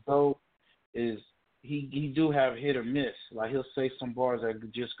 which is dope, is he do have hit or miss. Like, he'll say some bars that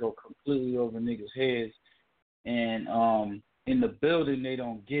could just go completely over niggas' heads, and in the building they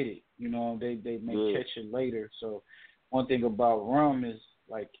don't get it. You know, they may catch it later. So one thing about Rum is,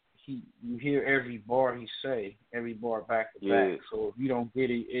 like, you hear every bar he say, every bar back to back. So if you don't get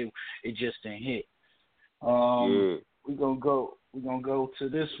it, it just didn't hit. We're gonna go to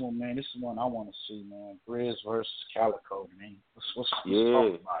this one, man. This is one I want to see, man. Briz versus Calico, man. Let's talk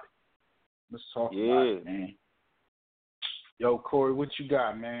about it. Let's talk about it, man. Yo, Corey, what you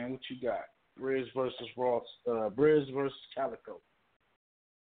got, man? What you got? Briz versus Calico.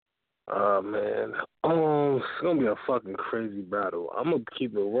 Man. It's gonna be a fucking crazy battle. I'm gonna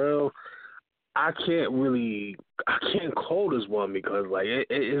keep it real. I can't call this one because, like,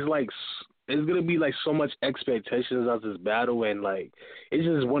 it's it's gonna be like so much expectations of this battle, and like it's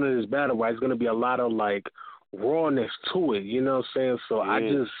just one of this battle where it's gonna be a lot of like rawness to it. You know what I'm saying? So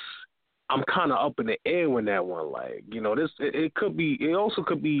I'm kind of up in the air with that one. Like, you know, it could be, it also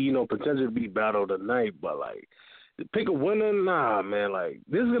could be, you know, potentially be battle tonight, but like, pick a winner, nah, man. Like,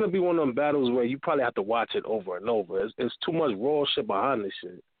 this is gonna be one of them battles where you probably have to watch it over and over. It's too much raw shit behind this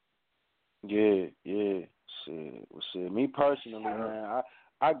shit. Yeah. Shit. Me personally, man,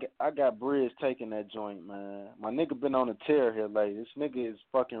 I got Briz taking that joint, man. My nigga been on a tear here lately. This nigga is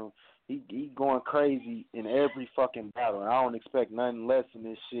fucking, he going crazy in every fucking battle. I don't expect nothing less than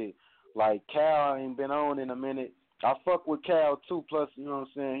this shit. Like, Cal ain't been on in a minute. I fuck with Cal too. Plus, you know what I'm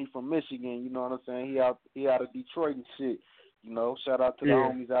saying, he from Michigan. You know what I'm saying. He out of Detroit and shit. You know, shout out to the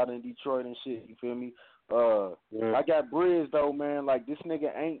homies out in Detroit and shit. You feel me? I got Briz though, man. Like, this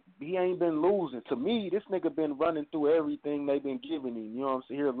nigga ain't been losing. To me, this nigga been running through everything they been giving him. You know what I'm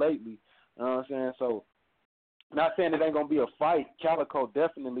saying? Here lately. You know what I'm saying? So, not saying it ain't gonna be a fight. Calico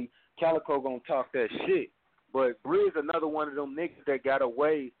gonna talk that shit. But Briz another one of them niggas that got a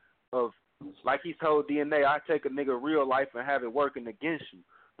way of, like he told DNA, I take a nigga real life and have it working against you.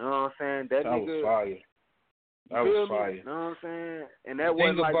 You know what I'm saying? That nigga was fire. That was fire. You know what I'm saying? And that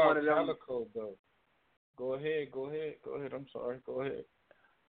wasn't like one of them. Calico, though. Go ahead. I'm sorry. Go ahead.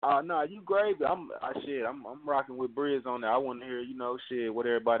 No, you gravy. I'm rocking with Briz on there. I want to hear, you know, shit, what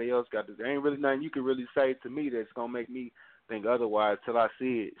everybody else got to do. There ain't really nothing you can really say to me that's gonna make me think otherwise till I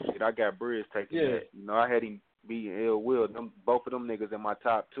see it. Shit, I got Briz taking that. You know, I had him be Ill Will. Both of them niggas in my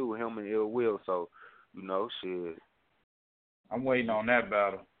top two, him and Ill Will. So, you know, shit. I'm waiting on that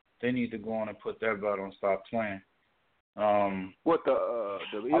battle. They need to go on and put that battle and stop playing. What the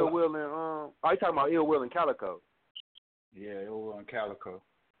Ill Will and are you talking about Ill Will and Calico? Yeah, Ill Will and Calico.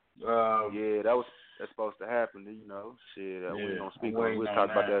 Yeah, that's supposed to happen. You know, shit. We're gonna speak on. We'll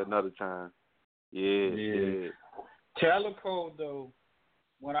talk about that another time. Yeah. Calico though,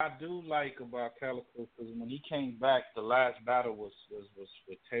 what I do like about Calico, because when he came back, the last battle was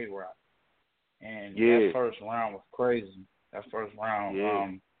with Tay-Rock, and that first round was crazy. That first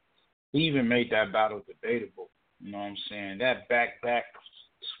round, he even made that battle debatable. You know what I'm saying? That back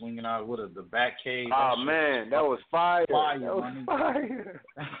swinging out with the back cage. Oh man, that was fire. That was fire.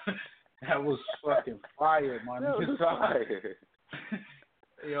 That was fucking fire, man. That was fire.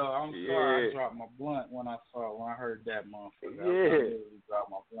 Yo, I'm sorry I dropped my blunt when I heard that motherfucker. I literally dropped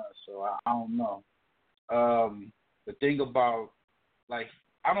my blunt, so I don't know. The thing about, like,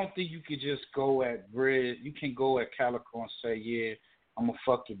 I don't think you could just go at Briz. You can go at Calico and say, yeah, I'm going to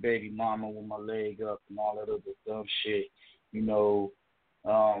fuck your baby mama with my leg up and all that other dumb shit, you know,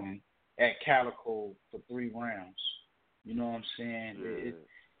 at Calico for 3 rounds. You know what I'm saying?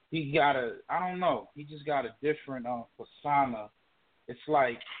 He got I don't know. He just got a different persona. It's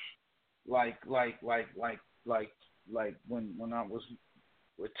like when I was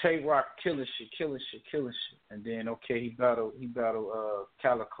with Tay-Rock killing shit, and then he battled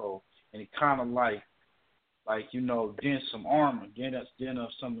Calico, and he kind of like you know, dent some armor, dent up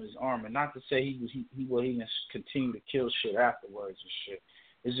some of his armor. Not to say he didn't continue to kill shit afterwards and shit.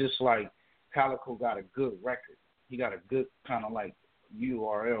 It's just like Calico got a good record. He got a good kind of like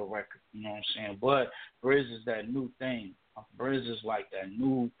URL record. You know what I'm saying? But Briz is that new thing. Briz is like that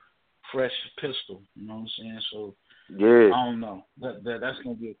new, fresh pistol. You know what I'm saying? So I don't know. That's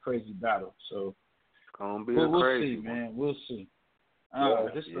gonna be a crazy battle. So it's gonna be we'll see, man. We'll see.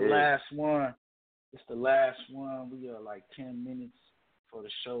 This is the last one. It's the last one. We are like 10 minutes for the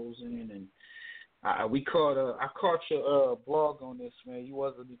show's in, and I caught your blog on this, man. You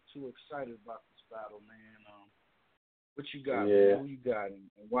wasn't too excited about this battle, man. What you got? Man? Who you got, and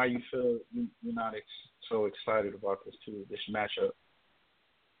why you feel you're not so excited about this matchup?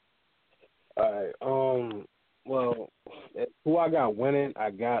 All right. Well, who I got winning?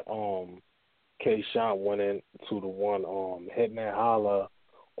 I got K-Shot winning 2-1. Hitman Holla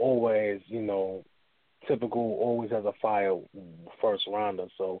always, you know, typical, always has a fire first rounder.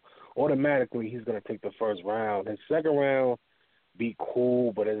 So automatically he's gonna take the first round. His second round be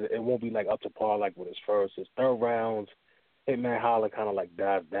cool, but it won't be like up to par like with his first. His third rounds, Hitman Holla kind of like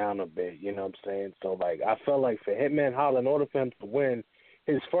dives down a bit. You know what I'm saying? So like I felt like for Hitman Holla, in order for him to win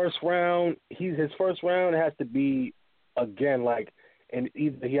his first round, has to be again like, and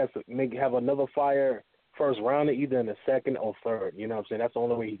either he has to have another fire first rounder, either in the second or third. You know what I'm saying? That's the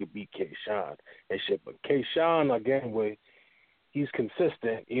only way he could beat K-Shine and shit. But K-Shine again, he's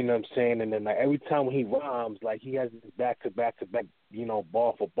consistent, you know what I'm saying? And then like every time when he rhymes, like he has this back to back, you know,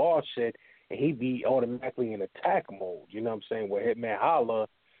 bar for bar shit, and he be automatically in attack mode, you know what I'm saying? Where Hitman Holla,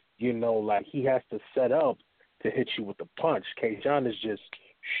 you know, like he has to set up to hit you with the punch. K-Shine is just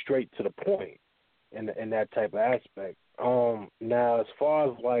straight to the point in that type of aspect. Now as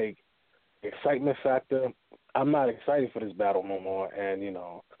far as like excitement factor, I'm not excited for this battle no more. And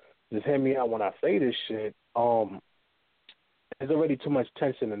just hear me out when I say this shit. There's already too much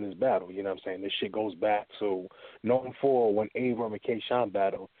tension in this battle. You know what I'm saying? This shit goes back to Norton 4 when Averm and K-Shine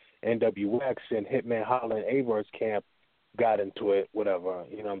battled. NWX and Hitman Holla and Aver's camp got into it, whatever.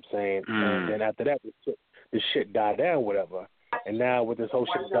 You know what I'm saying? And then after that, the shit died down, whatever. And now with this whole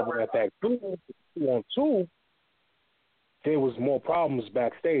shit double FX 2-on-2, there was more problems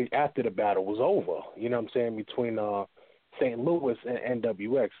backstage after the battle was over. You know what I'm saying? Between St. Louis and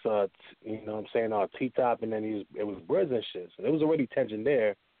NWX, you know what I'm saying? T-Top, and then it was Briz and shit. So there was already tension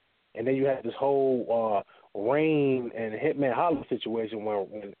there. And then you had this whole Rain and Hitman Holla situation where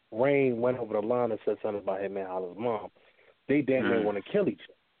when Rain went over the line and said something about Hitman Holla's mom, they damn near want to kill each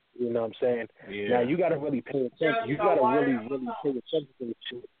other. You know what I'm saying? Yeah. Now you got to really pay attention. You got to really, really pay attention to this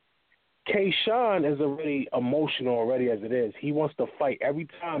shit. K-Shine is already emotional already as it is. He wants to fight every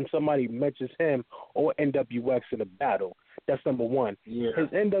time somebody mentions him or NWX in a battle. That's number one. Yeah. His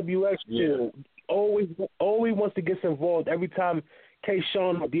NWX crew always wants to get involved every time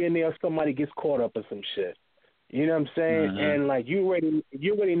K-Shine or DNA or somebody gets caught up in some shit. You know what I'm saying? Mm-hmm. And like you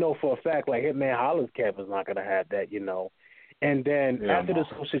already know for a fact like Hitman Holla's camp is not gonna have that, And then after this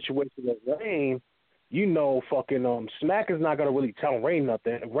whole situation with Rain, fucking Smack is not gonna really tell Rain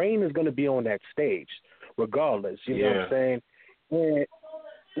nothing. Rain is gonna be on that stage, regardless. You know what I'm saying? And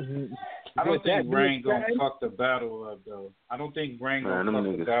I don't think Rain gonna fuck the battle up though. I don't think Rain gonna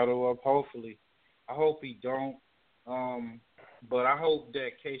fuck the battle up. Hopefully, I hope he don't. But I hope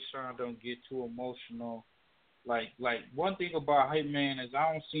that K-Shine don't get too emotional. Like one thing about Hitman is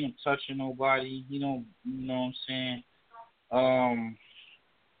I don't see him touching nobody. You know what I'm saying?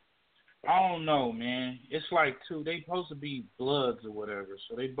 I don't know, man. It's like they supposed to be bloods or whatever.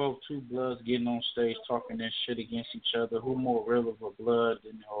 So they both two bloods getting on stage talking that shit against each other. Who more real of a blood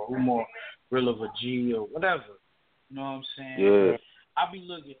or who more real of a G or whatever. You know what I'm saying? Yeah. I be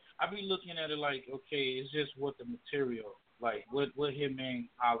looking at it like, okay, it's just what the material, like what Hitman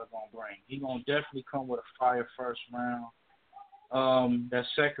Holla gonna bring. He gonna definitely come with a fire first round. That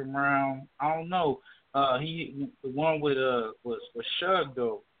second round, I don't know. The one with was Shug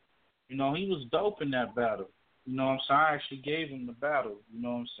though. He was dope in that battle. You know what I'm saying? I actually gave him the battle. You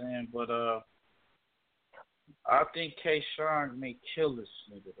know what I'm saying? But I think K-Shine may kill this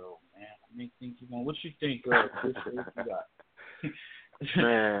nigga though, man. I may think what you think, Chris? What you got?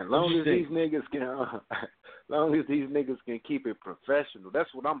 Man, long as these niggas can keep it professional,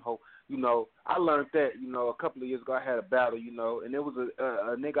 that's what I'm hoping. I learned that, a couple of years ago I had a battle, and there was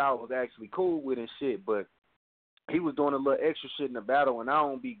a nigga I was actually cool with and shit, but he was doing a little extra shit in the battle and I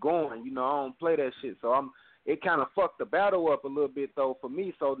don't be going, I don't play that shit. So it kind of fucked the battle up a little bit though for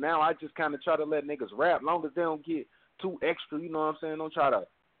me. So now I just kind of try to let niggas rap, long as they don't get too extra, you know what I'm saying? Don't try to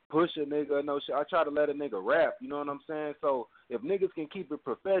push a nigga, no shit. I try to let a nigga rap, you know what I'm saying? So if niggas can keep it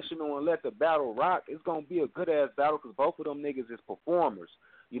professional and let the battle rock, it's going to be a good-ass battle because both of them niggas is performers,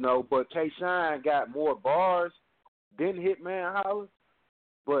 But K-Shine got more bars than Hitman Holla.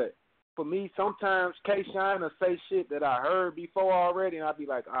 But for me, sometimes K-Shine will say shit that I heard before already, and I'll be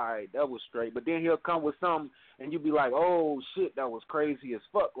like, all right, that was straight. But then he'll come with something, and you'll be like, oh, shit, that was crazy as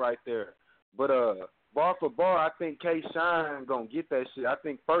fuck right there. But bar for bar, I think K-Shine going to get that shit. I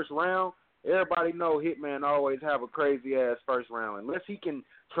think first round, everybody know Hitman always have a crazy-ass first round. Unless he can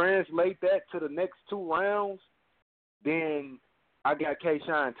translate that to the next two rounds, then I got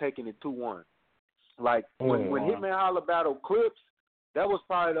K-Shine taking it 2-1. Like, when Hitman Holla battle Clips, that was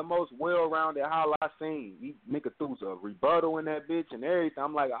probably the most well-rounded Holla I seen. He nigga threw a rebuttal in that bitch and everything.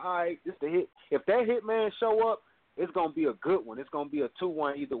 I'm like, all right, this the hit. If that Hitman show up, it's going to be a good one. It's going to be a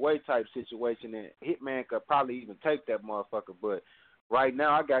 2-1 either way type situation, and Hitman could probably even take that motherfucker. But right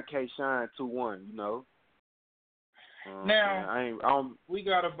now, I got K-Shine 2-1, Now, we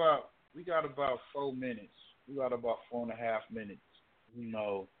got about 4 minutes. We got about 4.5 minutes.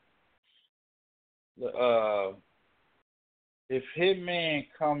 If Hitman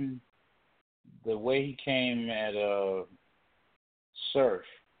come the way he came at Surf,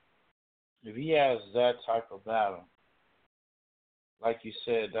 if he has that type of battle, like you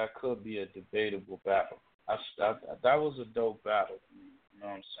said, that could be a debatable battle. That was a dope battle. You know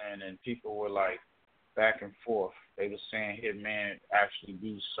what I'm saying? And people were like back and forth. They were saying Hitman actually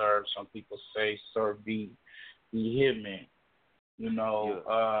beat Surf. Some people say Surf beat Hitman.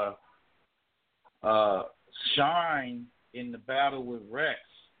 Shine in the battle with Rex,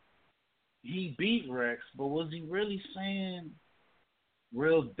 he beat Rex, but was he really saying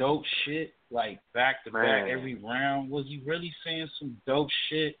real dope shit, like back to back every round? Was he really saying some dope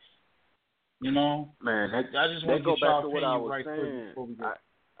shit? You know, man. I just want to go get back y'all to what I opinion was right saying. before we go.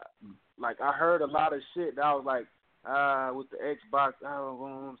 I heard a lot of shit that I was like, with the Xbox,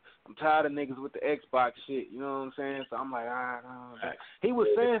 I'm tired of niggas with the Xbox shit. You know what I'm saying? So I'm like, no. He was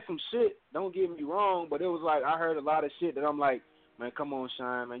saying some shit. Don't get me wrong, but it was like I heard a lot of shit that I'm like, man, come on,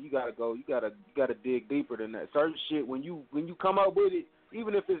 Shine, man, you gotta go. You gotta dig deeper than that. Certain shit when you come up with it,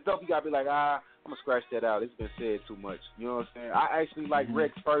 even if it's dope, you gotta be like, I'm gonna scratch that out. It's been said too much. You know what I'm saying? I actually like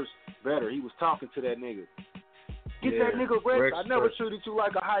Rex first better. He was talking to that nigga. Get that nigga Rex. I never treated you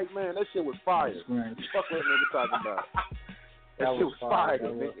like a hype man. That shit was fire. Fuck what nigga talking about. That shit was fire,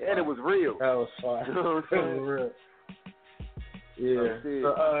 and it was real. That was fire. You know what I'm saying? Yeah.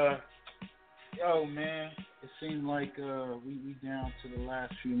 So, yo, man, it seemed like we down to the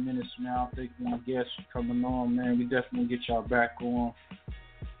last few minutes now. I think my guests are coming on, man. We definitely get y'all back on.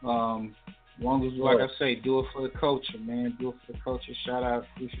 As long as, like I say, do it for the culture, man. Do it for the culture. Shout out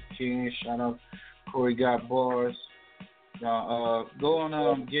Krucial King. Shout out Corey Got Bars. Y'all, go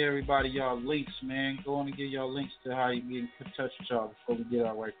on get everybody y'all links, man. Go on and get y'all links to how you get in touch with y'all before we get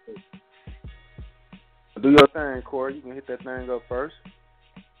out right quick. Do your thing, Corey. You can hit that thing up first.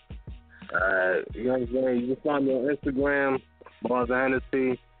 You know what I'm saying? You can find me on Instagram, Bars Hennessy.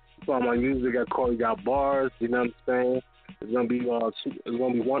 You can find my music at Corey Got Bars. You know what I'm saying? It's gonna be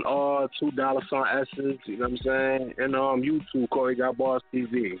one R, $2 S's. You know what I'm saying? And YouTube, Corey Got Bars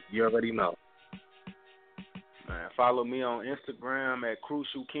TV. You already know. Man, follow me on Instagram at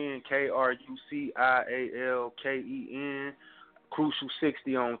Krucial Ken, KRUCIALKEN,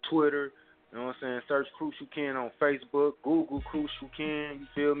 Krucial60 on Twitter. You know what I'm saying? Search Krucial Ken on Facebook. Google Krucial Ken. You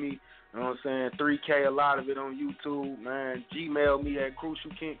feel me? You know what I'm saying? 3K, a lot of it on YouTube, man. Gmail me at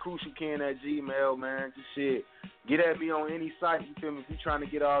Krucialken at Gmail, man. Just shit. Get at me on any site, you feel me? If you trying to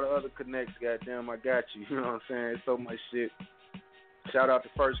get all the other connects, goddamn, I got you. You know what I'm saying? It's so much shit. Shout out to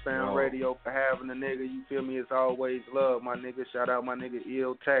 1STFAM Radio for having a nigga. You feel me? It's always love, my nigga. Shout out my nigga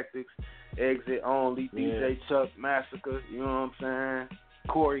Ill Tactics, Exit Only, DJ Chuck Massacre. You know what I'm saying?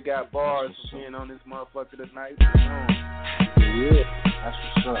 Corey Got Bars for being on this motherfucker tonight. Yeah, that's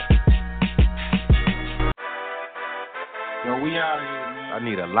what's up. Yo, we out of here, man. I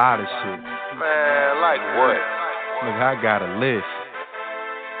need a lot of shit. Man, like what? Look, I got a list.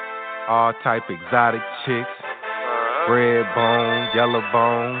 All type exotic chicks. Red bone, yellow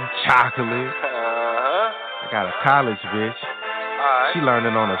bone, chocolate. I got a college bitch. She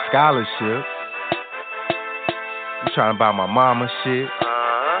learning on a scholarship. You trying to buy my mama shit.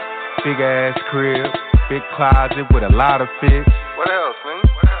 Big ass crib, big closet with a lot of fits. What else, man?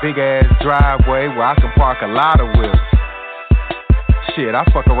 Big ass driveway where I can park a lot of whips. Shit, I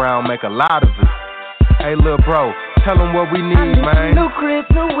fuck around, make a lot of it. Hey, lil' bro, tell them what we need, man. New crib,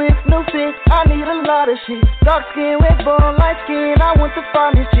 new whip, new fit. I need a lot of shit. Dark skin with bone, light skin. I want the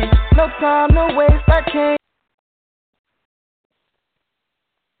finest shit. No time, no waste. I can't.